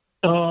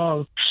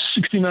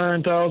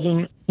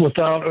 $69,000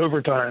 without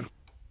overtime.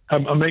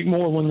 I make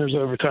more when there's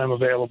overtime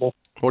available.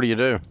 What do you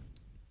do?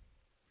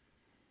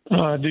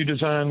 I do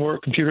design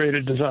work,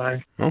 computer-aided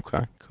design.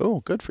 Okay, cool.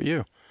 Good for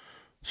you.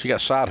 So you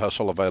got side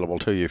hustle available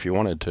to you if you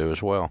wanted to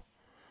as well.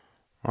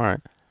 All right.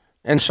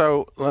 And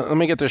so let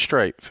me get this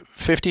straight.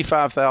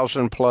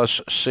 $55,000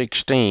 plus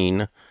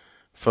 $16,000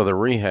 for the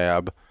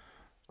rehab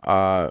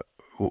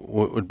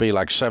would be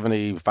like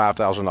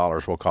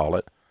 $75,000, we'll call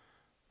it.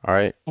 All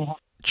right. Mm-hmm.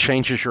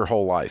 Changes your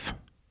whole life.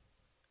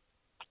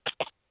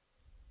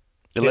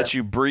 It lets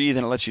you breathe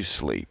and it lets you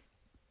sleep.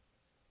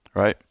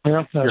 Right?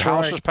 Yeah, your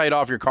house is paid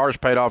off, your car's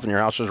paid off, and your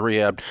house is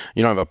rehabbed.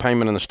 You don't have a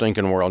payment in the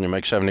stinking world, and you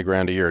make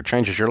 $70,000 a year. It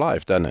changes your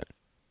life, doesn't it?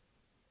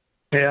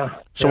 Yeah.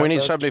 So we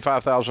need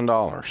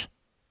 $75,000.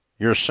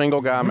 You're a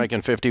single guy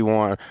making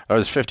 51, or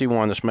it's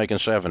 51 that's making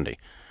 70.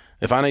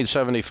 If I need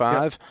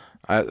 75,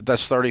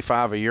 that's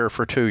 35 a year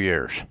for 2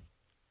 years.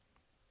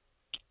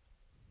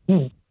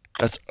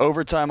 That's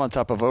overtime on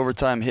top of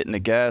overtime, hitting the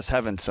gas,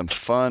 having some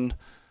fun.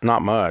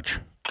 Not much.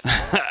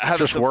 Having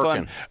just some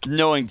working. fun,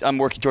 knowing I'm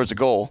working towards a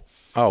goal.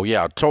 Oh,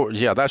 yeah.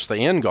 Yeah, that's the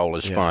end goal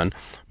is fun.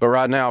 But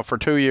right now, for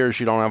 2 years,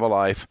 you don't have a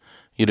life.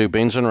 You do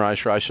beans and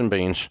rice, rice and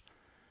beans,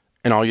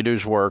 and all you do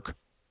is work,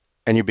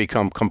 and you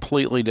become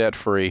completely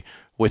debt-free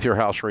with your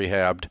house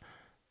rehabbed,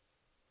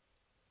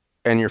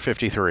 and you're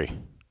 53.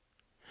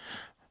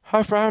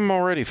 I'm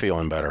already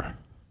feeling better.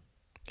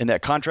 And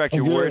that contract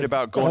you're worried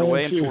about going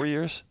away in 4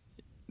 years?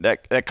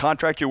 That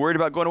contract you're worried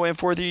about going away in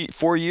 4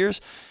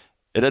 years?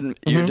 It doesn't.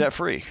 You're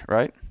debt-free,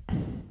 right?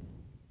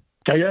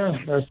 Yeah,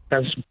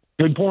 that's a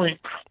good point.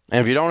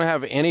 And if you don't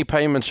have any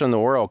payments in the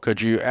world,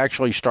 could you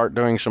actually start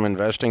doing some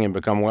investing and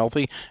become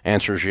wealthy?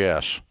 Answer is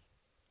yes.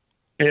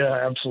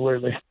 Yeah,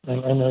 absolutely. I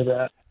know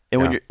that.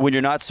 And when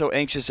you're not so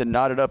anxious and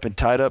knotted up and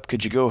tied up,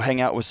 could you go hang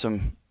out with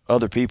some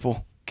other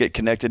people, get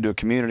connected to a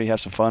community,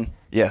 have some fun?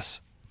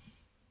 Yes.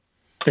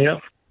 Yeah,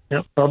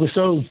 probably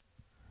so.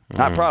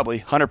 Not probably,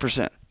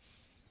 100%.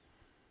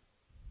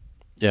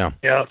 Yeah.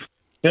 Yeah.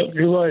 Yep,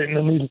 you're right, and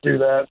I need to do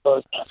that.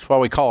 But that's why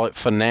we call it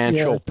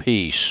financial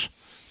peace.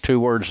 2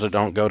 words that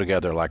don't go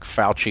together, like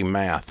Fauci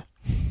math.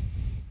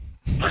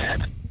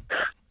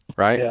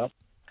 Right? Yeah.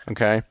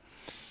 Okay.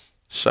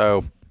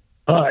 So.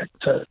 All right.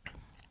 So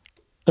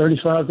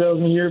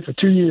 $35,000 a year for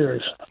 2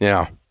 years.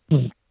 Yeah.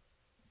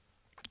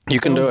 You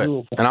can do it,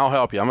 and I'll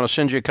help you. I'm going to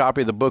send you a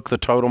copy of the book, The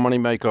Total Money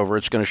Makeover.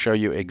 It's going to show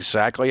you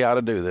exactly how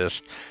to do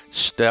this,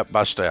 step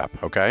by step.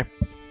 Okay.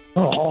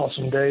 Oh,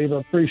 awesome, Dave.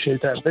 I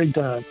appreciate that big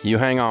time. You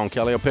hang on.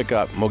 Kelly will pick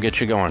up, and we'll get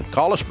you going.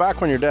 Call us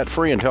back when you're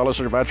debt-free and tell us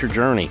about your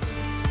journey.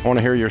 I want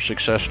to hear your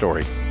success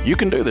story. You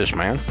can do this,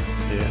 man.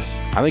 Yes.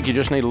 I think you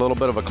just need a little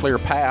bit of a clear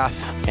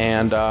path,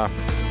 and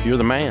you're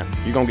the man.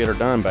 You're going to get her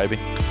done, baby.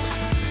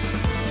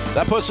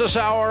 That puts this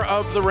hour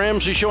of The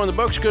Ramsey Show in the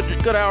books.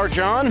 Good hour,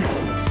 John.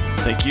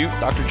 Thank you.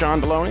 Dr.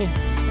 John Deloney.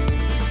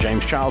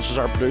 James Childs is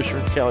our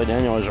producer. Kelly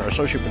Daniel is our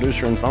associate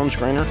producer and phone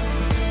screener.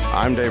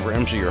 I'm Dave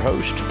Ramsey, your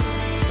host,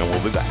 and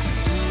we'll be back.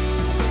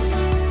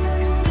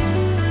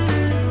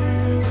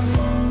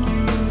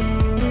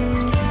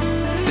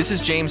 This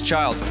is James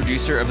Childs,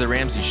 producer of The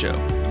Ramsey Show.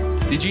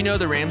 Did you know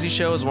The Ramsey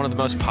Show is one of the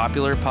most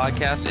popular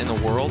podcasts in the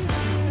world?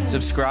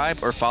 Subscribe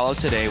or follow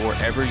today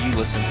wherever you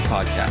listen to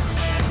podcasts.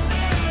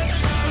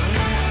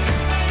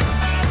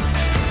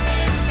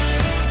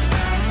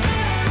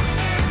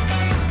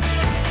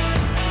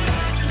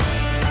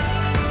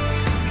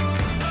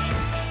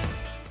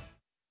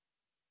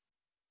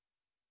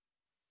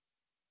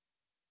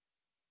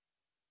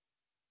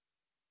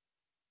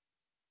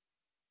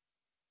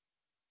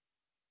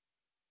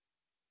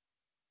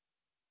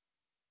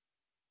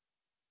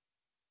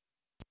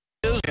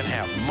 Can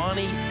have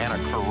money and a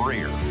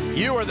career.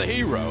 You are the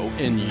hero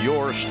in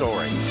your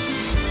story.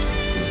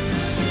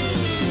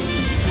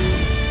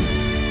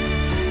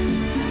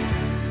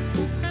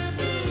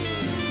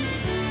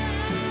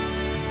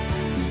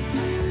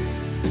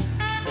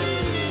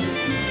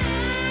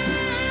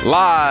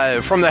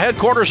 Live from the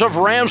headquarters of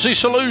Ramsey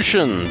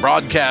Solution,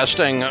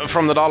 broadcasting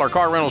from the Dollar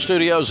Car Rental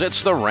Studios,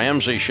 it's The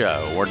Ramsey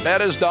Show, where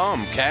debt is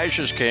dumb, cash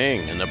is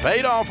king, and the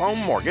paid-off home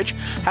mortgage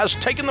has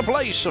taken the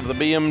place of the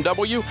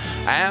BMW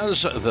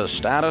as the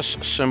status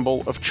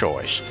symbol of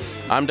choice.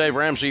 I'm Dave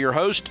Ramsey, your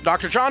host.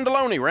 Dr. John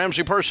Deloney,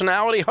 Ramsey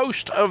personality,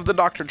 host of the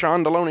Dr.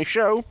 John Deloney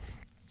Show,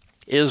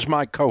 is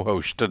my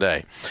co-host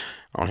today.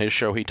 On his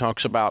show, he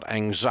talks about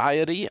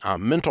anxiety,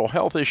 mental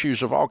health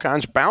issues of all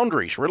kinds,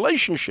 boundaries,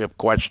 relationship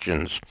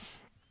questions.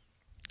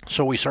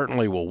 So we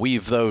certainly will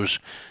weave those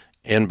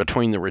in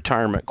between the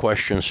retirement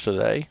questions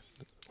today,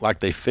 like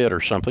they fit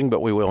or something,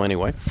 but we will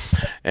anyway.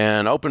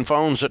 And open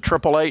phones at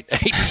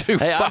 888-825.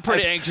 Hey, I'm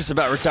pretty anxious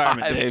about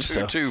retirement, Dave.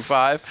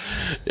 5225.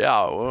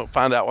 Yeah, we'll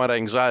find out what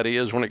anxiety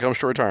is when it comes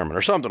to retirement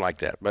or something like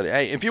that. But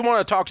hey, if you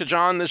want to talk to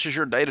John, this is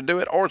your day to do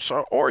it.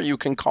 Or you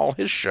can call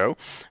his show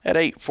at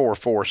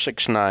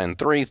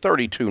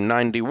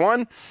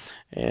 844-693-3291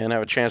 and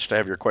have a chance to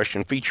have your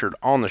question featured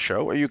on the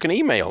show. Or you can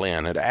email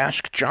in at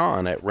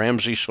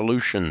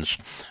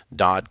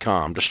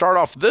askjohn@ramseysolutions.com. To start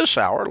off this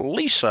hour,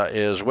 Lisa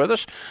is with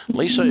us.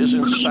 Lisa is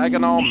in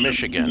Saginaw,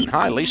 Michigan.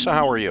 Hi, Lisa.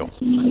 How are you?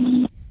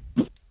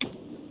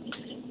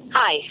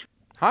 Hi.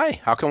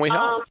 Hi. How can we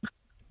help?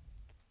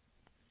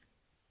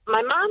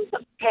 My mom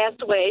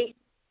passed away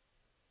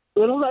a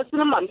little less than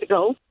a month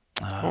ago.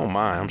 Oh,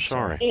 my. I'm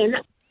sorry. And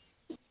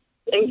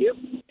thank you.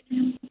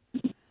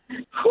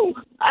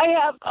 I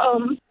have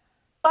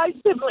 5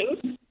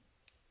 siblings.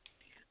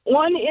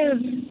 One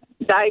is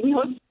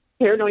diagnosed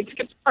paranoid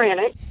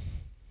schizophrenic.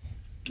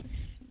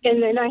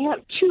 And then I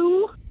have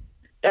 2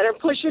 that are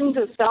pushing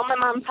to sell my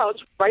mom's house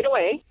right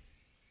away.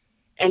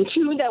 And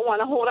 2 that want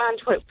to hold on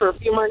to it for a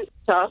few months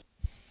to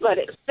let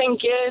it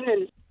sink in.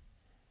 And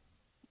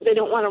they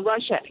don't want to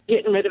rush at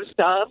getting rid of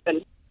stuff.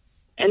 And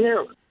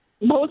they're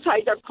both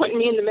sides are putting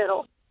me in the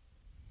middle.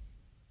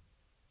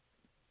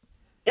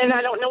 And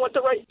I don't know what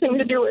the right thing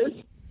to do is.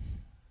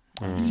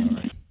 I'm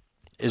sorry.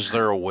 Is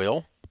there a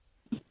will?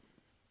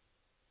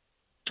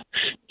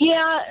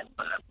 Yeah,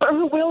 but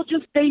her will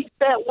just states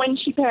that when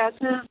she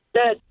passes,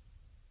 that,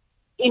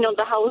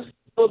 the house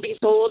will be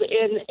sold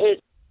and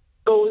it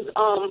goes,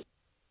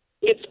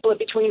 gets split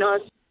between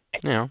us.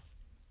 Yeah.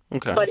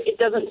 Okay. But it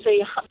doesn't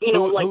say, how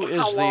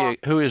long.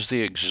 Who is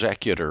the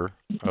executor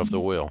of the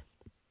will?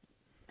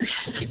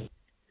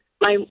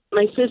 My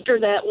sister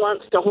that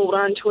wants to hold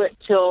on to it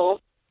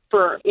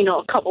for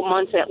a couple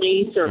months at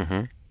least,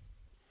 and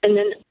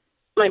then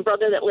my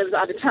brother that lives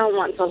out of town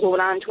wants to hold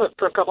on to it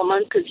for a couple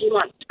months because he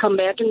wants to come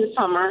back in the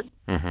summer.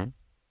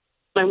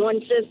 My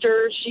one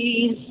sister,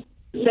 she's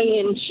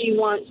saying she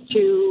wants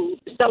to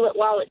sell it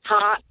while it's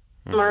hot,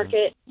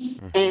 market,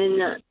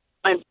 and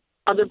my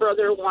other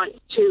brother wants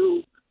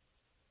to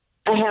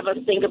have us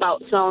think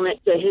about selling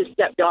it to his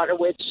stepdaughter,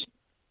 which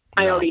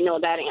I already know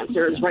that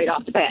answer is right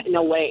off the bat,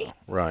 no way.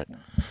 Right.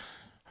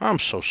 I'm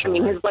so sorry. I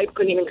mean, his wife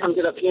couldn't even come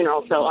to the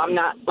funeral, so I'm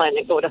not letting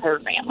it go to her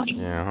family.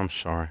 Yeah, I'm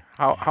sorry.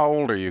 How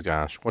old are you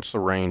guys? What's the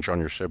range on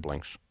your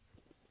siblings?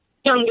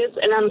 Youngest,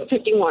 and I'm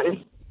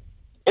 51.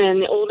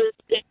 And the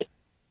oldest is...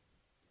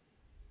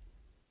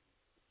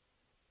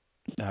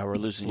 We're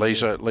losing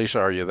Lisa. Lisa,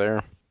 are you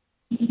there?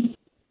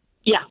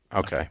 Yeah.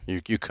 Okay,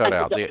 you cut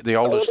out. The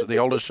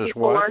oldest is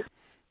what?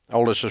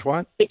 Oldest is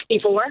what?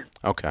 64.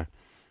 Okay.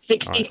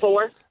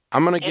 64. Right.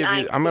 I'm going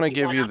to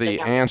give you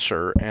the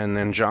answer, and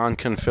then John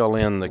can fill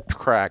in the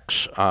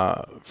cracks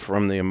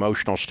from the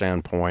emotional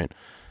standpoint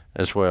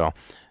as well.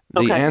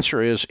 The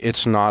answer is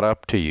it's not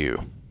up to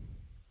you.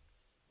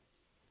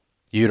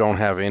 You don't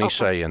have any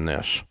say in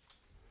this,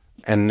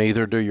 and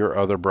neither do your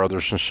other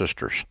brothers and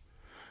sisters.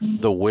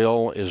 The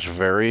will is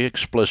very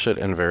explicit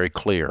and very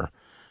clear.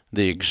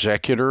 The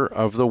executor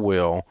of the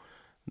will,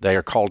 they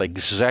are called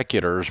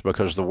executors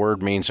because the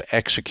word means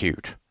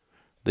execute.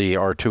 They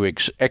are to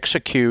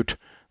execute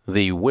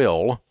the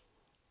will,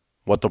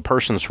 what the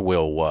person's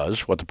will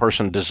was, what the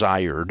person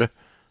desired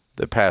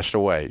that passed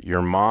away.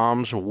 Your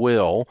mom's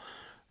will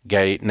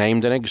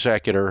named an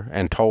executor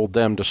and told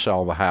them to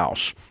sell the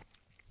house.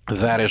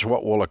 That is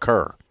what will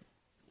occur.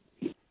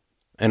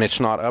 And it's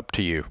not up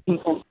to you.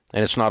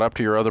 And it's not up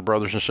to your other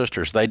brothers and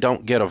sisters. They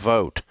don't get a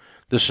vote.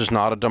 This is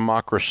not a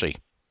democracy.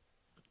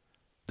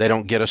 They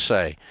don't get a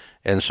say.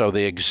 And so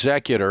the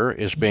executor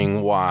is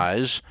being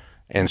wise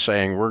and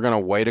saying, we're going to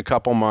wait a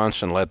couple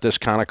months and let this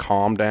kind of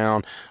calm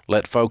down,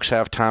 let folks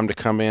have time to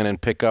come in and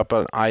pick up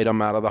an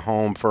item out of the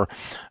home for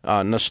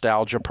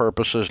nostalgia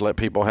purposes, let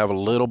people have a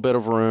little bit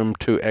of room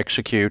to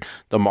execute.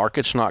 The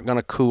market's not going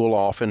to cool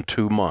off in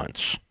 2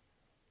 months.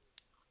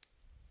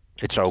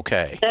 It's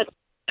okay. That's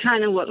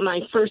kind of what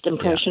my first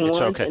impression was.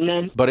 Okay. And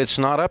then but it's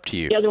not up to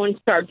you. The other one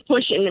started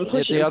pushing and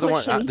pushing.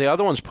 The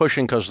other one's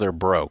pushing because they're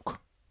broke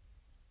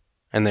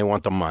and they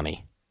want the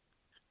money.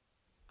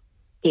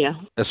 Yeah.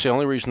 That's the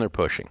only reason they're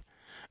pushing.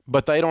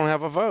 But they don't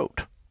have a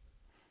vote.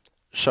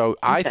 So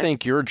I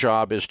think your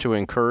job is to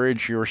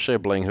encourage your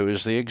sibling, who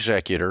is the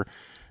executor,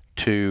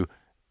 to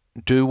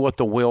do what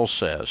the will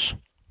says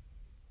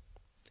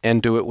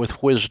and do it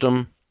with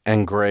wisdom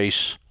and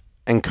grace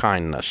and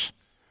kindness.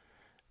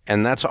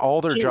 And that's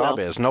all their job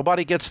is.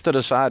 Nobody gets to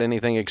decide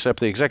anything except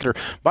the executor.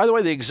 By the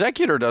way, the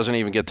executor doesn't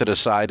even get to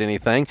decide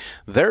anything.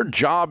 Their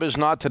job is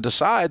not to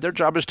decide. Their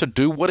job is to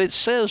do what it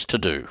says to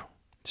do.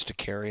 It's to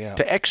carry out.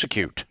 To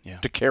execute. Yeah.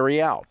 To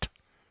carry out.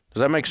 Does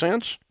that make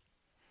sense?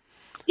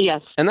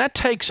 Yes. And that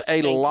takes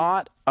a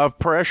lot of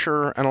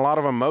pressure and a lot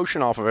of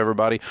emotion off of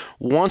everybody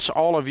once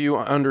all of you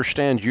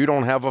understand you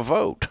don't have a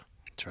vote.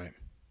 That's right.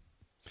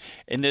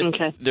 And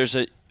there's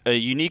a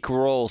unique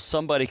role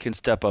somebody can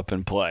step up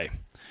and play.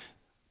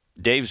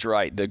 Dave's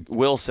right. The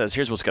will says,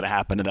 here's what's going to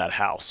happen to that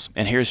house,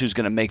 and here's who's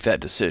going to make that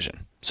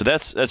decision. So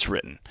that's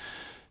written.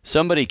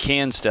 Somebody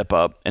can step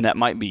up, and that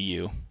might be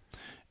you,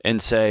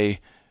 and say,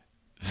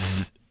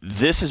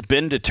 this has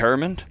been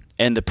determined,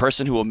 and the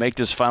person who will make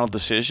this final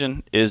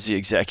decision is the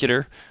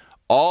executor.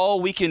 All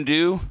we can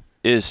do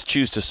is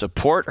choose to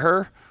support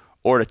her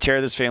or to tear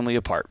this family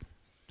apart.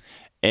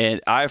 And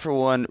I, for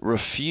one,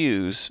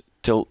 refuse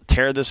to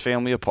tear this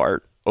family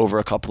apart over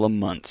a couple of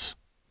months,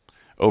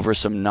 over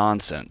some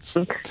nonsense.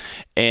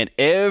 And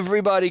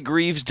everybody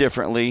grieves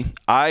differently.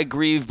 I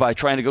grieve by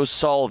trying to go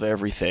solve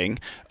everything.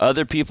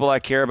 Other people I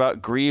care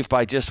about grieve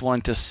by just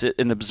wanting to sit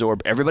and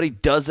absorb. Everybody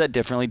does that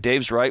differently.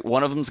 Dave's right.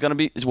 One of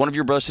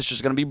your brothers and sisters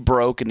is going to be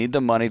broke and need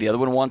the money. The other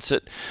one wants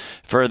it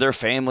for their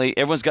family.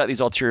 Everyone's got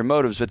these ulterior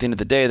motives, but at the end of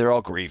the day, they're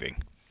all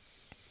grieving.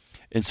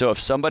 And so if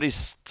somebody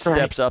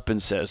steps up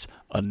and says,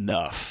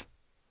 enough,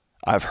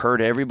 I've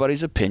heard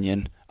everybody's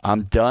opinion.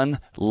 I'm done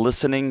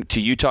listening to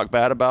you talk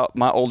bad about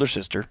my older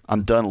sister.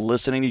 I'm done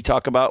listening to you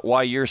talk about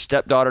why your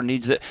stepdaughter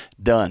needs it.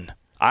 Done.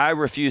 I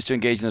refuse to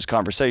engage in this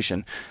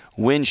conversation.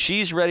 When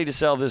she's ready to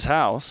sell this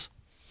house,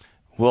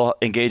 we'll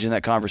engage in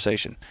that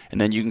conversation. And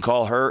then you can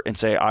call her and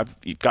say,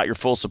 you've got your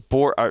full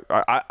support.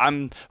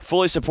 I'm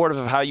fully supportive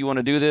of how you want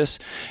to do this.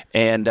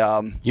 And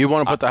you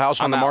want to put the house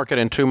on the market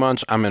in 2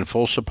 months? I'm in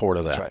full support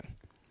of that. That's right.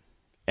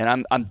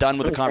 And I'm done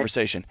with the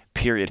conversation,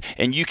 period.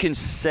 And you can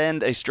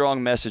send a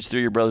strong message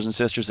through your brothers and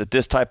sisters that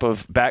this type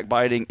of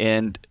backbiting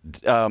and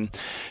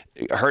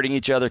hurting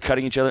each other,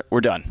 cutting each other, we're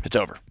done. It's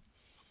over.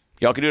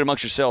 Y'all can do it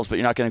amongst yourselves, but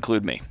you're not going to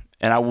include me.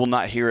 And I will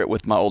not hear it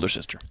with my older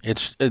sister.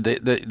 It's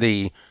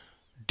the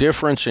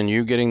difference in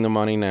you getting the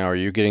money now or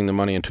you getting the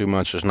money in 2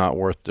 months is not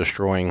worth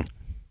destroying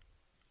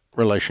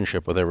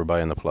relationship with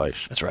everybody in the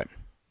place. That's right.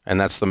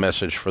 And that's the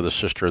message for the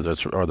sister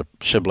or the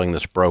sibling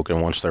that's broke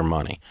and wants their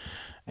money.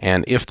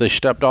 And if the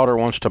stepdaughter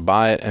wants to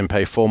buy it and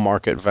pay full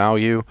market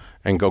value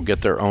and go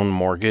get their own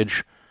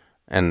mortgage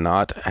and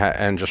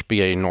and just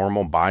be a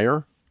normal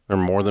buyer, they're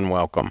more than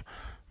welcome.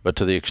 But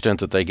to the extent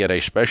that they get a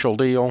special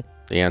deal,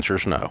 the answer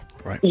is no.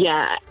 Right.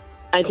 Yeah,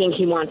 I think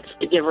he wants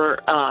to give her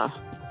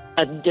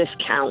a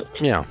discount.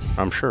 Yeah,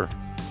 I'm sure.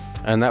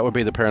 And that would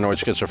be the paranoid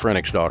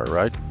schizophrenic's daughter,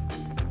 right?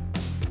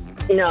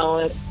 No,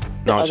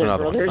 it's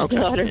another one. Okay.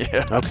 Daughter.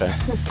 Yeah. Okay.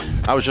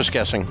 I was just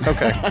guessing.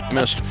 Okay.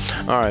 Missed.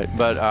 All right.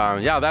 But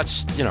yeah,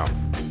 that's,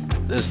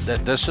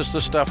 this is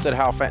the stuff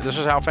that this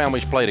is how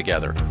families play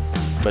together.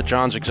 But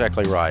John's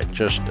exactly right.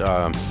 Just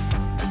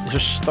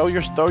just throw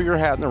your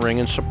hat in the ring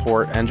and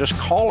support, and just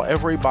call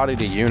everybody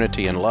to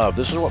unity and love.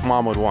 This is what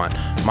Mom would want.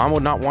 Mom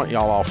would not want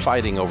y'all all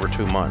fighting over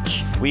 2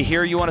 months. We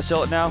hear you want to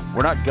sell it now.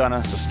 We're not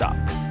gonna, so stop.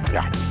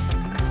 Yeah.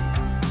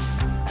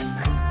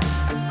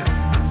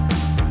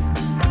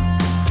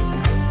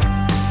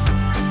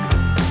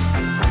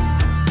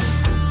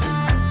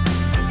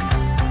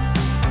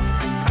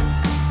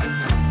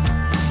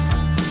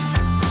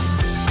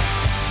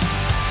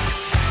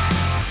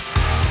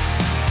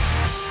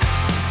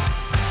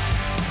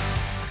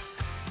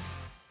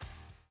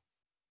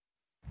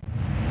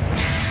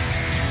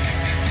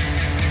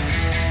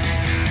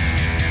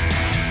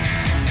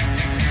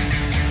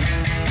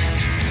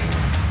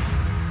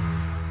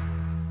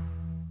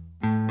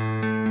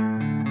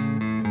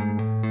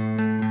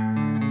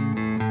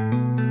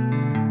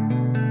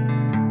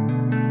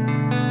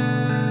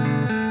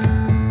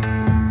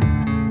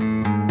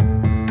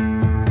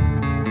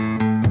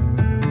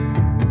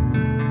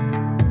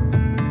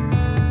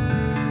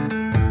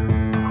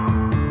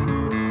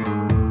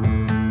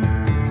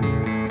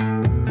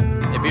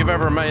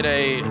 Ever made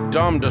a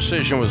dumb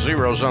decision with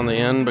zeros on the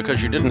end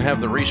because you didn't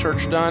have the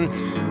research done?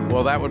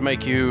 Well, that would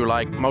make you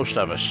like most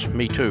of us.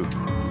 Me too.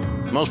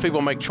 Most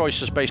people make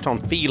choices based on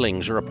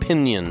feelings or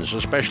opinions,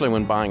 especially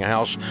when buying a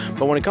house.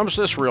 But when it comes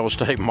to this real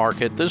estate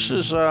market, this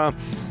is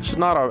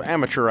not an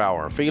amateur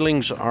hour.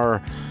 Feelings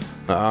are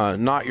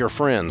not your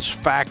friends.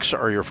 Facts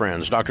are your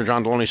friends. Dr.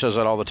 John Deloney says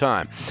that all the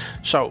time.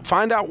 So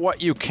find out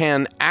what you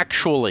can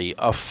actually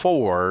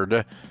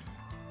afford,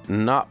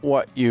 not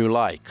what you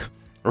like.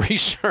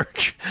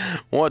 Research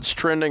what's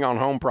trending on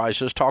home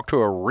prices. Talk to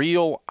a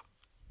real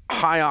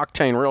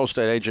high-octane real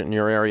estate agent in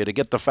your area to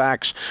get the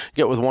facts.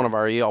 Get with one of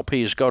our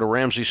ELPs. Go to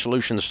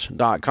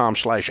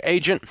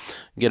RamseySolutions.com/agent.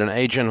 Get an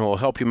agent who will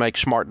help you make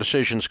smart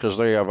decisions because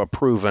they have a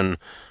proven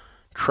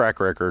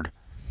track record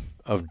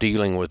of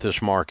dealing with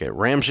this market.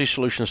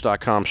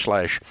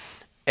 RamseySolutions.com/agent.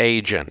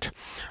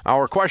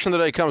 Our question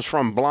today comes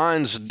from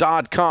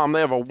Blinds.com. They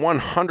have a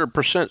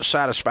 100%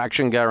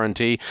 satisfaction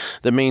guarantee.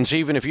 That means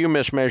even if you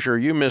mismeasure,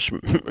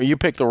 you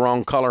pick the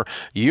wrong color,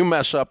 you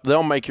mess up,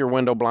 they'll make your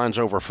window blinds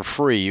over for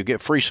free. You get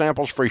free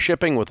samples, free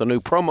shipping with the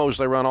new promos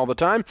they run all the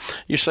time.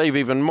 You save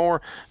even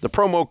more. The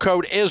promo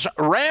code is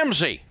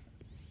Ramsey.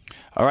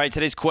 All right,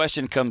 today's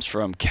question comes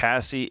from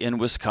Cassie in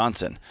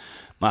Wisconsin.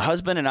 My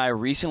husband and I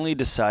recently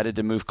decided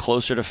to move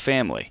closer to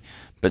family.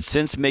 But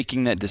since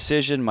making that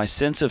decision, my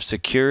sense of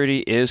security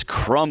is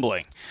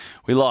crumbling.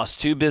 We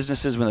lost 2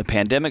 businesses when the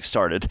pandemic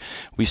started.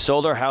 We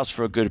sold our house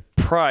for a good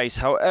price.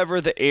 However,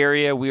 the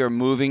area we are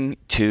moving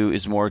to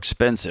is more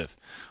expensive.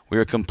 We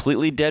are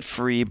completely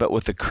debt-free, but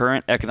with the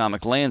current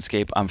economic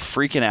landscape, I'm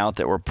freaking out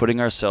that we're putting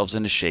ourselves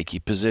in a shaky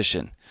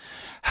position.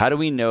 How do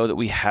we know that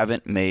we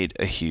haven't made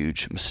a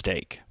huge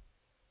mistake?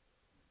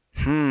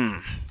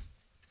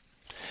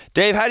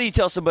 Dave, how do you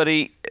tell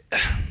somebody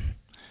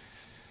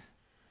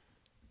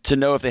to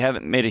know if they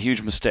haven't made a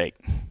huge mistake?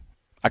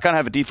 I kind of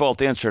have a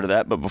default answer to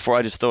that, but before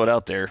I just throw it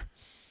out there.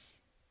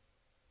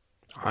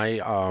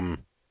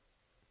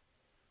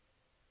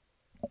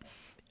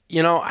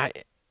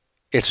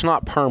 It's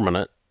not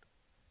permanent.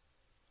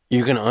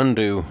 You can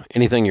undo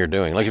anything you're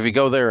doing. Like if you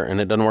go there and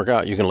it doesn't work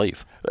out, you can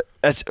leave.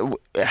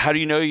 How do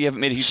you know you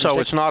haven't made a huge mistake? So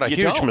it's not a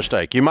huge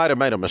mistake. You might have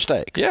made a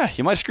mistake. Yeah,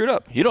 you might screw it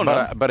up. You don't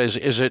know. But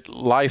is it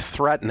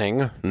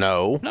life-threatening?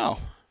 No. No.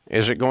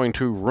 Is it going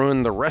to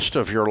ruin the rest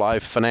of your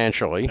life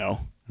financially?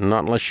 No.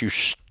 Not unless you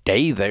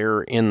stay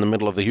there in the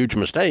middle of the huge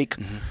mistake.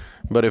 Mm-hmm.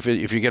 But if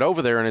you get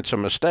over there and it's a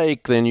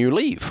mistake, then you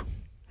leave.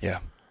 Yeah.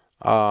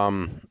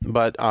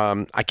 But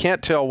I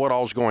can't tell what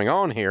all's going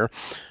on here.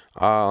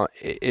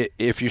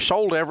 If you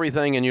sold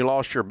everything and you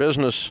lost your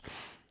business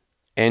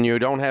and you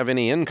don't have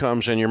any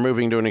incomes and you're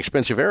moving to an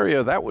expensive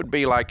area, that would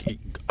be like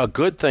a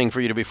good thing for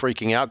you to be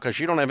freaking out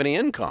because you don't have any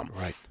income.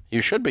 Right.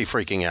 You should be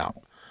freaking out.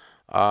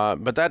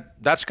 But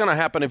that's going to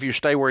happen if you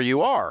stay where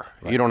you are.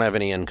 Right. You don't have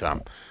any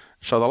income.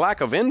 So the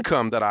lack of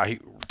income that I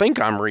think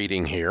I'm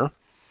reading here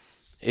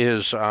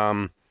is,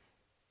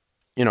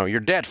 you're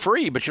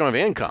debt-free, but you don't have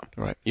income.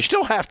 Right. You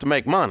still have to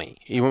make money,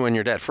 even when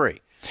you're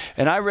debt-free.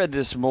 And I read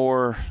this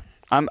more,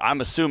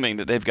 I'm assuming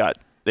that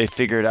they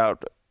figured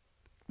out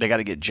they got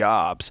to get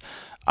jobs.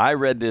 I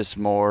read this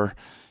more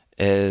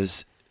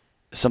as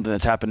something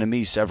that's happened to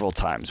me several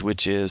times,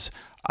 which is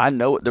I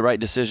know what the right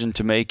decision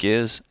to make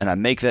is, and I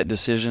make that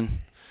decision,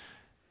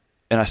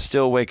 and I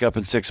still wake up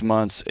in 6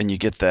 months and you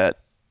get that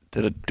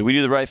do we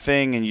do the right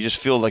thing? And you just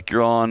feel like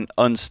you're on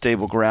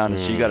unstable ground,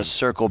 and so you got to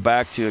circle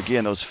back to,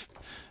 again,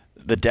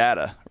 the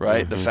data,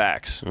 right? The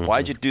facts.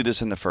 Why'd you do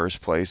this in the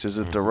first place? Is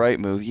it the right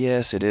move?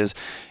 Yes, it is.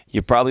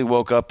 You probably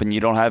woke up and you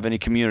don't have any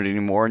community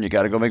anymore, and you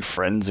got to go make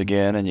friends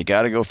again, and you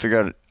got to go figure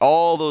out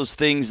all those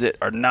things that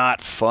are not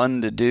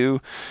fun to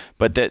do,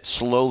 but that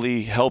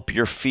slowly help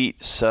your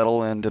feet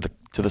settle into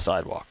the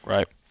sidewalk,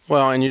 right?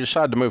 Well, and you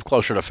decide to move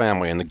closer to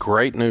family, and the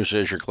great news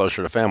is you're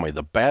closer to family.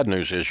 The bad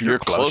news is you're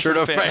closer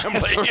to family.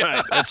 That's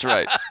right. That's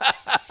right.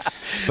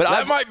 But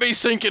that might be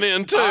sinking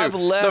in, too.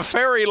 The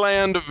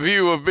fairyland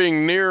view of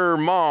being near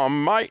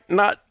mom might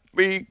not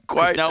be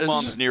quite. Now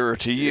Mom's nearer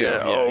to you.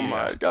 Yeah,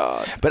 my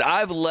God. But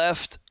I've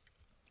left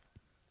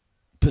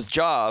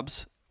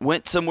jobs,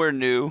 went somewhere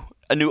new.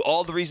 I knew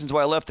all the reasons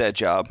why I left that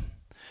job.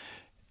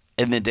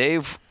 And then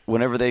Dave,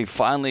 whenever they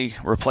finally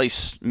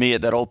replace me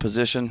at that old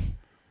position,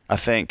 I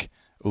think,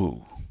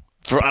 ooh,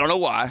 I don't know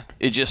why,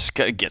 it just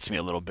gets me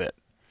a little bit.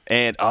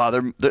 And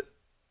the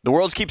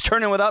world keeps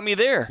turning without me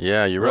there.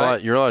 Yeah, you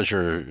realize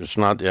it's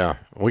not. Yeah,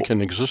 we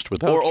can exist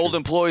without. Or old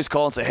employees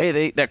call and say,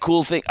 "Hey, that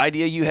cool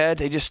idea you had,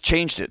 they just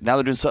changed it. Now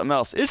they're doing something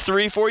else. It's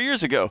 3-4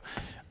 years ago."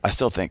 I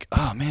still think,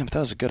 oh man, but that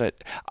was a good idea.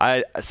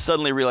 I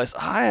suddenly realized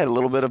I had a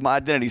little bit of my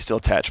identity still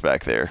attached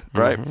back there,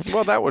 right? Mm-hmm.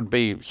 Well, that would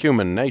be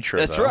human nature.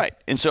 That's though. right.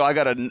 And so I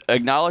got to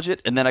acknowledge it,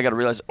 and then I got to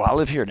realize, well, I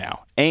live here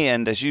now.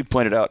 And as you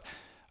pointed out,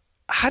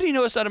 how do you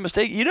know it's not a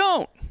mistake? You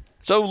don't.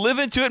 So live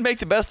into it, make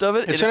the best of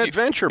it. It's an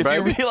adventure,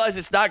 baby. If you realize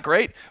it's not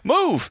great,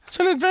 move. It's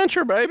an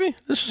adventure, baby.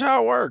 This is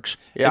how it works.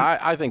 Yeah,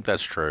 I think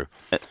that's true.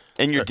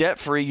 And you're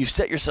debt-free. You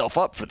set yourself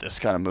up for this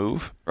kind of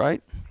move,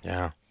 right?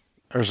 Yeah.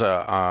 There's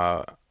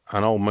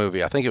an old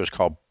movie. I think it was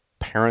called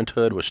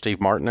Parenthood with Steve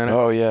Martin in it.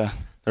 Oh, yeah.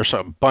 There's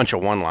a bunch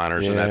of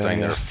one-liners in that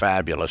thing that are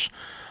fabulous.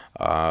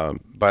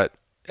 But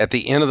at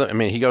the end of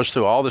he goes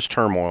through all this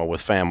turmoil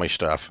with family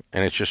stuff,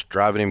 and it's just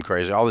driving him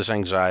crazy. All this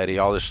anxiety,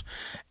 all this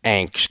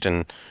angst,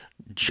 and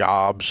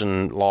jobs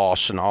and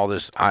loss and all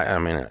this. I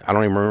don't even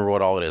remember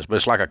what all it is, but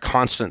it's like a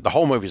constant. The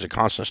whole movie is a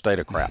constant state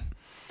of crap.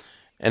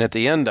 And at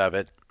the end of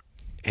it,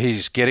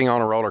 he's getting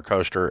on a roller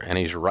coaster, and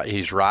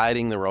he's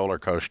riding the roller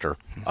coaster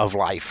of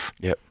life.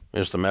 Yep.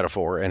 Is the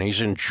metaphor, and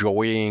he's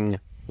enjoying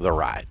the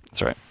ride.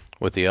 That's right.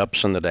 With the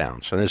ups and the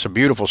downs. And it's a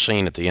beautiful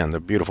scene at the end, the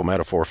beautiful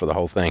metaphor for the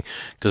whole thing,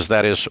 because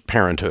that is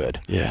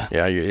parenthood. Yeah.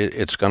 Yeah,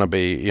 it's going to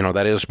be,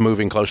 that is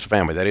moving close to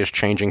family. That is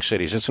changing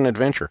cities. It's an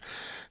adventure.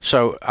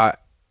 So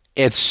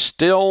it's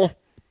still,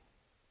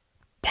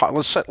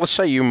 let's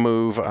say you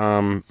move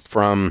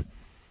from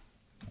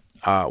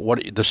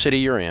the city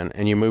you're in,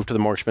 and you move to the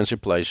more expensive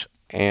place,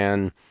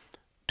 and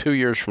 2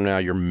 years from now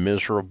you're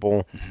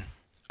miserable.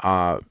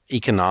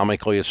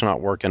 Economically, it's not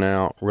working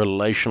out.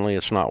 Relationally,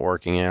 it's not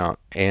working out.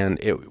 And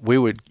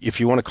if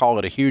you want to call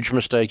it a huge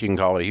mistake, you can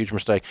call it a huge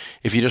mistake.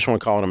 If you just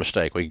want to call it a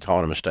mistake, we can call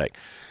it a mistake.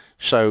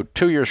 So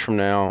 2 years from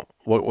now,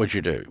 what would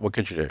you do? What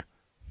could you do?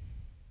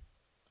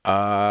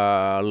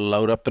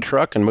 Load up the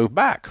truck and move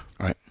back.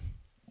 Right.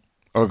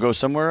 Or go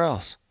somewhere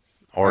else.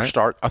 Or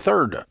start a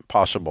third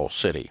possible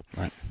city.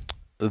 Right.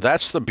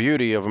 That's the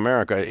beauty of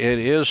America. It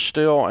is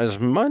still, as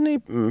many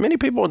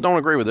people don't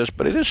agree with this,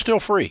 but it is still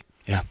free.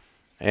 Yeah.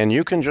 And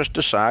you can just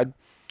decide,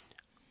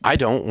 I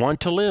don't want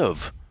to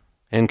live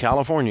in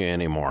California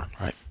anymore.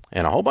 Right.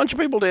 And a whole bunch of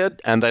people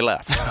did, and they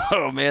left.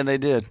 Oh, man, they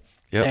did.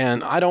 Yep.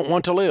 And I don't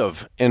want to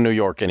live in New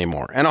York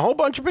anymore. And a whole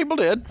bunch of people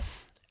did,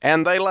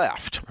 and they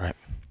left. Right.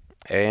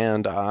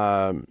 And,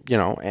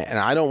 and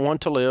I don't want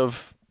to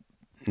live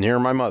near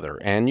my mother.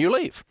 And you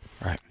leave.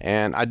 Right.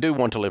 And I do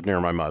want to live near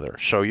my mother.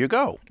 So you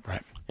go.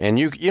 Right. And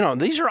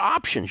these are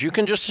options. You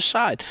can just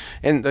decide.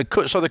 And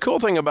so the cool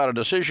thing about a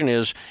decision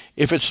is,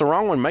 if it's the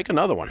wrong one, make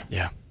another one.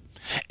 Yeah.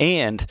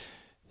 And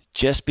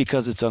just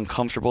because it's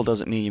uncomfortable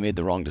doesn't mean you made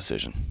the wrong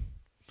decision,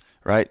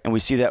 right? And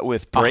we see that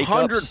with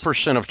breakups.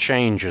 100% of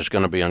change is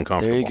going to be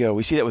uncomfortable. There you go.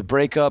 We see that with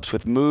breakups,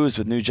 with moves,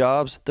 with new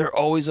jobs. They're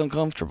always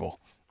uncomfortable,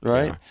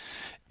 right? Yeah.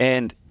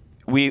 And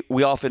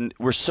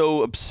we're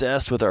so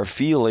obsessed with our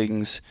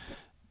feelings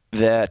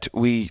that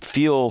we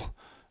feel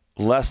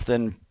less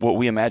than what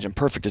we imagine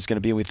perfect is going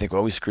to be, and we think,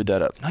 well, we screwed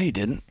that up. No, you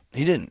didn't.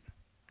 He didn't.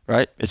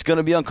 Right? It's going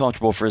to be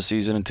uncomfortable for a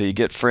season until you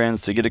get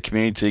friends, till you get a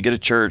community, till you get a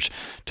church,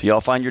 till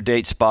y'all find your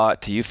date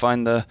spot, till you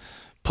find the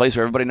place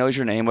where everybody knows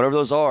your name, whatever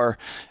those are.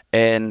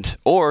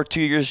 Or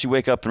 2 years you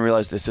wake up and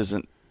realize this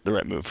isn't the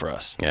right move for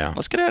us. Yeah.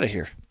 Let's get out of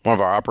here. One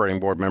of our operating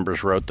board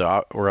members wrote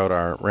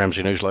our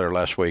Ramsey newsletter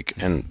last week,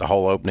 and the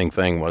whole opening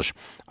thing was,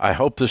 I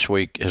hope this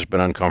week has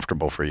been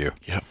uncomfortable for you.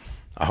 Yep.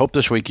 I hope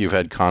this week you've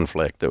had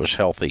conflict that was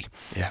healthy.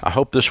 Yeah. I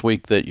hope this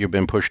week that you've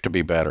been pushed to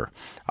be better.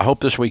 I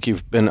hope this week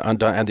you've been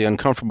had the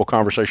uncomfortable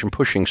conversation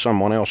pushing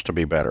someone else to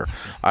be better.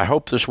 I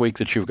hope this week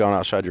that you've gone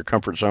outside your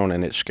comfort zone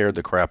and it scared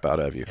the crap out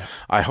of you. Yeah.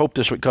 I hope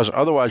this week, because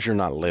otherwise you're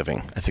not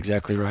living. That's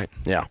exactly right.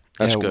 Yeah,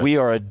 that's good. We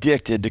are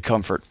addicted to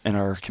comfort in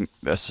our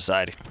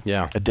society.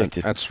 Yeah.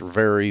 Addicted. That's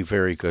very,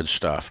 very good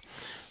stuff.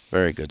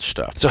 Very good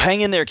stuff. So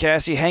hang in there,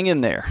 Cassie. Hang in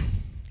there.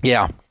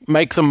 Yeah.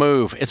 Make the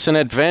move. It's an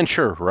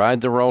adventure.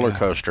 Ride the roller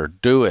coaster.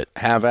 Do it.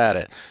 Have at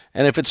it.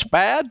 And if it's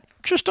bad,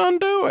 just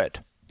undo it.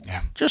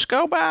 Yeah. Just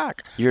go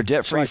back. You're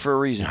debt-free for a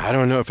reason. I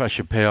don't know if I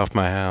should pay off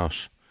my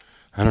house.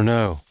 I don't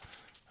know.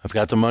 I've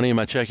got the money in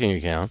my checking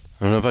account.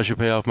 I don't know if I should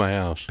pay off my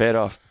house. Pay it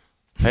off.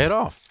 Pay it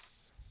off.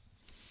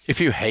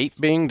 If you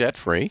hate being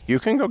debt-free, you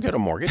can go get a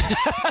mortgage.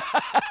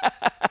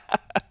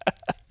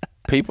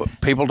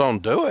 People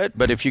don't do it,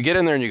 but if you get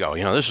in there and you go,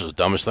 this is the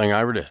dumbest thing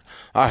I ever did.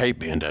 I hate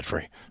being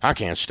debt-free. I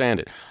can't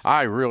stand it.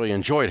 I really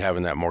enjoyed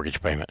having that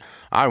mortgage payment.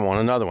 I want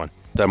another one.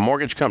 The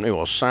mortgage company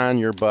will sign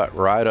your butt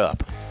right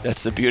up.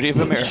 That's the beauty of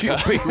America. You'll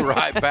be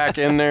right back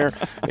in there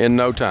in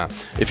no time.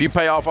 If you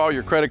pay off all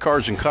your credit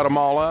cards and cut them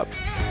all up,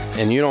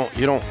 and you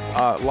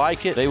don't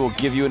like it, they will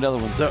give you another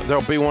one.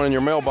 There'll be one in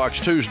your mailbox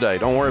Tuesday.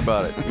 Don't worry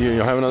about it.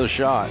 You'll have another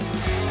shot.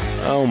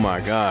 Oh my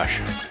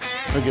gosh.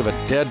 They'll give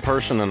a dead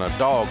person and a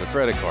dog a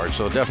credit card,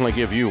 so they'll definitely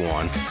give you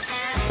one.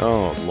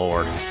 Oh,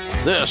 Lord.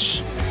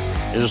 This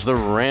is The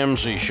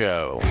Ramsey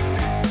Show.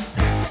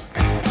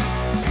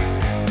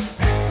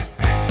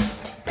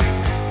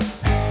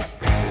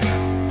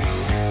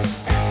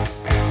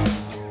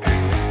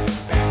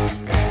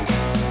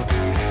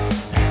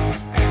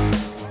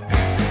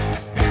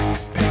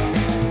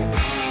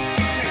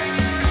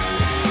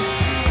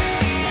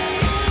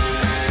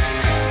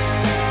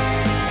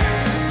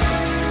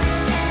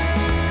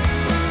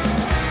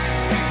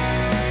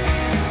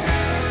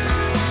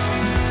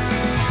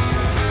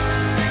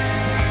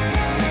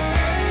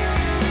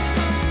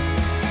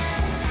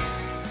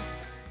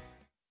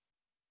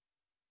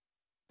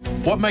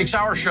 What makes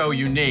our show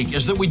unique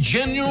is that we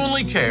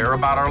genuinely care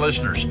about our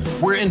listeners.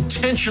 We're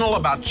intentional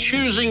about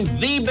choosing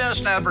the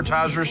best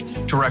advertisers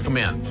to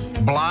recommend.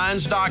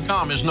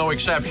 Blinds.com is no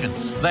exception.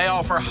 They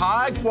offer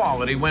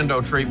high-quality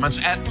window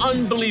treatments at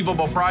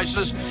unbelievable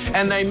prices,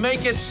 and they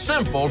make it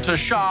simple to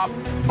shop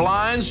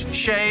blinds,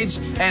 shades,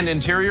 and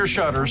interior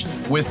shutters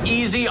with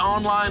easy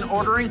online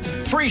ordering,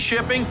 free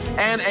shipping,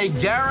 and a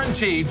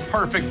guaranteed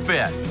perfect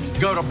fit.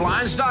 Go to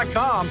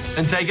Blinds.com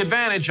and take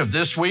advantage of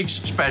this week's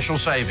special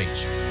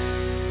savings.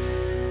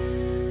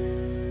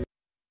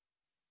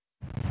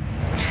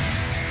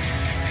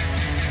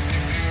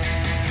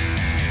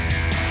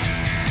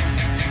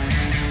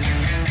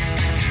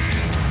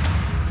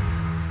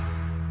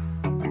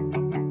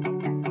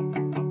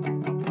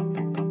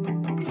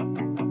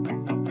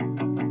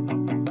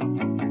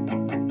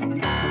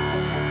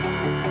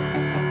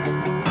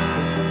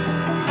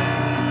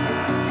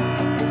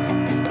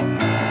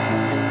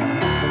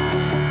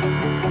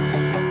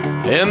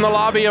 In the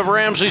lobby of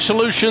Ramsey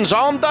Solutions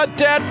on the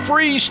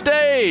debt-free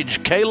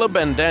stage, Caleb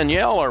and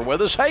Danielle are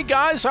with us. Hey,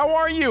 guys, how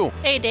are you?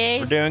 Hey,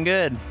 Dave. We're doing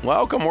good.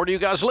 Welcome. Where do you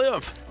guys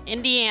live?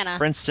 Indiana.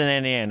 Princeton,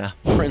 Indiana.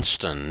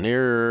 Princeton,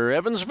 near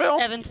Evansville?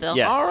 Evansville.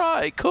 Yes. All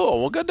right, cool.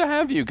 Well, good to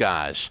have you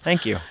guys.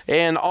 Thank you.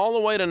 And all the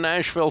way to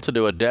Nashville to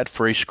do a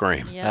debt-free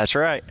scream. Yep. That's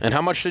right. And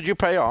how much did you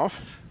pay off?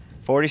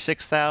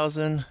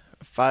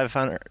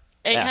 $46,500.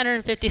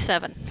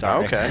 857.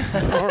 Sorry. Okay.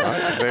 All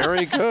right.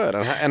 Very good.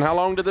 And how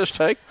long did this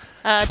take?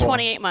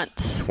 28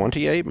 months.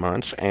 28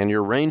 months. And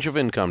your range of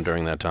income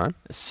during that time?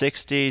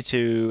 $60,000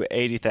 to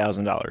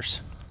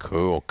 $80,000.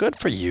 Cool. Good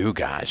for you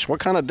guys.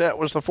 What kind of debt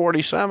was the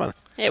 47?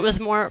 It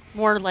was more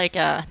like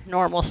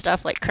normal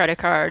stuff like credit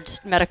cards,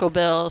 medical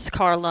bills,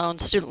 car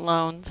loans, student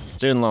loans.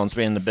 Student loans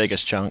being the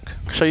biggest chunk.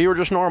 So you were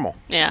just normal?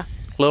 Yeah.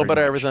 A little bit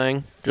of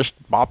everything, just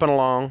bopping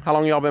along. How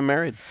long y'all been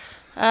married?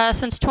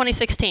 Since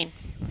 2016.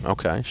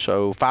 Okay,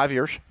 so 5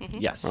 years? Mm-hmm.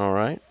 Yes. All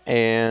right.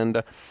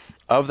 And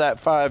of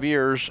that 5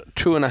 years,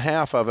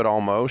 2.5 of it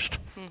almost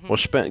was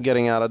spent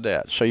getting out of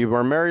debt. So you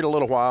were married a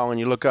little while and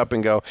you look up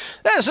and go,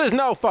 this is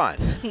no fun.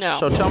 No.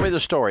 So tell me the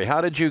story. How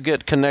did you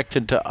get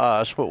connected to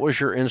us? What was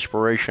your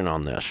inspiration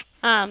on this?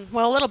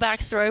 Well, a little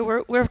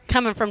backstory. We're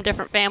coming from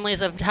different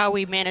families of how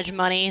we manage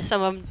money.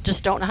 Some of them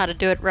just don't know how to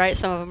do it right.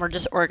 Some of them are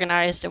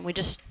disorganized, and we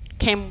just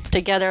came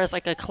together as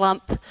like a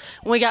clump.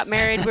 When we got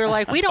married, we were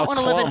like, we don't want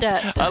to live in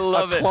debt. I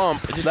love it.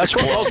 Clump. That's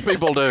what most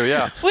people do,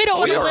 yeah. We don't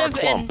want to live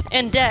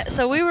in debt.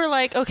 So we were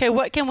like, okay,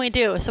 what can we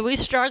do? So we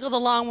struggled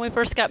along when we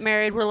first got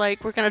married. We're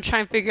like, we're going to try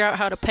and figure out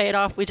how to pay it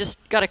off. We just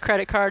got a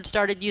credit card,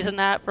 started using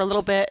that for a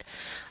little bit.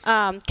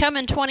 Come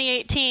in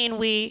 2018,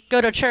 we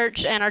go to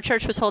church, and our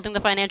church was holding the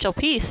Financial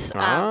Peace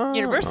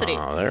University.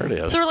 Oh, there it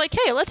is. So we're like,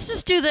 hey, let's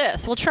just do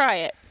this. We'll try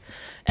it.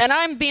 And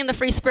I'm being the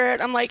free spirit.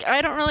 I'm like,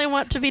 I don't really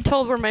want to be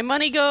told where my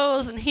money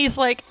goes. And he's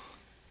like,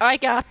 I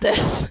got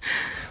this.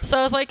 So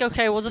I was like,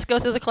 okay, we'll just go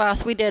through the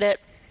class. We did it.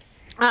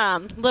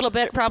 Little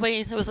bit, probably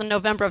it was in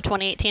November of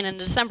 2018. In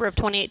December of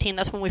 2018,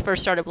 that's when we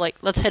first started, like,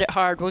 let's hit it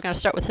hard. We're going to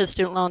start with his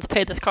student loans,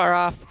 pay this car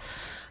off.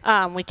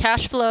 We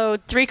cash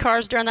flowed 3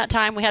 cars during that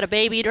time. We had a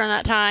baby during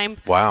that time.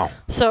 Wow.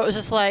 So it was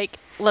just like,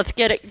 let's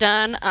get it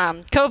done.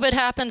 COVID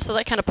happened, so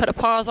that kind of put a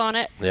pause on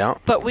it. Yeah.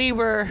 But we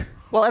were...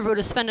 While everybody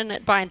was spending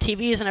it buying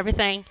TVs and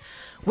everything,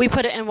 we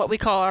put it in what we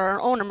call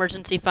our own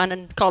emergency fund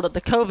and called it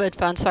the COVID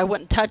fund, so I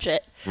wouldn't touch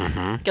it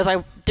because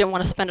I didn't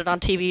want to spend it on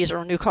TVs or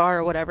a new car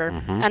or whatever.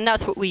 And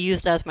that's what we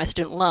used as my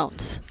student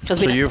loans. So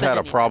you've had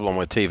a problem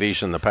with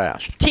TVs in the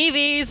past?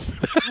 TVs,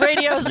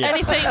 radios,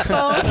 anything,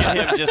 phones.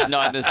 Him just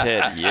nodding his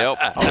head. Yep.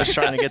 Always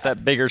trying to get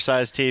that bigger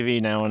size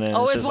TV now and then.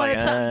 Always wanted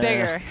something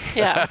bigger.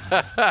 Yeah.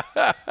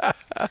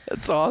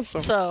 That's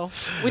awesome. So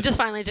we just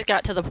finally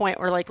got to the point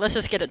where, like, let's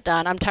just get it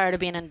done. I'm tired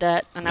of being in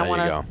debt, and I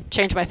want to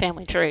change my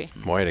family tree.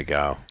 Way to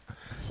go.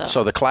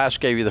 So the class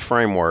gave you the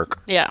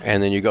framework. Yeah.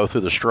 And then you go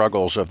through the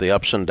struggles of the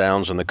ups and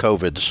downs and the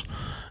COVIDs,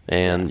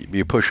 and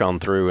you push on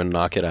through and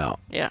knock it out.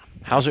 Yeah.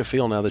 How's it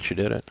feel now that you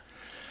did it?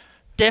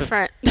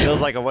 Different.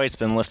 Feels like a weight's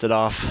been lifted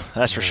off,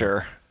 that's for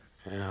sure.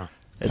 Yeah.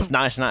 It's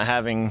nice not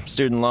having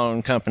student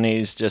loan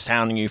companies just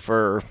hounding you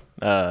for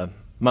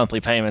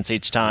monthly payments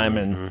each time,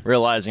 and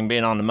realizing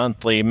being on the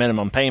monthly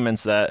minimum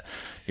payments that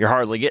you're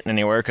hardly getting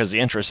anywhere because the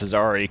interest is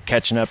already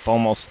catching up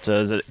almost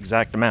to the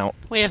exact amount.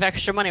 We have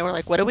extra money. We're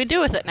like, what do we do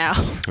with it now?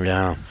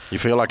 Yeah. You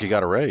feel like you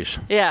got a raise.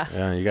 Yeah.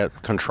 Yeah, you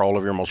got control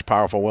of your most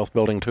powerful wealth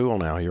building tool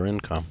now, your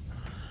income.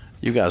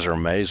 You guys are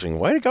amazing.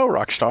 Way to go,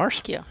 rock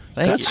stars. Thank you.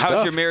 Thank you.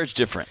 How's your marriage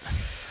different?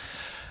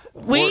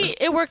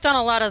 It worked on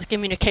a lot of the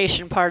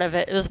communication part of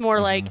it. It was more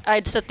like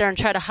I'd sit there and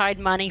try to hide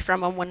money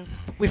from him when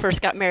we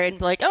first got married and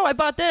be like, oh, I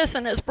bought this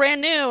and it's brand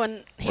new.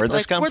 And he'd Where'd be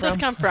this like, come where'd this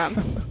from?" come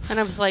from? And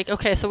I was like,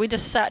 okay, so we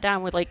just sat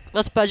down with like,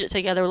 let's budget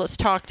together, let's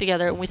talk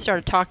together. And we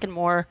started talking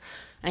more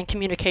and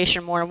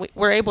communication more. And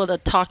we're able to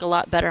talk a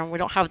lot better, and we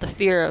don't have the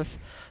fear of,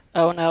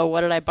 oh no,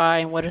 what did I buy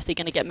and what is he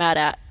going to get mad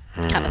at?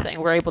 Kind of thing.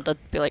 We're able to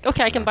be like,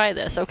 okay, I can buy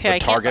this. Okay, I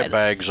can't buy Target this.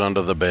 bags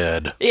under the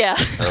bed. Yeah.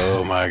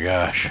 Oh my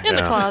gosh. In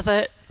the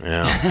closet.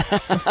 Yeah.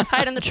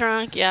 Hide in the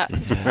trunk. Yeah.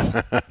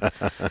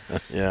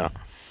 Yeah.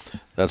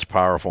 That's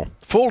powerful.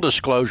 Full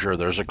disclosure,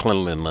 there's a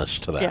cleanliness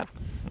to that. Yeah.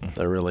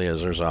 There really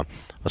is. There's a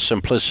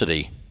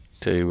simplicity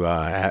to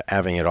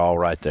having it all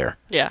right there.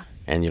 Yeah.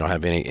 And you don't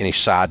have any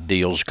side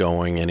deals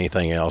going,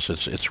 anything else.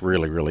 It's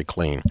really, really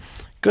clean.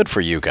 Good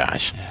for you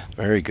guys. Yeah.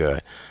 Very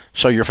good.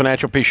 So your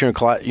Financial Peace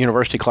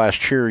University class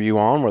cheer you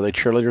on? Were they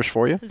cheerleaders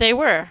for you? They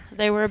were.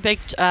 They were a big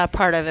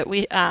part of it.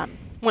 We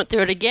went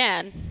through it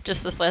again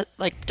just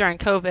like during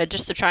COVID,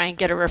 just to try and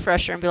get a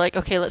refresher and be like,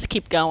 okay, let's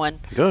keep going.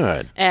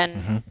 Good.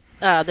 And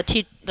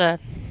the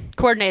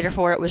coordinator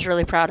for it was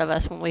really proud of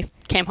us when we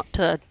came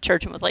to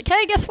church and was like,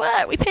 hey, guess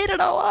what? We paid it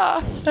all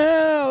off.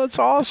 Yeah, that's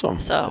awesome.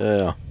 So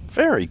yeah,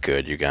 very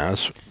good, you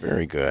guys.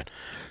 Very good.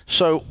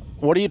 So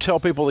what do you tell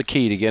people the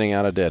key to getting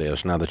out of debt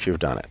is now that you've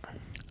done it?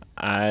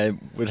 I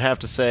would have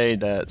to say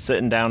that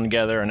sitting down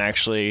together and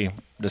actually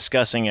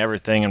discussing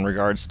everything in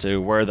regards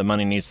to where the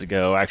money needs to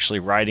go, actually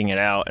writing it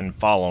out and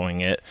following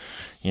it,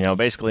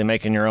 basically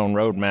making your own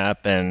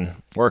roadmap and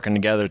working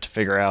together to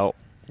figure out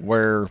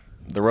where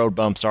the road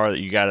bumps are that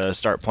you got to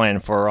start planning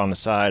for on the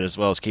side, as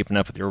well as keeping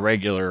up with your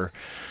regular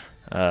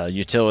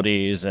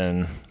utilities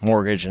and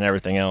mortgage and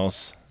everything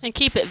else. And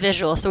keep it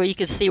visual so you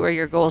can see where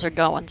your goals are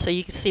going, so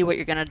you can see what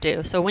you're going to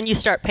do. So when you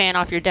start paying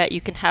off your debt,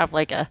 you can have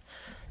like a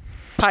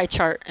pie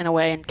chart in a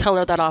way and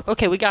color that off.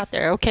 Okay, we got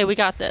there. Okay, we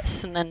got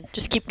this. And then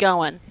just keep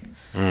going.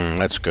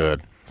 That's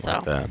good. So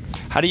like that.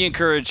 How do you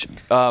encourage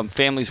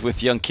families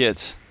with young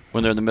kids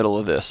when they're in the middle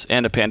of this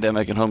and a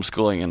pandemic and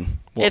homeschooling and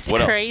what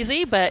else?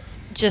 Crazy, but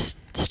just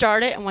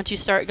start it. And once you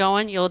start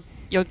going, you'll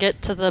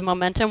get to the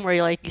momentum where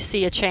you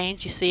see a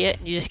change, you see it,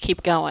 and you just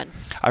keep going.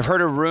 I've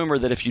heard a rumor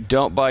that if you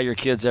don't buy your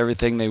kids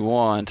everything they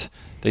want,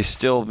 they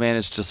still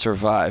manage to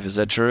survive. Is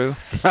that true?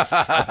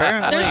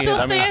 Apparently, they're still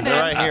saying they're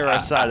right here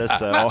outside us.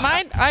 So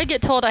mine, I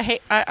get told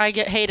I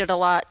get hated a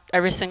lot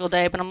every single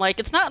day, but I'm like,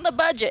 it's not in the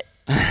budget.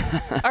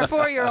 Our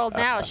 4-year-old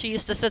now, she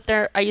used to sit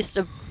there. I used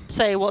to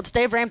say, well, it's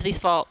Dave Ramsey's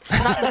fault.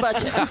 It's not in the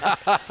budget.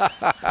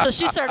 So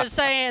she started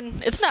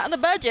saying, it's not in the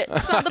budget.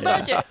 It's not in the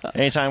budget.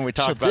 Anytime we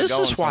talk about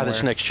going this is why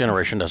this next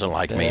generation doesn't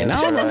like me. Yeah,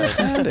 Now I'm right.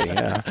 understanding.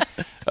 Yeah.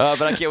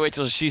 But I can't wait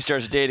till she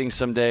starts dating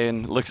someday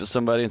and looks at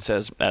somebody and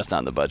says, that's not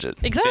in the budget.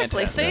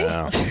 Exactly.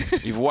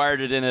 Fantastic. See? You've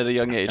wired it in at a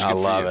young age. I Good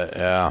for love you. it.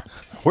 Yeah.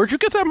 Where'd you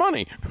get that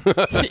money?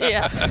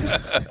 Yeah.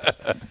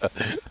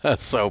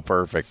 That's so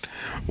perfect.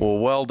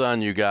 Well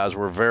done, you guys.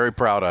 We're very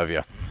proud of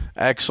you.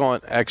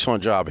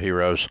 Excellent job,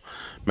 heroes.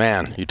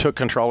 Man, you took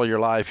control of your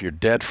life. You're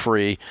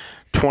debt-free,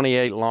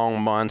 28 long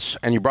months,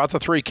 and you brought the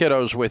 3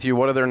 kiddos with you.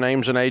 What are their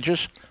names and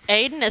ages?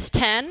 Aiden is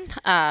 10,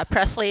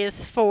 Presley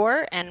is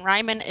 4, and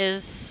Ryman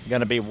is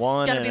going to be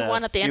 1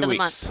 at the end of the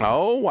month.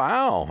 Oh,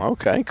 wow.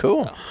 Okay,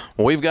 cool. So.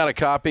 Well, we've got a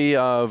copy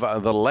of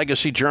The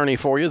Legacy Journey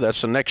for you.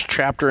 That's the next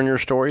chapter in your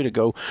story to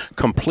go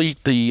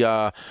complete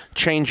the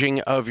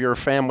changing of your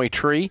family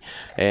tree.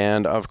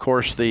 And, of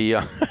course,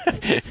 the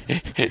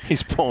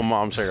he's pulling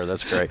Mom's hair.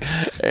 That's great.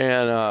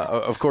 And,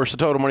 of course, the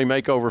Total Money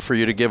Makeover for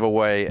you to give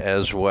away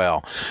as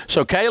well.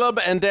 So Caleb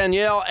and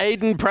Danielle,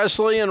 Aiden,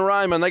 Presley, and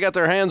Ryman, they got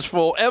their hands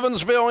full.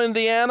 Evansville,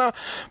 Indiana,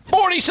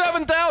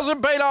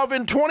 $47,000 paid off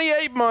in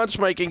 28 months,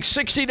 making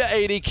 60 to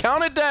 80.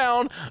 Count it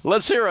down.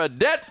 Let's hear a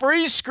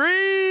debt-free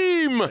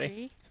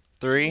scream.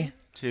 3,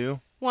 2,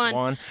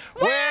 1.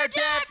 We're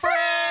debt-free!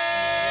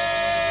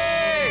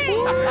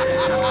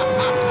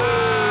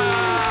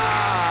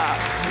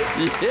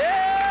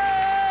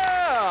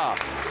 Yeah!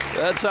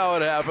 That's how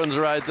it happens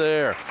right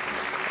there.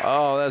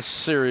 Oh, that's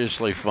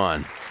seriously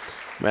fun.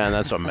 Man,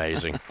 that's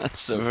amazing.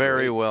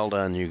 Very well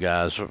done, you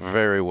guys.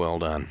 Very well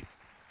done.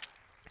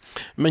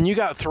 I mean, you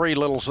got 3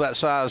 littles that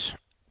size.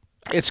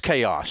 It's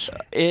chaos.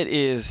 It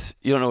is.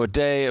 You don't know what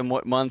day and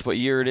what month, what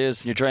year it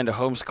is, and you're trying to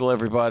homeschool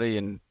everybody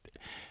and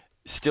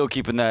still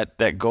keeping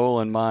that goal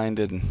in mind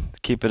and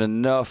keeping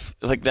enough,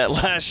 like that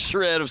last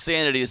shred of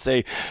sanity to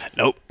say,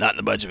 nope, not in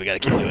the budget. We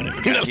got to keep doing it.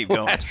 We got to keep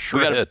going. We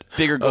got a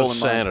bigger goal in mind.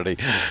 Sanity.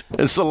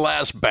 It's the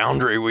last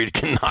boundary we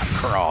cannot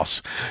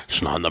cross.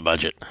 It's not in the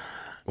budget.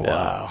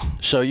 Wow.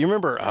 So you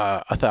remember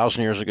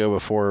 1,000 years ago,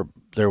 before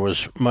there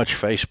was much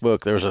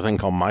Facebook, there was a thing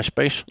called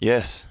MySpace?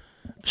 Yes.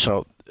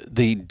 So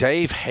the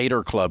Dave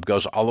Hater Club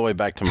goes all the way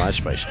back to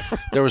MySpace.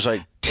 There was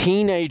a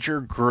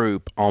teenager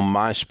group on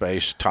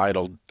MySpace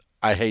titled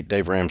I Hate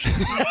Dave Ramsey.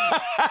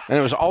 And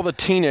it was all the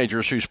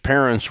teenagers whose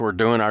parents were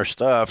doing our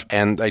stuff,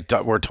 and they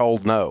were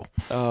told no.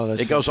 Oh,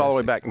 that's It goes all the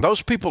way back.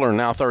 Those people are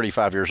now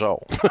 35 years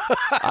old.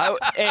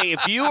 Hey,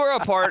 if you are a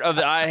part of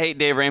the I Hate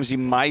Dave Ramsey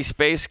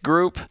MySpace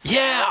group,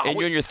 and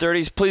you're in your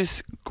 30s,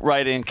 please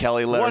write in,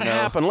 Kelly. Let her know. What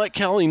happened? Let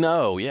Kelly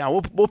know. Yeah,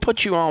 we'll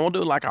put you on. We'll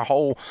do like a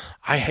whole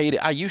I hate it.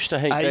 I used to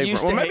hate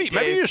Dave.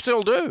 Maybe you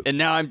still do. And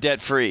now I'm debt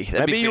free.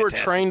 Maybe you were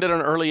trained at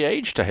an early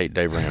age to hate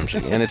Dave Ramsey,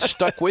 and it's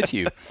stuck with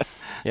you.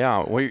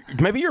 Yeah,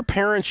 maybe your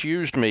parents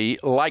used me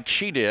like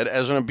she did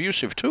as an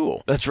abusive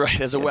tool. That's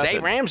right, as a weapon.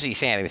 Dave Ramsey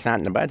said it's not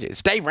in the budget.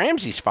 It's Dave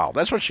Ramsey's fault.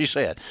 That's what she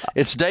said.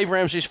 It's Dave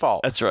Ramsey's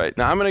fault. That's right.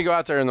 Now I'm going to go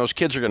out there and those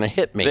kids are going to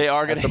hit me. They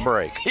are going to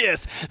break.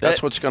 Yes,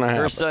 that's what's going to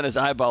happen. Her son is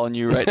eyeballing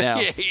you right now.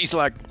 Yeah, he's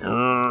like,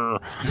 yeah.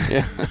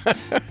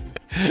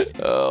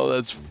 Oh,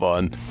 that's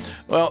fun.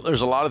 Well,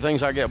 there's a lot of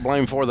things I get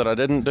blamed for that I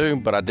didn't do,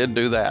 but I did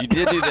do that. You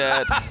did do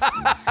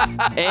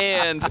that.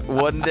 And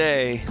one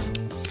day,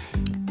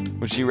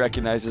 when she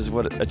recognizes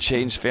what a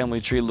changed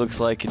family tree looks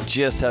like and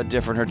just how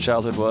different her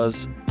childhood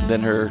was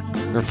than her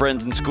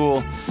friends in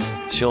school,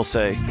 she'll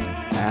say,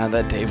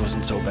 that Dave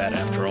wasn't so bad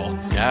after all.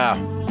 Yeah,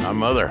 my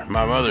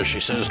mother, she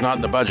says it's not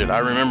in the budget. I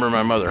remember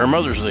my mother. Her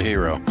mother's the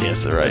hero.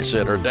 Yes, right. That's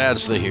it. Her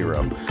dad's the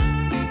hero.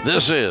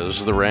 This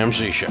is The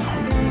Ramsey Show.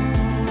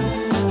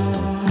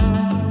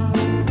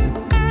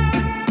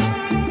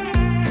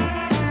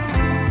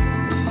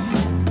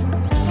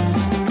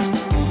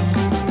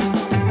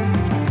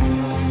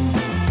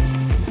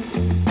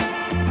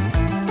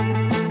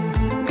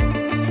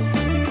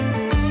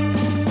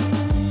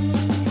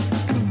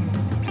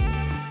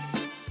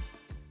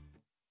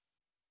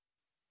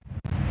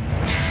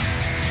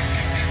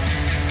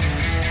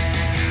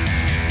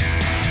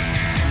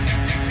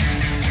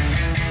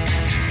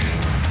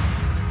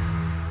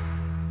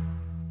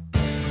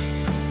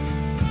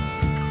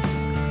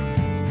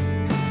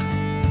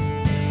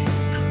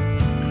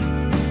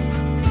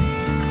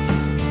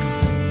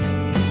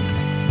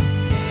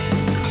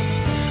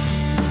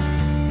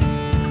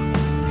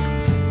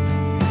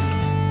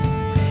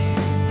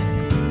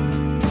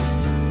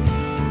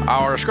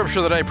 Our scripture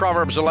of the day,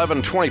 Proverbs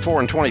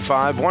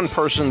 11:24-25. One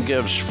person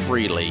gives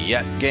freely,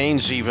 yet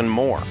gains even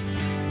more.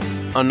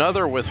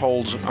 Another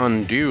withholds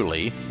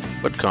unduly,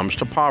 but comes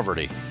to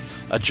poverty.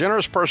 A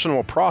generous person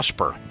will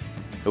prosper.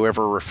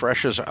 Whoever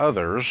refreshes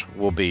others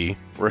will be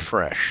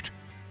refreshed.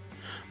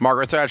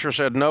 Margaret Thatcher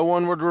said, no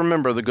one would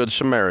remember the Good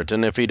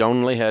Samaritan if he'd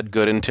only had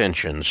good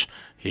intentions.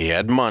 He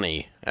had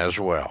money as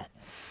well.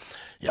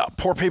 Yeah,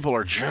 poor people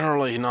are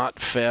generally not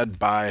fed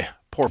by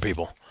poor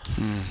people.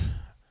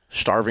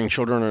 Starving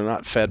children are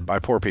not fed by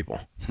poor people,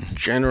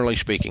 generally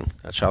speaking.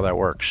 That's how that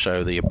works.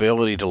 So the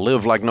ability to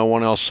live like no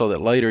one else so that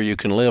later you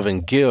can live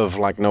and give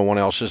like no one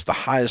else is the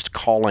highest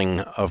calling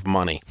of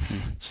money.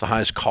 It's the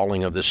highest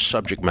calling of this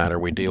subject matter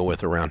we deal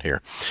with around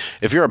here.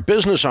 If you're a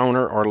business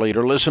owner or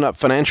leader, listen up.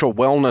 Financial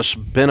wellness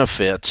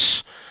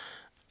benefits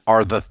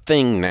are the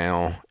thing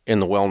now in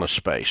the wellness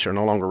space. They're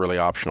no longer really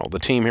optional. The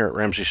team here at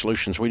Ramsey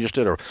Solutions, we just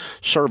did a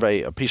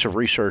survey, a piece of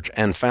research,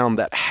 and found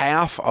that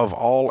half of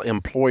all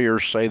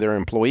employers say their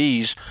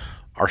employees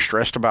are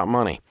stressed about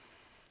money,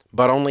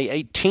 but only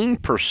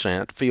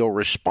 18% feel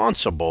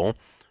responsible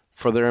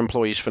for their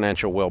employees'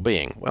 financial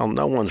well-being. Well,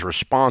 no one's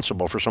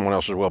responsible for someone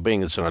else's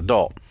well-being that's an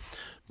adult.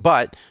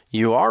 But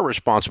you are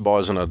responsible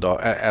as an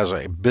adult, as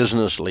a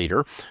business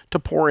leader, to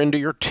pour into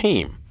your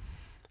team.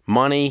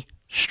 Money,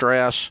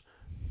 stress,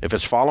 if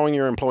it's following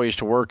your employees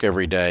to work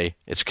every day,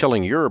 it's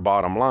killing your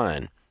bottom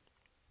line.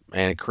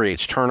 And it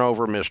creates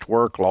turnover, missed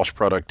work, lost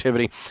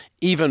productivity,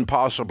 even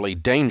possibly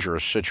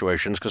dangerous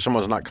situations because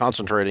someone's not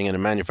concentrating in a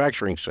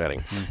manufacturing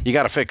setting. You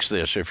got to fix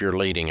this if you're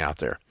leading out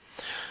there.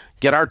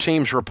 Get our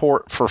team's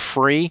report for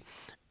free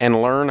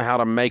and learn how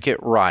to make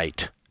it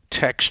right.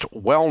 Text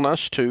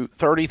wellness to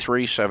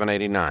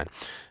 33789.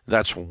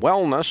 That's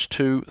wellness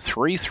to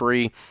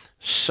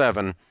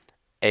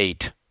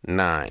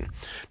 33789.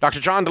 Dr.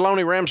 John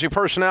Deloney, Ramsey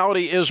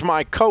Personality, is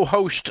my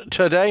co-host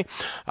today.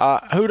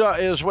 Huda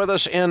is with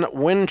us in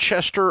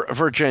Winchester,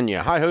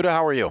 Virginia. Hi, Huda.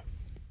 How are you?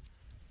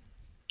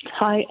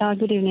 Hi.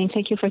 Good evening.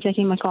 Thank you for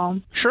taking my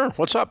call. Sure.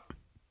 What's up?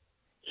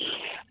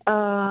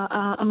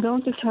 I'm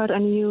going to start a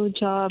new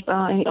job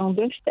in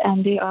August,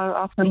 and they are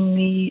offering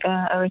me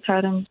a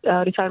retirement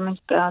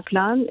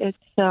plan. It's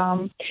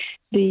the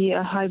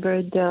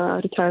hybrid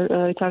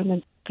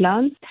retirement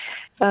plan.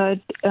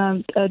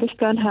 This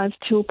plan has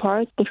two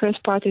parts. The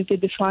first part is the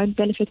defined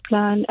benefit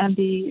plan, and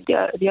the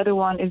other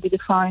one is the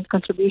defined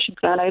contribution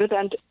plan. I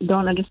really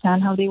don't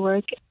understand how they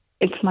work.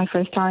 It's my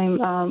first time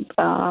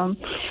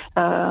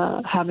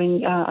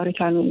having a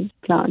retirement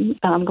plan.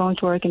 I'm going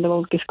to work in the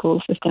local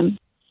school system.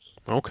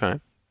 Okay.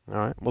 All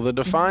right. Well, the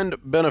defined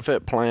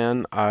benefit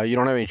plan, you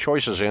don't have any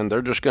choices in.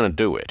 They're just going to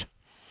do it.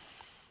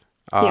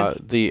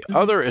 The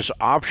other is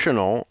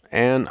optional,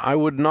 and I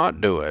would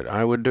not do it.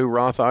 I would do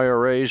Roth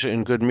IRAs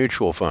and good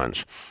mutual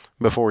funds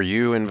before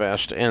you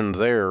invest in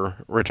their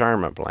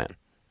retirement plan.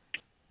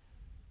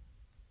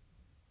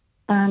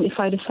 And if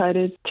I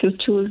decided to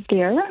choose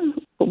there,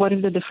 what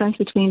is the difference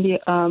between the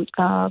Roth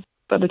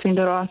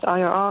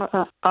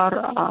IRA,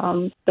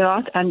 the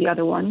Roth and the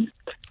other one?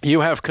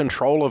 You have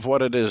control of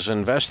what it is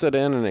invested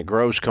in, and it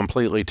grows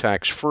completely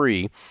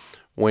tax-free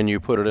when you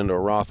put it into a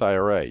Roth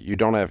IRA. You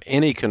don't have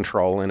any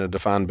control in a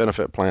defined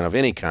benefit plan of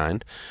any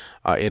kind.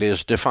 It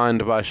is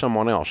defined by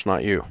someone else,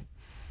 not you.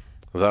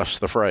 Thus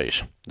the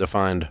phrase,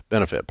 defined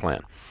benefit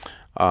plan.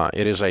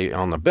 It is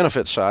on the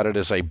benefit side, it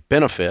is a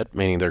benefit,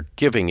 meaning they're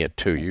giving it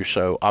to you.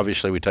 So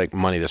obviously we take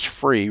money that's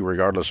free,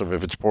 regardless of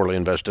if it's poorly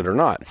invested or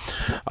not.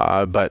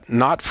 But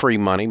not free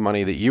money,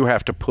 money that you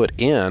have to put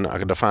in,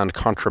 a defined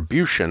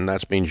contribution,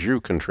 that means you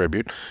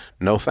contribute.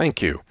 No,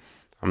 thank you.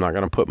 I'm not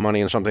going to put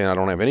money in something I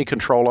don't have any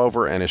control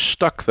over and is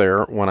stuck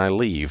there when I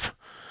leave.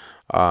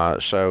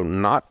 So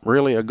not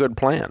really a good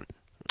plan.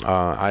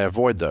 I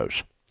avoid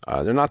those.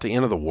 They're not the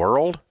end of the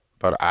world,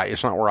 but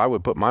it's not where I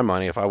would put my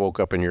money if I woke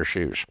up in your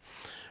shoes.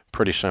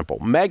 Pretty simple.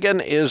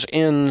 Megan is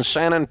in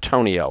San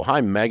Antonio.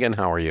 Hi, Megan.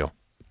 How are you?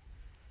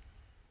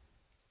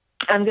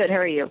 I'm good. How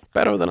are you?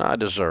 Better than I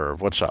deserve.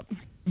 What's up?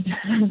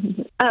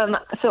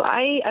 So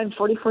I'm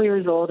 44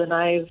 years old, and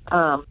I've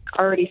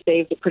already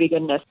saved a pretty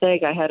good nest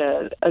egg. I had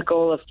a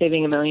goal of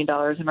saving $1 million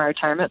in my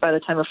retirement by the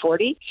time of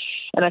 40,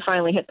 and I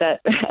finally hit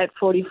that at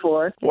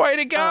 44. Way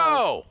to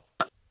go!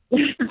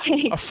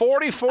 A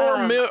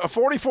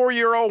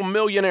 44-year-old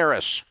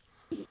millionairess.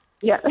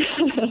 Yeah,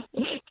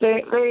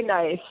 very, very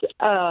nice.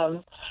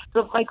 So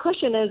my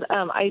question is,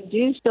 I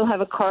do still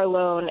have a car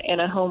loan and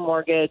a home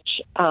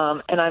mortgage,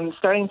 and I'm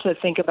starting to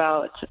think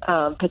about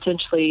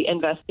potentially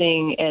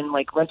investing in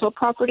like rental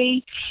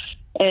property.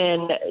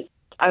 And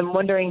I'm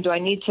wondering, do I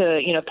need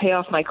to, pay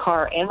off my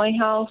car and my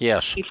house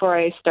before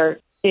I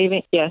start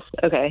saving? Yes.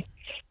 Okay.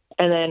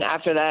 And then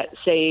after that,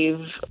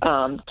 save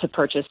to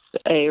purchase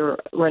a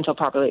rental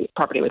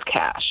property with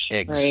cash.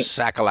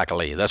 Exactly.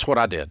 Right? That's what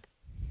I did.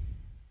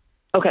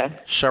 Okay.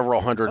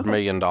 Several $100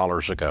 million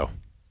ago.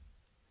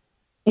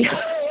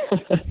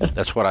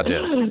 That's what I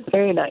did.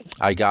 Very nice.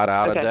 I got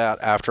out of that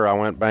after I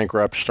went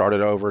bankrupt, started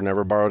over,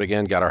 never borrowed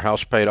again, got our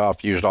house paid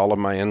off, used all of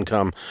my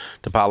income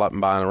to pile up and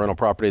buy a rental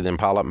property, then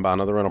pile up and buy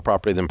another rental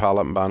property, then pile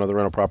up and buy another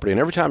rental property.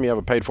 And every time you have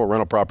a paid-for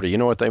rental property, you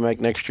know what they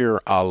make next year?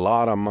 A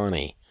lot of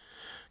money,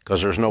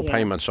 because there's no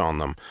payments on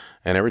them.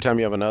 And every time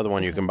you have another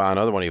one, you can buy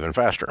another one even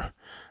faster.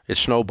 It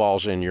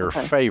snowballs in your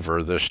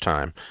favor this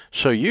time.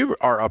 So you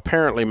are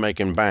apparently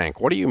making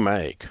bank. What do you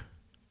make?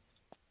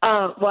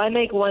 Well, I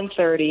make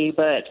 $130,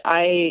 but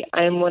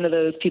I'm one of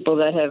those people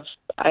that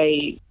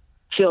I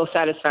feel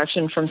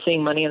satisfaction from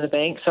seeing money in the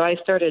bank. So I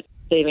started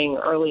saving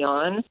early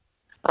on,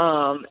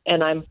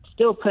 and I'm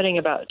still putting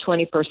about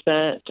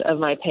 20% of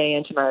my pay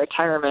into my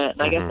retirement.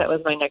 And I guess that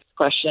was my next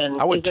question.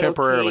 I would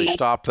temporarily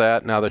stop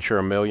that now that you're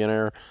a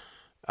millionaire.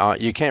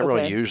 You can't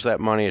really use that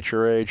money at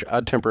your age.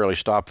 I'd temporarily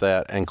stop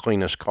that and clean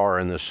this car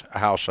and this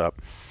house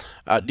up.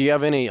 Do you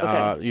have any?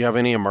 You have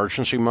any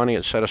emergency money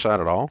that's set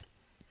aside at all?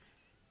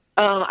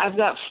 I've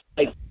got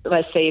like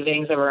my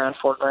savings of around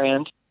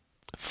 $4,000.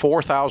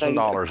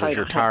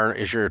 $4,000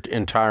 is your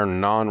entire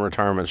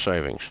non-retirement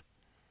savings.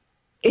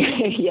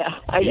 Yeah.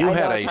 You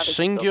had a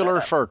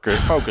singular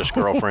focus,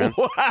 girlfriend.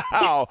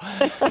 Wow.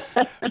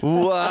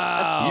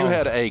 Wow. You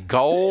had a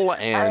goal,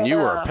 and you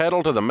were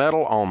pedal to the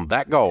metal on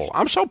that goal.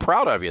 I'm so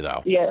proud of you,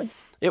 though. Yeah.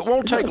 It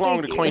won't take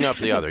long to clean up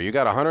the other. You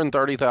got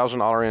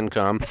 $130,000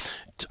 income.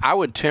 I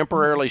would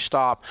temporarily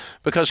stop,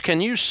 because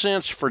can you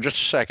sense for just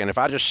a second, if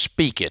I just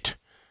speak it,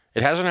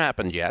 it hasn't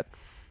happened yet,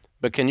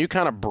 but can you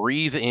kind of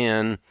breathe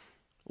in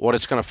what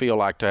it's going to feel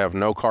like to have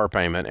no car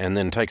payment, and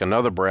then take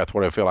another breath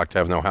what it feel like to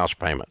have no house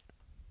payment?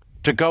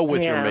 To go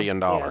with your $1 million.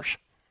 Yeah.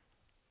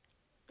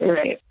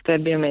 Right.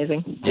 That'd be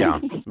amazing. Yeah,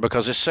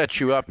 because it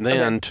sets you up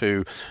then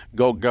to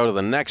go to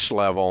the next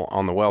level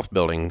on the wealth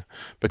building.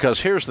 Because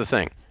here's the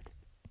thing.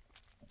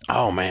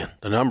 Oh, man,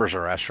 the numbers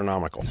are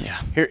astronomical.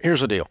 Yeah. Here's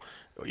the deal.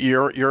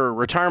 Your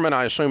retirement,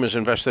 I assume, is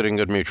invested in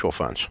good mutual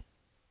funds.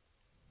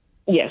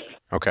 Yes.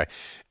 Okay.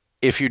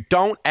 If you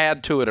don't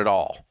add to it at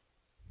all,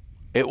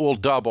 it will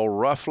double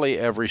roughly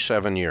every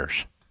 7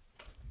 years.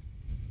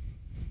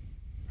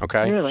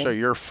 Okay, really? So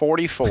you're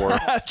 44.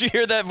 Did you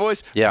hear that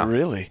voice? Yeah.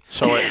 Really?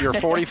 So you're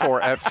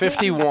 44. At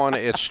 51,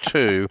 it's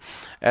 2.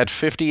 At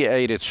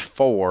 58, it's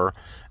 4.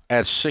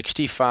 At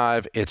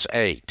 65, it's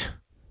 8.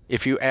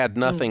 If you add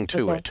nothing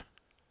to it.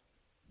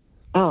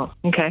 Oh,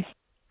 okay.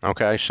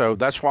 Okay, so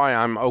that's why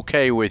I'm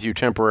okay with you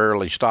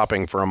temporarily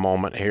stopping for a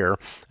moment here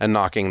and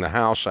knocking the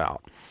house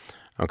out.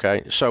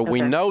 Okay, so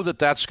we know that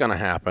that's going to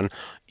happen.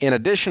 In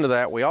addition to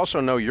that, we also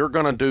know you're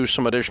going to do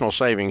some additional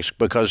savings,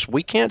 because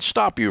we can't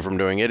stop you from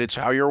doing it. It's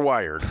how you're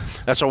wired.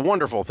 That's a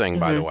wonderful thing,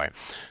 by the way.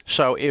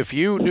 So if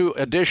you do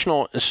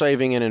additional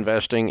saving and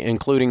investing,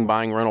 including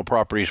buying rental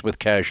properties with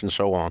cash and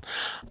so on,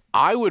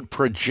 I would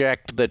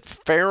project that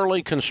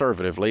fairly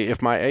conservatively,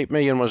 if my $8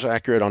 million was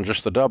accurate on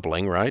just the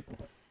doubling, right?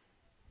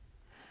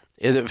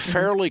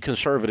 Fairly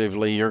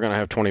conservatively, you're going to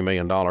have $20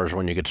 million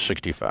when you get to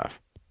 65.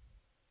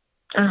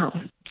 Oh,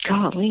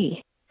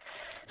 golly.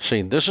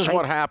 See, this is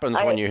what happens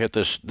when you hit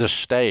this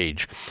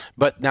stage.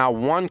 But now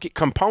one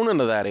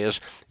component of that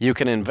is you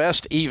can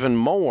invest even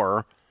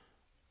more.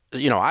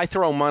 You know, I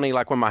throw money,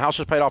 like when my house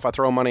is paid off, I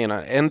throw money in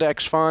an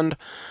index fund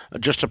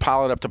just to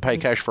pile it up to pay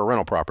cash for a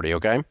rental property,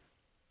 okay?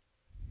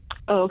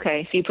 Oh,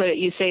 okay. So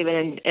you save it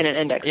in an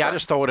index Yeah, fund. I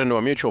just throw it into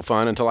a mutual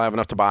fund until I have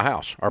enough to buy a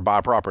house or buy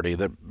a property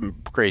that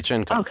creates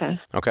income. Okay.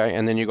 Okay,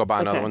 and then you go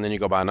buy another Okay. one, then you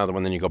go buy another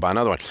one, then you go buy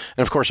another one.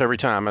 And, of course, every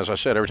time, as I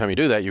said, every time you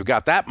do that, you've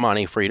got that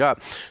money freed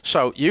up.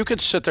 So you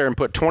could sit there and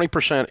put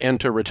 20%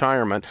 into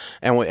retirement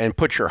and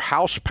put your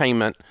house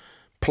payment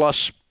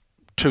plus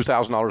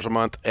 $2,000 a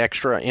month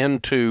extra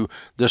into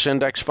this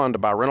index fund to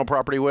buy rental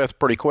property with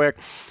pretty quick.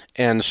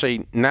 And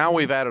see, now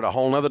we've added a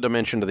whole nother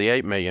dimension to the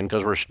 $8 million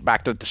because we're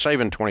back to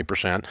saving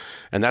 20%,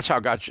 and that's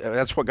what got you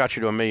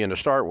to $1 million to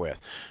start with.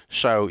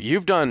 So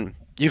you've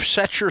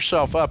set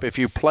yourself up, if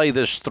you play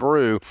this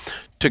through,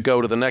 to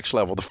go to the next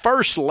level. The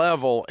first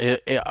level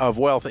of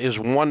wealth is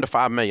 $1 to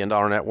 $5 million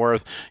net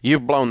worth.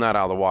 You've blown that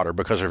out of the water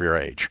because of your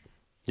age.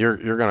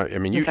 You're gonna. I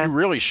mean, you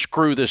really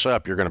screw this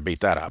up, you're gonna beat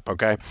that up,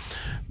 okay?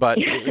 But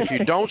if you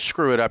don't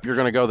screw it up, you're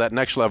gonna go that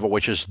next level,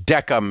 which is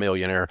Deca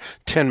millionaire,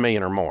 10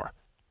 million or more.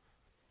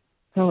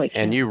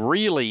 And you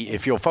really,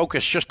 if you'll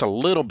focus just a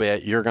little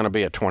bit, you're gonna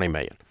be at 20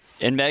 million.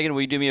 And Megan,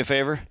 will you do me a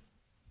favor?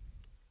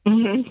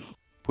 Mm-hmm.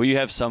 Will you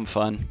have some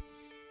fun?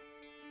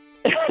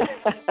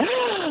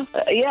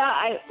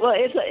 Yeah,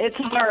 it's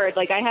hard.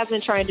 Like, I have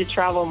been trying to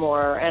travel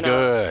more, and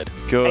Good.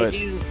 Good. I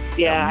do,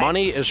 yeah.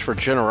 Money is for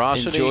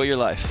generosity. Enjoy your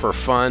life. For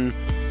fun,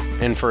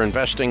 and for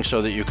investing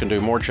so that you can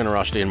do more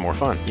generosity and more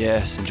fun.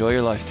 Yes, enjoy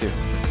your life too.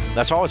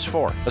 That's all it's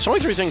for. That's only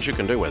 3 things you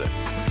can do with it.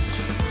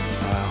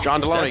 Wow.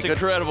 John Deloney. That's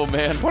incredible,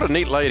 man. What a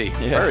neat lady.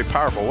 Yeah. Very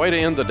powerful. Way to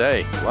end the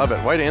day. Love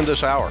it. Way to end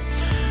this hour.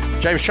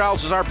 James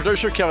Childs is our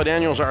producer. Kelly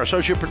Daniels, our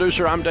associate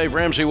producer. I'm Dave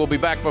Ramsey. We'll be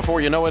back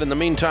before you know it. In the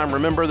meantime,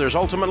 remember, there's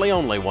ultimately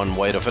only one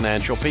way to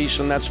financial peace,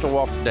 and that's to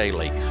walk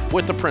daily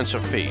with the Prince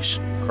of Peace,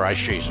 Christ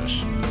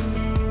Jesus.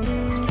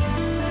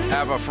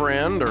 Have a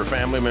friend or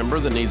family member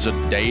that needs a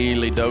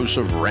daily dose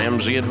of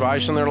Ramsey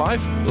advice in their life?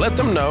 Let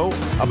them know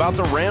about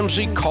the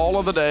Ramsey Call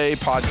of the Day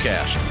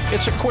podcast.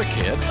 It's a quick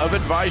hit of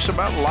advice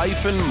about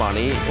life and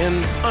money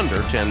in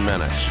under 10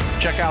 minutes.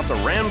 Check out the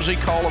Ramsey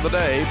Call of the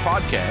Day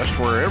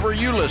podcast wherever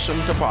you listen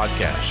to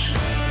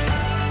podcasts.